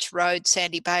 17 Beach Road,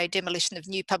 Sandy Bay, demolition of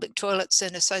new public toilets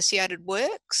and associated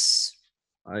works.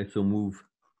 I so move.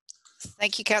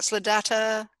 Thank you, Councillor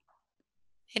Dutta.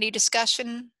 Any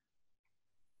discussion?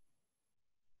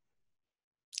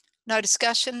 No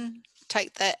discussion.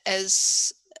 Take that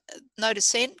as no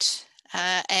dissent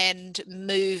and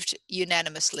moved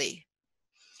unanimously.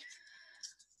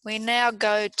 We now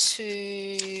go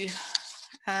to,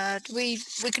 we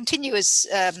continue as,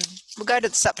 we'll go to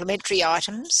the supplementary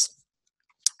items,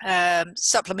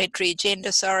 supplementary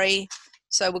agenda, sorry.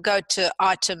 So we'll go to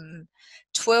item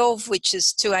 12, which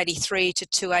is 283 to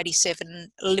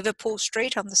 287 Liverpool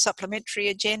Street on the supplementary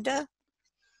agenda.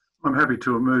 I'm happy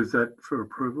to move that for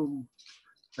approval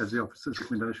as the officer's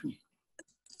recommendation.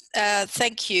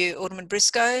 Thank you, Alderman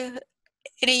Briscoe.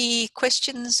 Any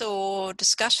questions or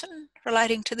discussion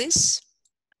relating to this?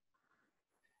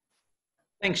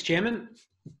 Thanks, Chairman.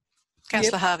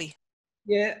 Councillor Harvey.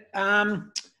 Yeah,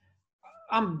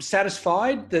 I'm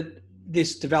satisfied that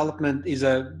this development is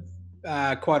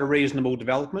quite a reasonable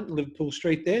development. Liverpool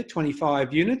Street there,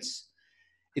 25 units.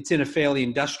 It's in a fairly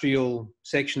industrial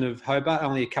section of Hobart,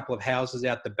 only a couple of houses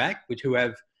out the back who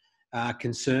have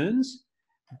concerns.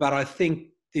 But I think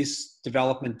this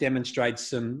development demonstrates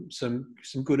some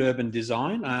good urban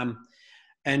design.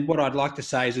 And what I'd like to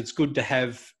say is it's good to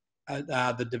have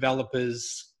the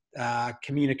developers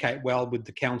communicate well with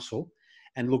the council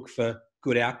and look for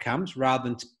good outcomes rather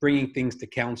than bringing things to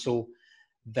council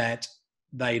that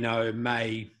they know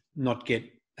may not get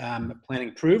planning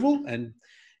approval and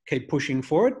keep pushing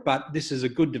for it. But this is a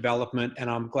good development, and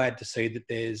I'm glad to see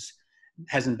that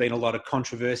hasn't been a lot of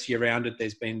controversy around it.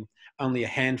 There's been only a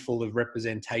handful of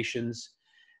representations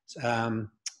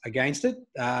against it.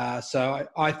 So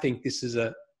I think this is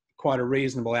quite a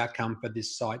reasonable outcome for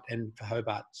this site and for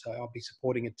Hobart. So I'll be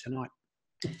supporting it tonight.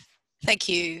 Thank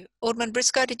you. Alderman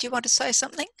Briscoe, did you want to say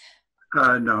something?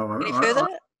 No. Any further?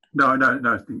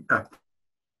 No.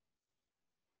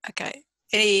 Okay.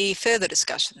 Any further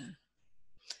discussion?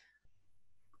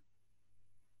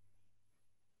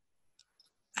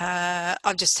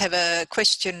 I just have a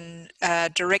question,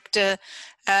 Director.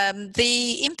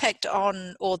 The impact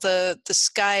on, or the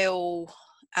scale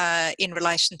in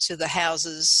relation to the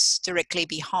houses directly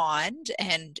behind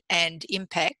and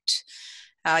impact,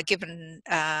 given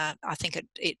I think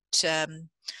it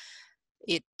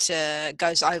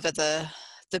goes over the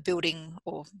building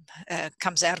or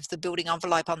comes out of the building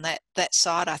envelope on that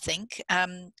side, I think.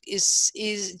 Do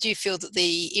you feel that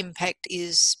the impact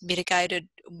is mitigated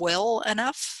well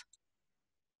enough?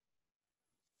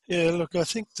 Yeah, look, I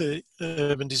think the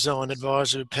Urban Design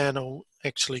Advisory Panel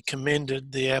actually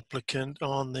commended the applicant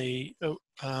on the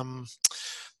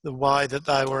way that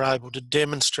they were able to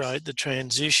demonstrate the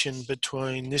transition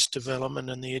between this development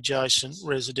and the adjacent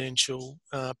residential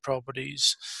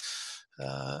properties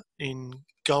in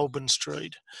Goulburn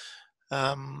Street.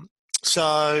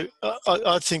 So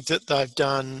I think that they've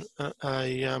done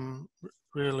a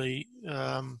really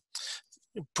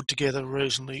put together a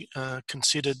reasonably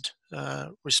considered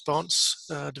response,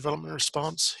 development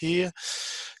response here.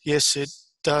 Yes,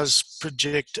 does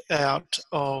project out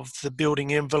of the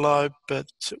building envelope, but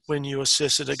when you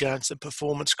assess it against the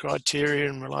performance criteria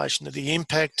in relation to the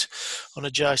impact on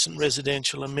adjacent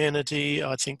residential amenity,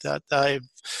 I think that they've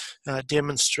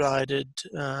demonstrated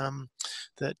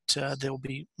that there will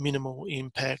be minimal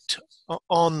impact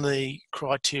on the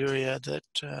criteria that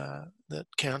that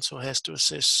council has to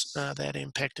assess that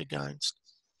impact against.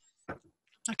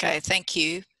 Okay, thank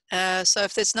you. So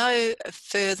if there's no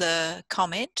further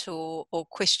comment or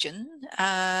question,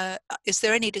 is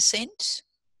there any dissent?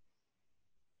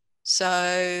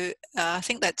 So I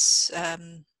think that's,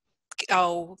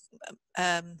 I'll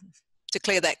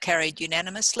declare that carried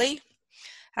unanimously.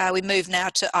 We move now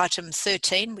to item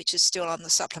 13, which is still on the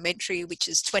supplementary, which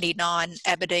is 29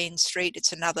 Aberdeen Street.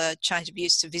 It's another change of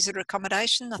use to visitor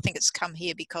accommodation. I think it's come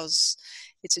here because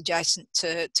it's adjacent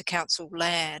to council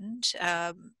land.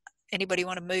 Anybody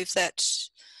want to move that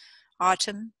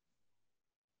item?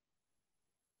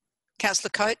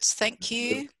 Councillor Coates, thank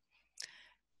you.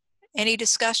 Any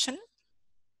discussion?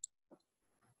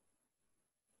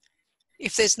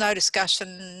 If there's no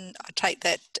discussion, I take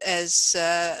that as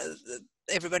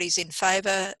everybody's in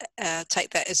favour. Take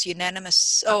that as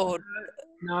unanimous. Oh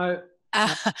no.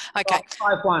 Okay.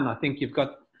 5-1. I think you've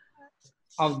got.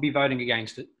 I'll be voting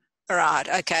against it. All right.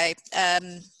 Okay.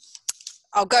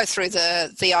 I'll go through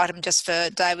the item just for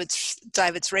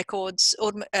David's records.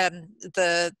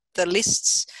 The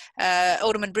lists.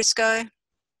 Alderman Briscoe.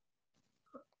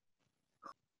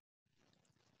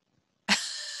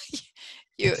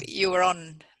 You're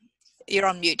on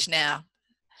mute now.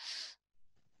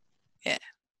 Yeah.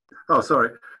 Oh,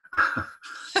 sorry.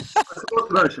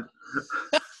 Motion.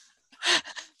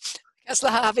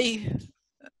 Councillor Harvey.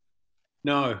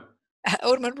 No.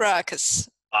 Alderman Baracus.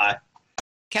 Aye.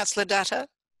 Councillor Dutta.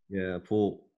 Yeah,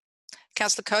 for.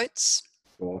 Councillor Coates.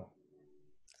 For.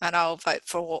 And I'll vote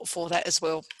for that as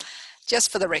well,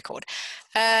 just for the record.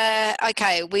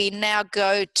 Okay, we now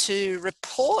go to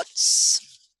reports.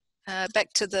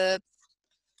 Back to the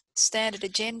standard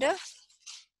agenda.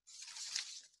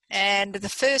 And the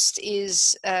first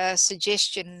is a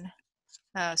suggestion.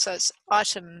 So it's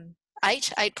item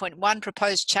 8.1,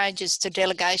 proposed changes to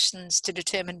delegations to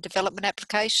determine development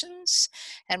applications.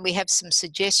 And we have some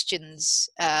suggestions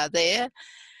there.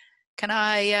 Can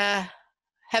I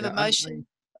have a motion?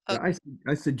 I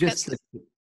suggest that.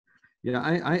 Yeah,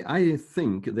 I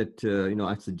think that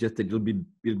I suggest that it'll be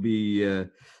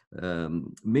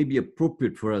maybe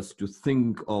appropriate for us to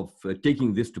think of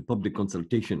taking this to public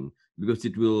consultation, because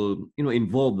it will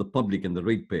involve the public and the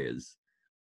ratepayers.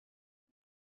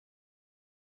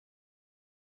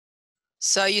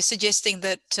 So you're suggesting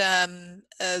that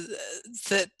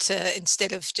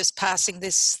instead of just passing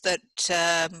this, that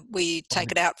we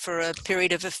take it out for a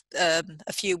period of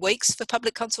a few weeks for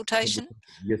public consultation?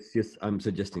 Yes, I'm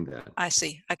suggesting that. I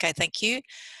see. Okay, thank you.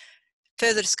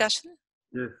 Further discussion?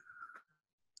 Yes.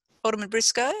 Alderman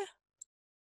Briscoe?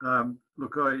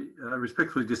 Look, I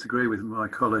respectfully disagree with my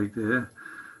colleague there,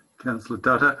 Councillor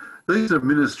Dutta. These are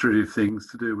administrative things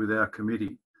to do with our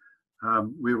committee.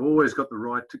 We've always got the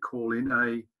right to call in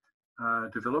a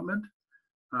development.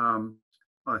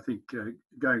 I think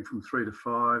going from 3 to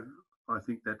 5, I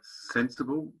think that's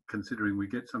sensible, considering we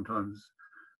get sometimes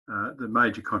the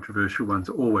major controversial ones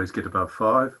always get above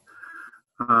 5.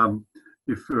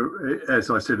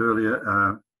 As I said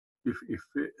earlier,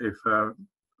 if a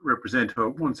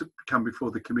representative wants to come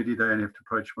before the committee, they only have to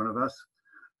approach one of us.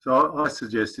 So I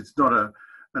suggest it's not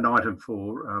an item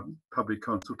for public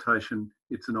consultation.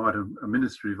 It's an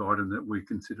administrative item that we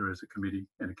consider as a committee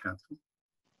and a council.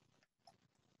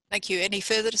 Thank you. Any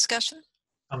further discussion?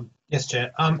 Yes,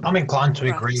 Chair. I'm inclined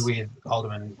to agree with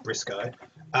Alderman Briscoe.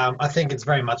 I think it's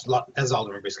very much like, as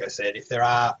Alderman Briscoe said, if there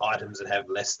are items that have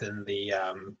less than the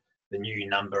new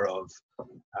number of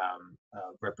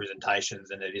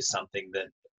representations, and it is something that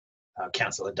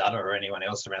Councillor Dutta or anyone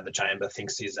else around the chamber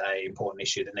thinks is an important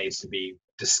issue that needs to be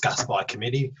discussed by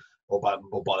committee or by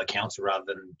the council rather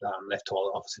than left to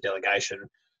officer delegation,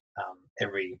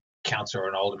 every councillor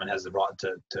and alderman has the right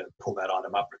to pull that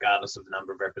item up regardless of the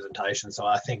number of representations. So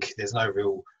I think there's no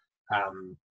real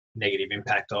negative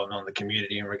impact on the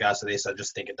community in regards to this. I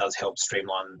just think it does help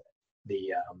streamline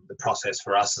the process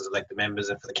for us as elected members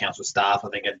and for the council staff. I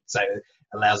think it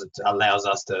allows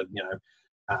us to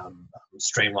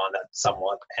streamline that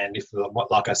somewhat. And if,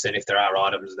 like I said, if there are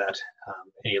items that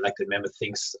any elected member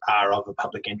thinks are of a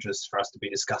public interest for us to be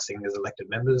discussing as elected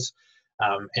members,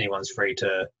 anyone's free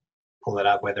to pull that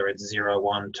up, whether it's 0,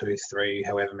 1, 2, 3,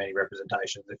 however many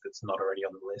representations, if it's not already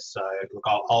on the list. So look,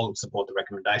 I'll support the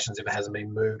recommendations. If it hasn't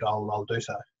been moved, I'll do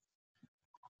so.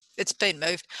 It's been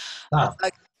moved.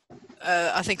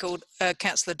 I think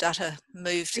Councillor Dutta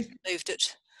moved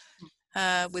it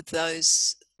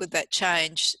with that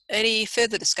change. Any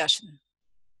further discussion?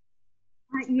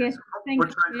 Yes, thank you.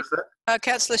 What change is that?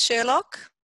 Councillor Sherlock?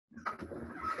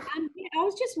 Yeah, I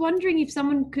was just wondering if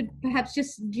someone could perhaps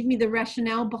just give me the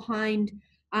rationale behind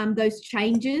those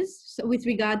changes, so with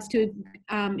regards to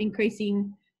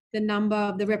increasing the number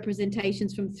of the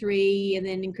representations from 3 and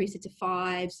then increase it to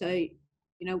 5. So, you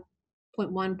know,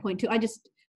 0.1, 0.2. I just,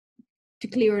 to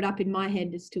clear it up in my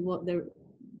head as to what the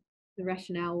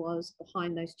rationale was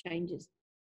behind those changes.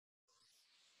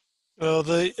 Well,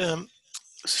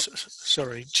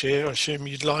 sorry, Chair, I assume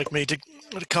you'd like me to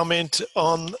comment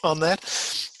on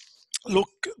that. Look,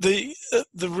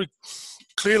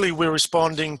 clearly we're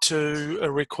responding to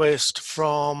a request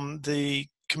from the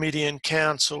committee and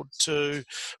council to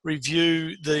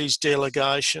review these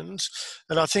delegations,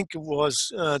 and I think it was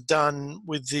done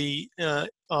with the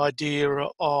idea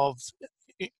of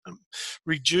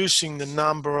reducing the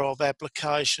number of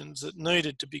applications that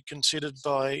needed to be considered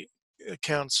by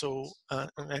council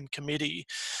and committee,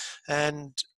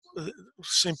 and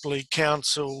simply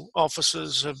council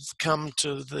officers have come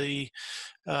to the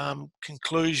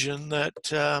conclusion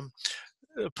that a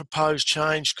proposed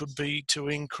change could be to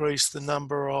increase the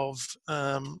number of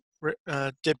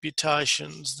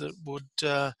deputations that would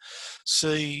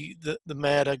see the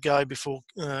matter go before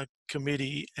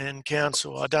committee and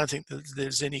council. I don't think that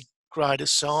there's any greater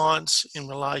science in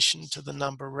relation to the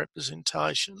number of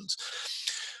representations.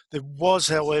 There was,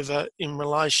 however, in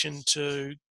relation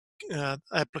to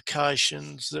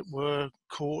applications that were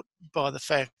caught by the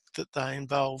fact that they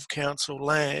involve council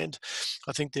land,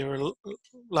 I think there are a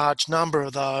large number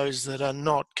of those that are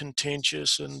not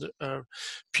contentious and are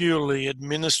purely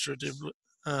administrative,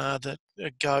 that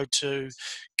go to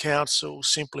council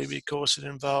simply because it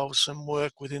involves some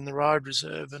work within the road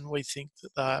reserve, and we think that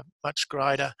they are much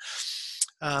greater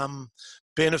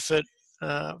benefit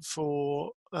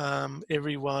for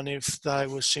everyone if they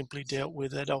were simply dealt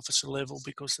with at officer level,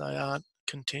 because they aren't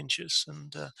contentious.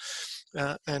 And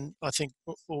I think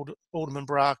Alderman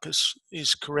Barakis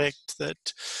is correct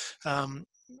that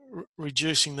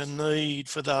reducing the need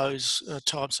for those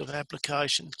types of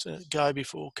applications to go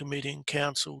before committee and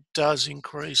council does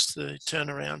increase the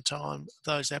turnaround time of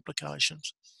those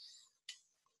applications.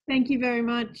 Thank you very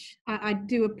much. I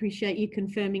do appreciate you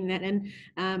confirming that, and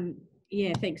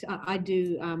yeah, thanks. I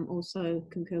do also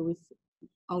concur with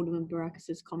Alderman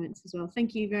Barakis's comments as well.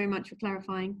 Thank you very much for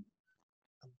clarifying.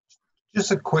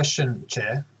 Just a question,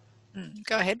 Chair.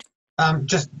 Go ahead.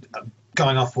 Just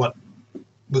going off what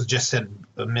was just said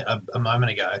a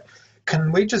moment ago,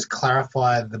 can we just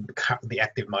clarify the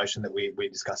active motion that we're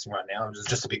discussing right now? I'm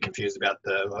just a bit confused about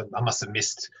I must have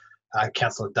missed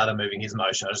Councillor Dutta moving his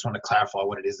motion. I just want to clarify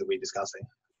what it is that we're discussing.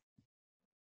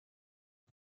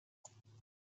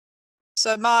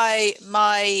 So my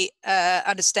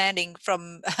understanding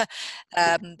from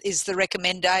is the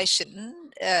recommendation.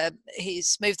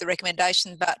 He's moved the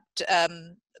recommendation, but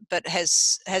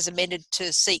has amended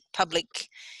to seek public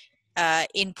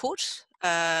input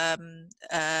in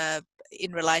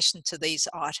relation to these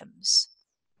items.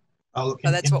 Oh, look,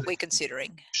 so that's what we're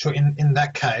considering. Sure. In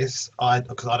that case,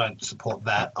 because I don't support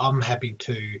that, I'm happy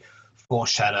to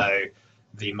foreshadow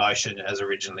the motion as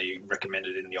originally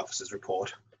recommended in the officer's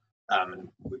report. And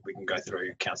we can go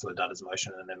through Councillor Dutta's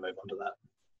motion and then move on to that.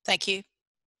 Thank you.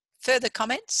 Further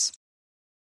comments?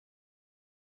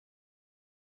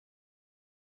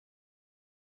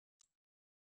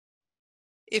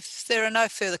 If there are no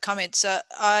further comments,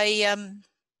 Alderman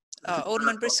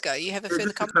Briscoe, you have a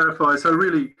further comment? Just to clarify, so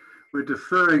really we're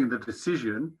deferring the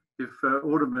decision. If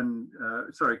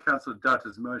Councillor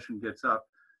Dutta's motion gets up,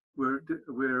 we're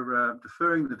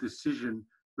deferring the decision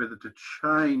whether to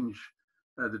change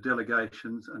the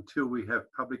delegations until we have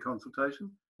public consultation.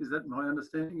 Is that my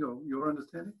understanding or your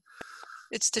understanding?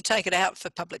 It's to take it out for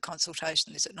public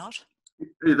consultation, is it not?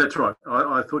 Yeah, that's right.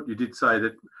 I thought you did say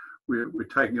that we're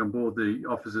taking on board the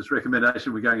officer's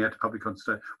recommendation. We're going out to public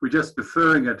consultation. We're just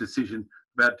deferring a decision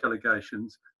about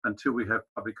delegations until we have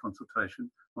public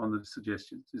consultation on the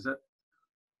suggestions. Is that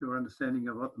your understanding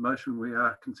of what the motion we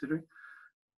are considering?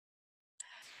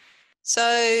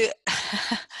 So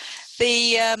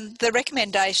the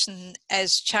recommendation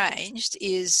as changed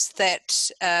is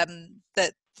that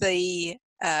we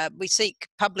seek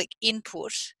public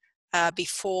input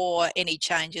before any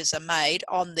changes are made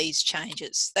on these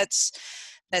changes. That's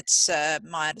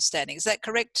my understanding. Is that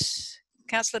correct,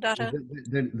 Councillor Dutta?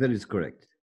 That is correct.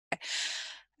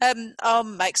 I'll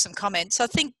make some comments. I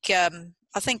think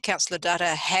Councillor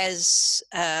Dutta has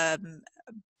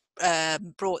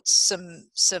brought some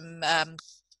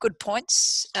good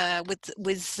points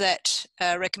with that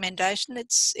recommendation.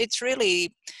 It's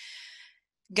really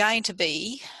going to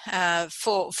be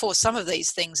for some of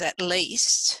these things at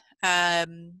least.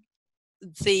 The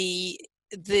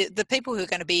people who are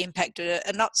going to be impacted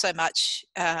are not so much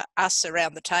us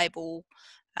around the table,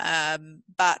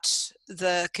 but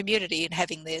the community and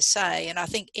having their say. And I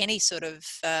think any sort of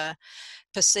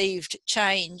perceived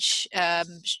change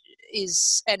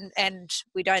is, and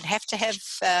we don't have to have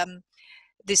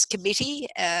this committee.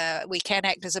 We can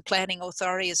act as a planning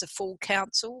authority, as a full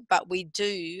council, but we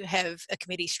do have a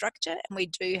committee structure, and we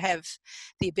do have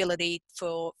the ability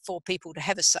for people to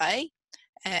have a say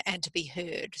and to be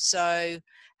heard. So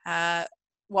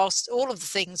whilst all of the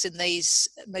things in these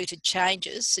mooted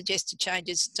changes, suggested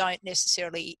changes, don't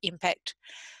necessarily impact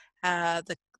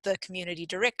the community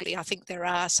directly, I think there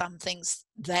are some things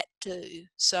that do.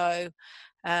 So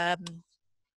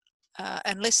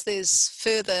unless there's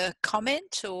further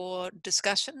comment or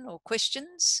discussion or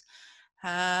questions,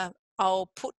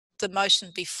 I'll put the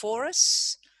motion before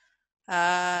us.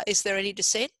 Is there any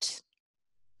dissent?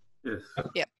 Yes.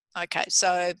 Yep. Okay.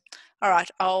 So, all right.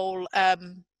 I'll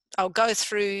go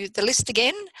through the list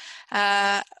again.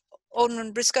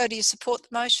 Alderman Briscoe, do you support the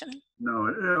motion?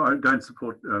 No, I don't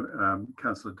support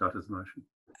Councillor Dutter's motion.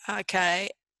 Okay.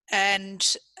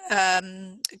 And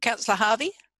Councillor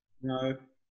Harvey? No.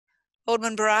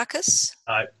 Alderman Barakis?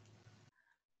 No.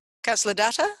 Councillor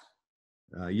Duttor?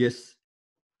 Yes.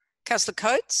 Councillor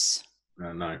Coates?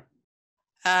 No.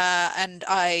 And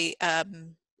I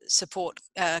support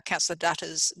Councillor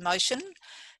Dutter's motion.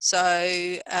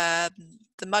 So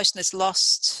the motion is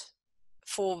lost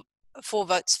 4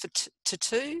 votes to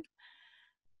 2.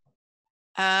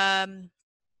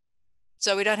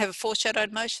 So we don't have a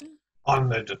foreshadowed motion? I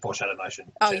moved a foreshadowed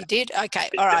motion. Oh, you did? Okay,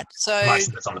 all right. So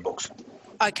motion that's on the books.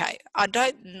 Okay, I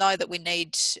don't know that we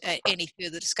need any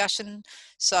further discussion.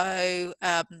 So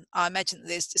I imagine that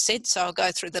there's dissent, so I'll go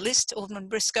through the list. Alderman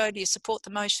Briscoe, do you support the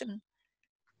motion?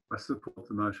 I support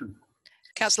the motion.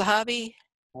 Councillor Harvey?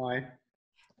 Aye.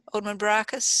 Alderman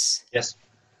Barakis? Yes.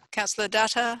 Councillor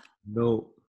Duttor?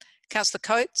 No. Councillor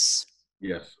Coates?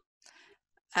 Yes.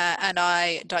 And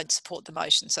I don't support the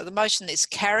motion. So the motion is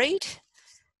carried,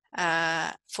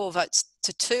 4 votes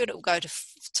to 2, and it will go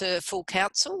to full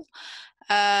council.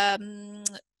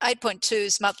 8.2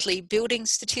 is monthly building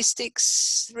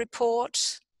statistics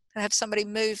report. Can I have somebody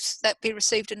move that be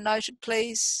received and noted,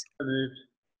 please? Moved.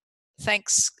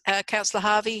 Thanks, Councillor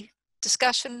Harvey.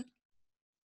 Discussion?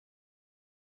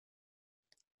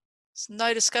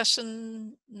 No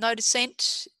discussion, no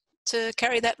dissent to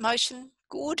carry that motion.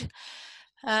 Good.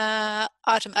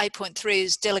 Item 8.3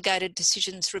 is delegated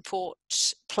decisions report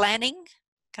planning.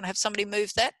 Can I have somebody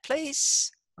move that,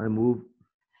 please? I move.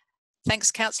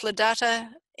 Thanks, Councillor Duttor.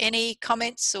 Any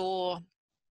comments or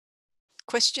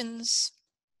questions?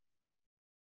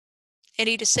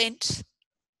 Any dissent?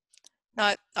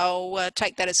 No, I'll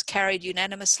take that as carried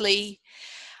unanimously.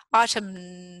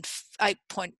 Item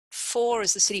 8.4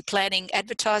 is the City Planning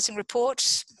Advertising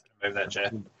Report. Move that,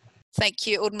 Chair. Thank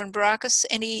you, Alderman Barakis.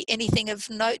 Anything of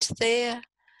note there,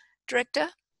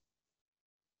 Director?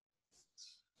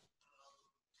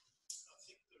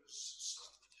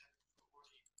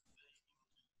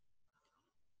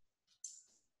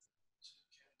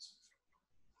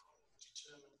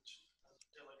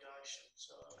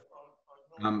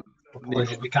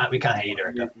 We can't hear you,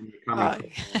 Director. Oh.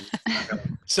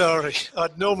 Sorry,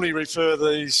 I'd normally refer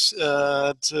these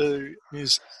to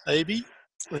Ms. Abey,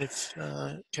 if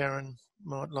Karen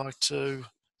might like to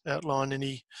outline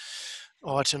any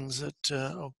items that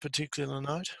of particular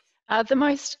note. The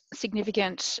most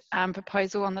significant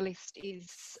proposal on the list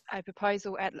is a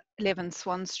proposal at 11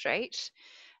 Swan Street.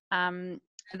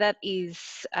 That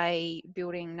is a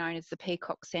building known as the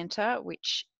Peacock Centre,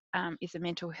 which is a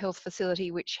mental health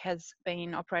facility which has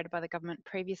been operated by the government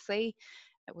previously.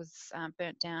 It was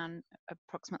burnt down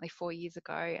approximately 4 years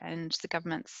ago, and the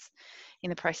government's in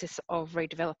the process of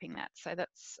redeveloping that. So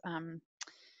that's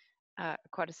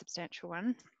quite a substantial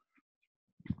one.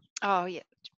 Oh yeah,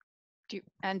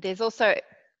 and there's also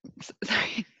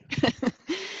sorry,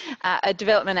 a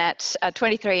development at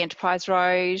 23 Enterprise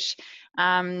Road,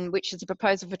 which is a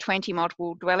proposal for 20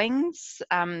 multiple dwellings.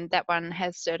 That one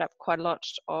has stirred up quite a lot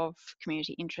of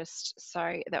community interest,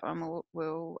 so that one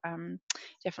will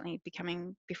definitely be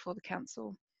coming before the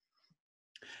council.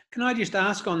 Can I just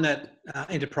ask on that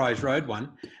Enterprise Road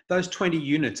one, those 20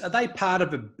 units, are they part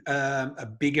of a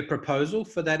bigger proposal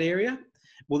for that area?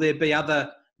 Will there be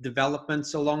other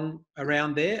developments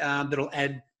around there that'll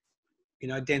add,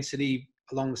 density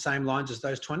along the same lines as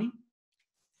those 20?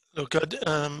 Look,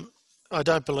 I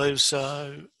don't believe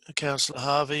so, Councillor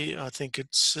Harvey. I think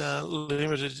it's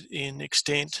limited in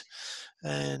extent,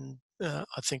 and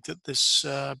I think that this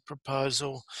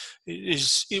proposal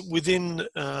is within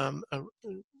a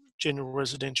general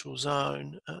residential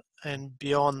zone, and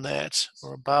beyond that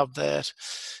or above that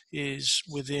is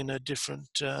within a different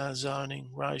zoning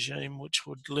regime, which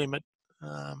would limit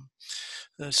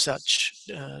such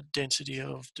density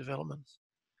of development.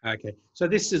 Okay, so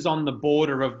this is on the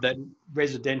border of that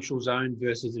residential zone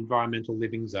versus environmental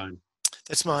living zone.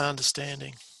 That's my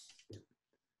understanding.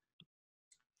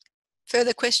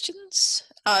 Further questions?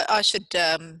 I should,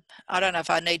 I don't know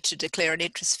if I need to declare an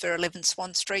interest for 11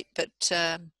 Swan Street, but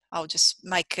I'll just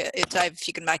make, Dave, if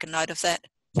you can make a note of that.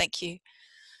 Thank you.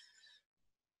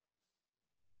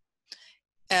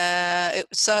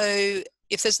 So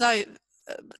if there's no,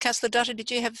 Councillor Dutton,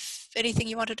 did you have anything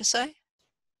you wanted to say?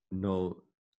 No,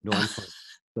 I'm fine.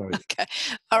 Sorry. Okay,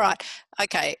 all right.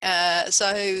 Okay,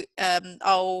 so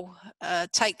I'll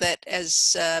take that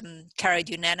as carried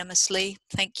unanimously.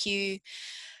 Thank you.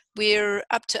 We're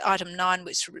up to item 9,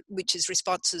 which is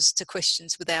responses to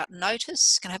questions without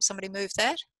notice. Can I have somebody move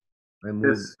that? I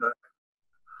move. Yes.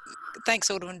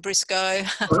 Thanks, Alderman Briscoe.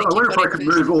 I wonder if I could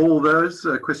move all those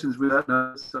questions without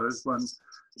notice. So one.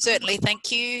 Certainly,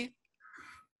 thank you.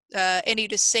 Any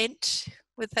dissent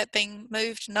with that being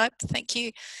moved? Nope, thank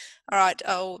you. All right,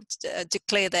 I'll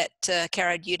declare that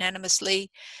carried unanimously.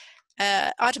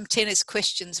 Item 10 is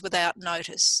questions without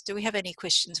notice. Do we have any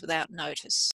questions without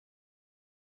notice?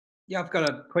 Yeah, I've got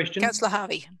a question. Councillor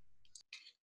Harvey.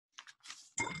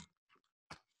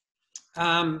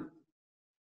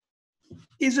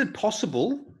 Is it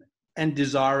possible and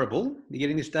desirable, you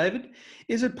getting this, David?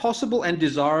 Is it possible and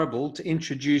desirable to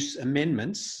introduce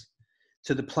amendments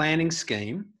to the planning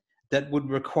scheme that would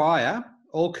require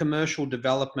all commercial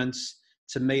developments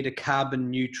to meet a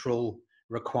carbon neutral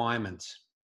requirement?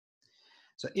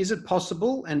 So is it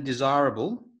possible and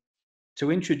desirable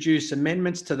to introduce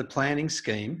amendments to the planning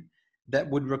scheme that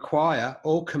would require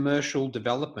all commercial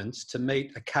developments to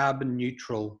meet a carbon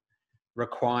neutral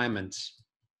requirement?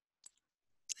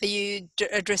 Are you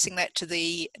addressing that to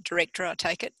the director, I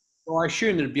take it? Well, I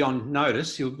assume it'd be on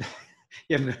notice. You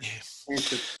haven't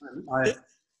answered.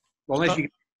 Well, unless you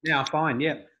now, fine,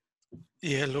 yeah.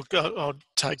 Yeah, look, I'll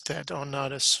take that on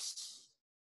notice.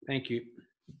 Thank you.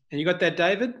 And you got that,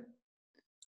 David?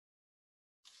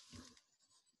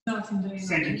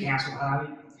 Thank you, Councillor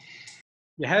Harvey.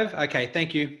 You have? Okay,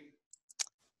 thank you.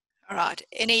 All right.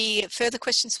 Any further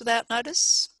questions without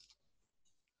notice?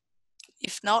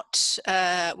 If not,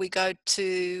 we go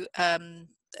to, can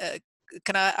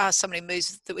I ask somebody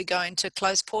moves that we go into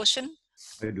closed portion?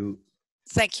 I do.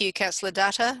 Thank you, Councillor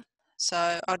Dutta.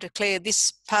 So I'll declare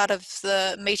this part of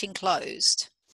the meeting closed.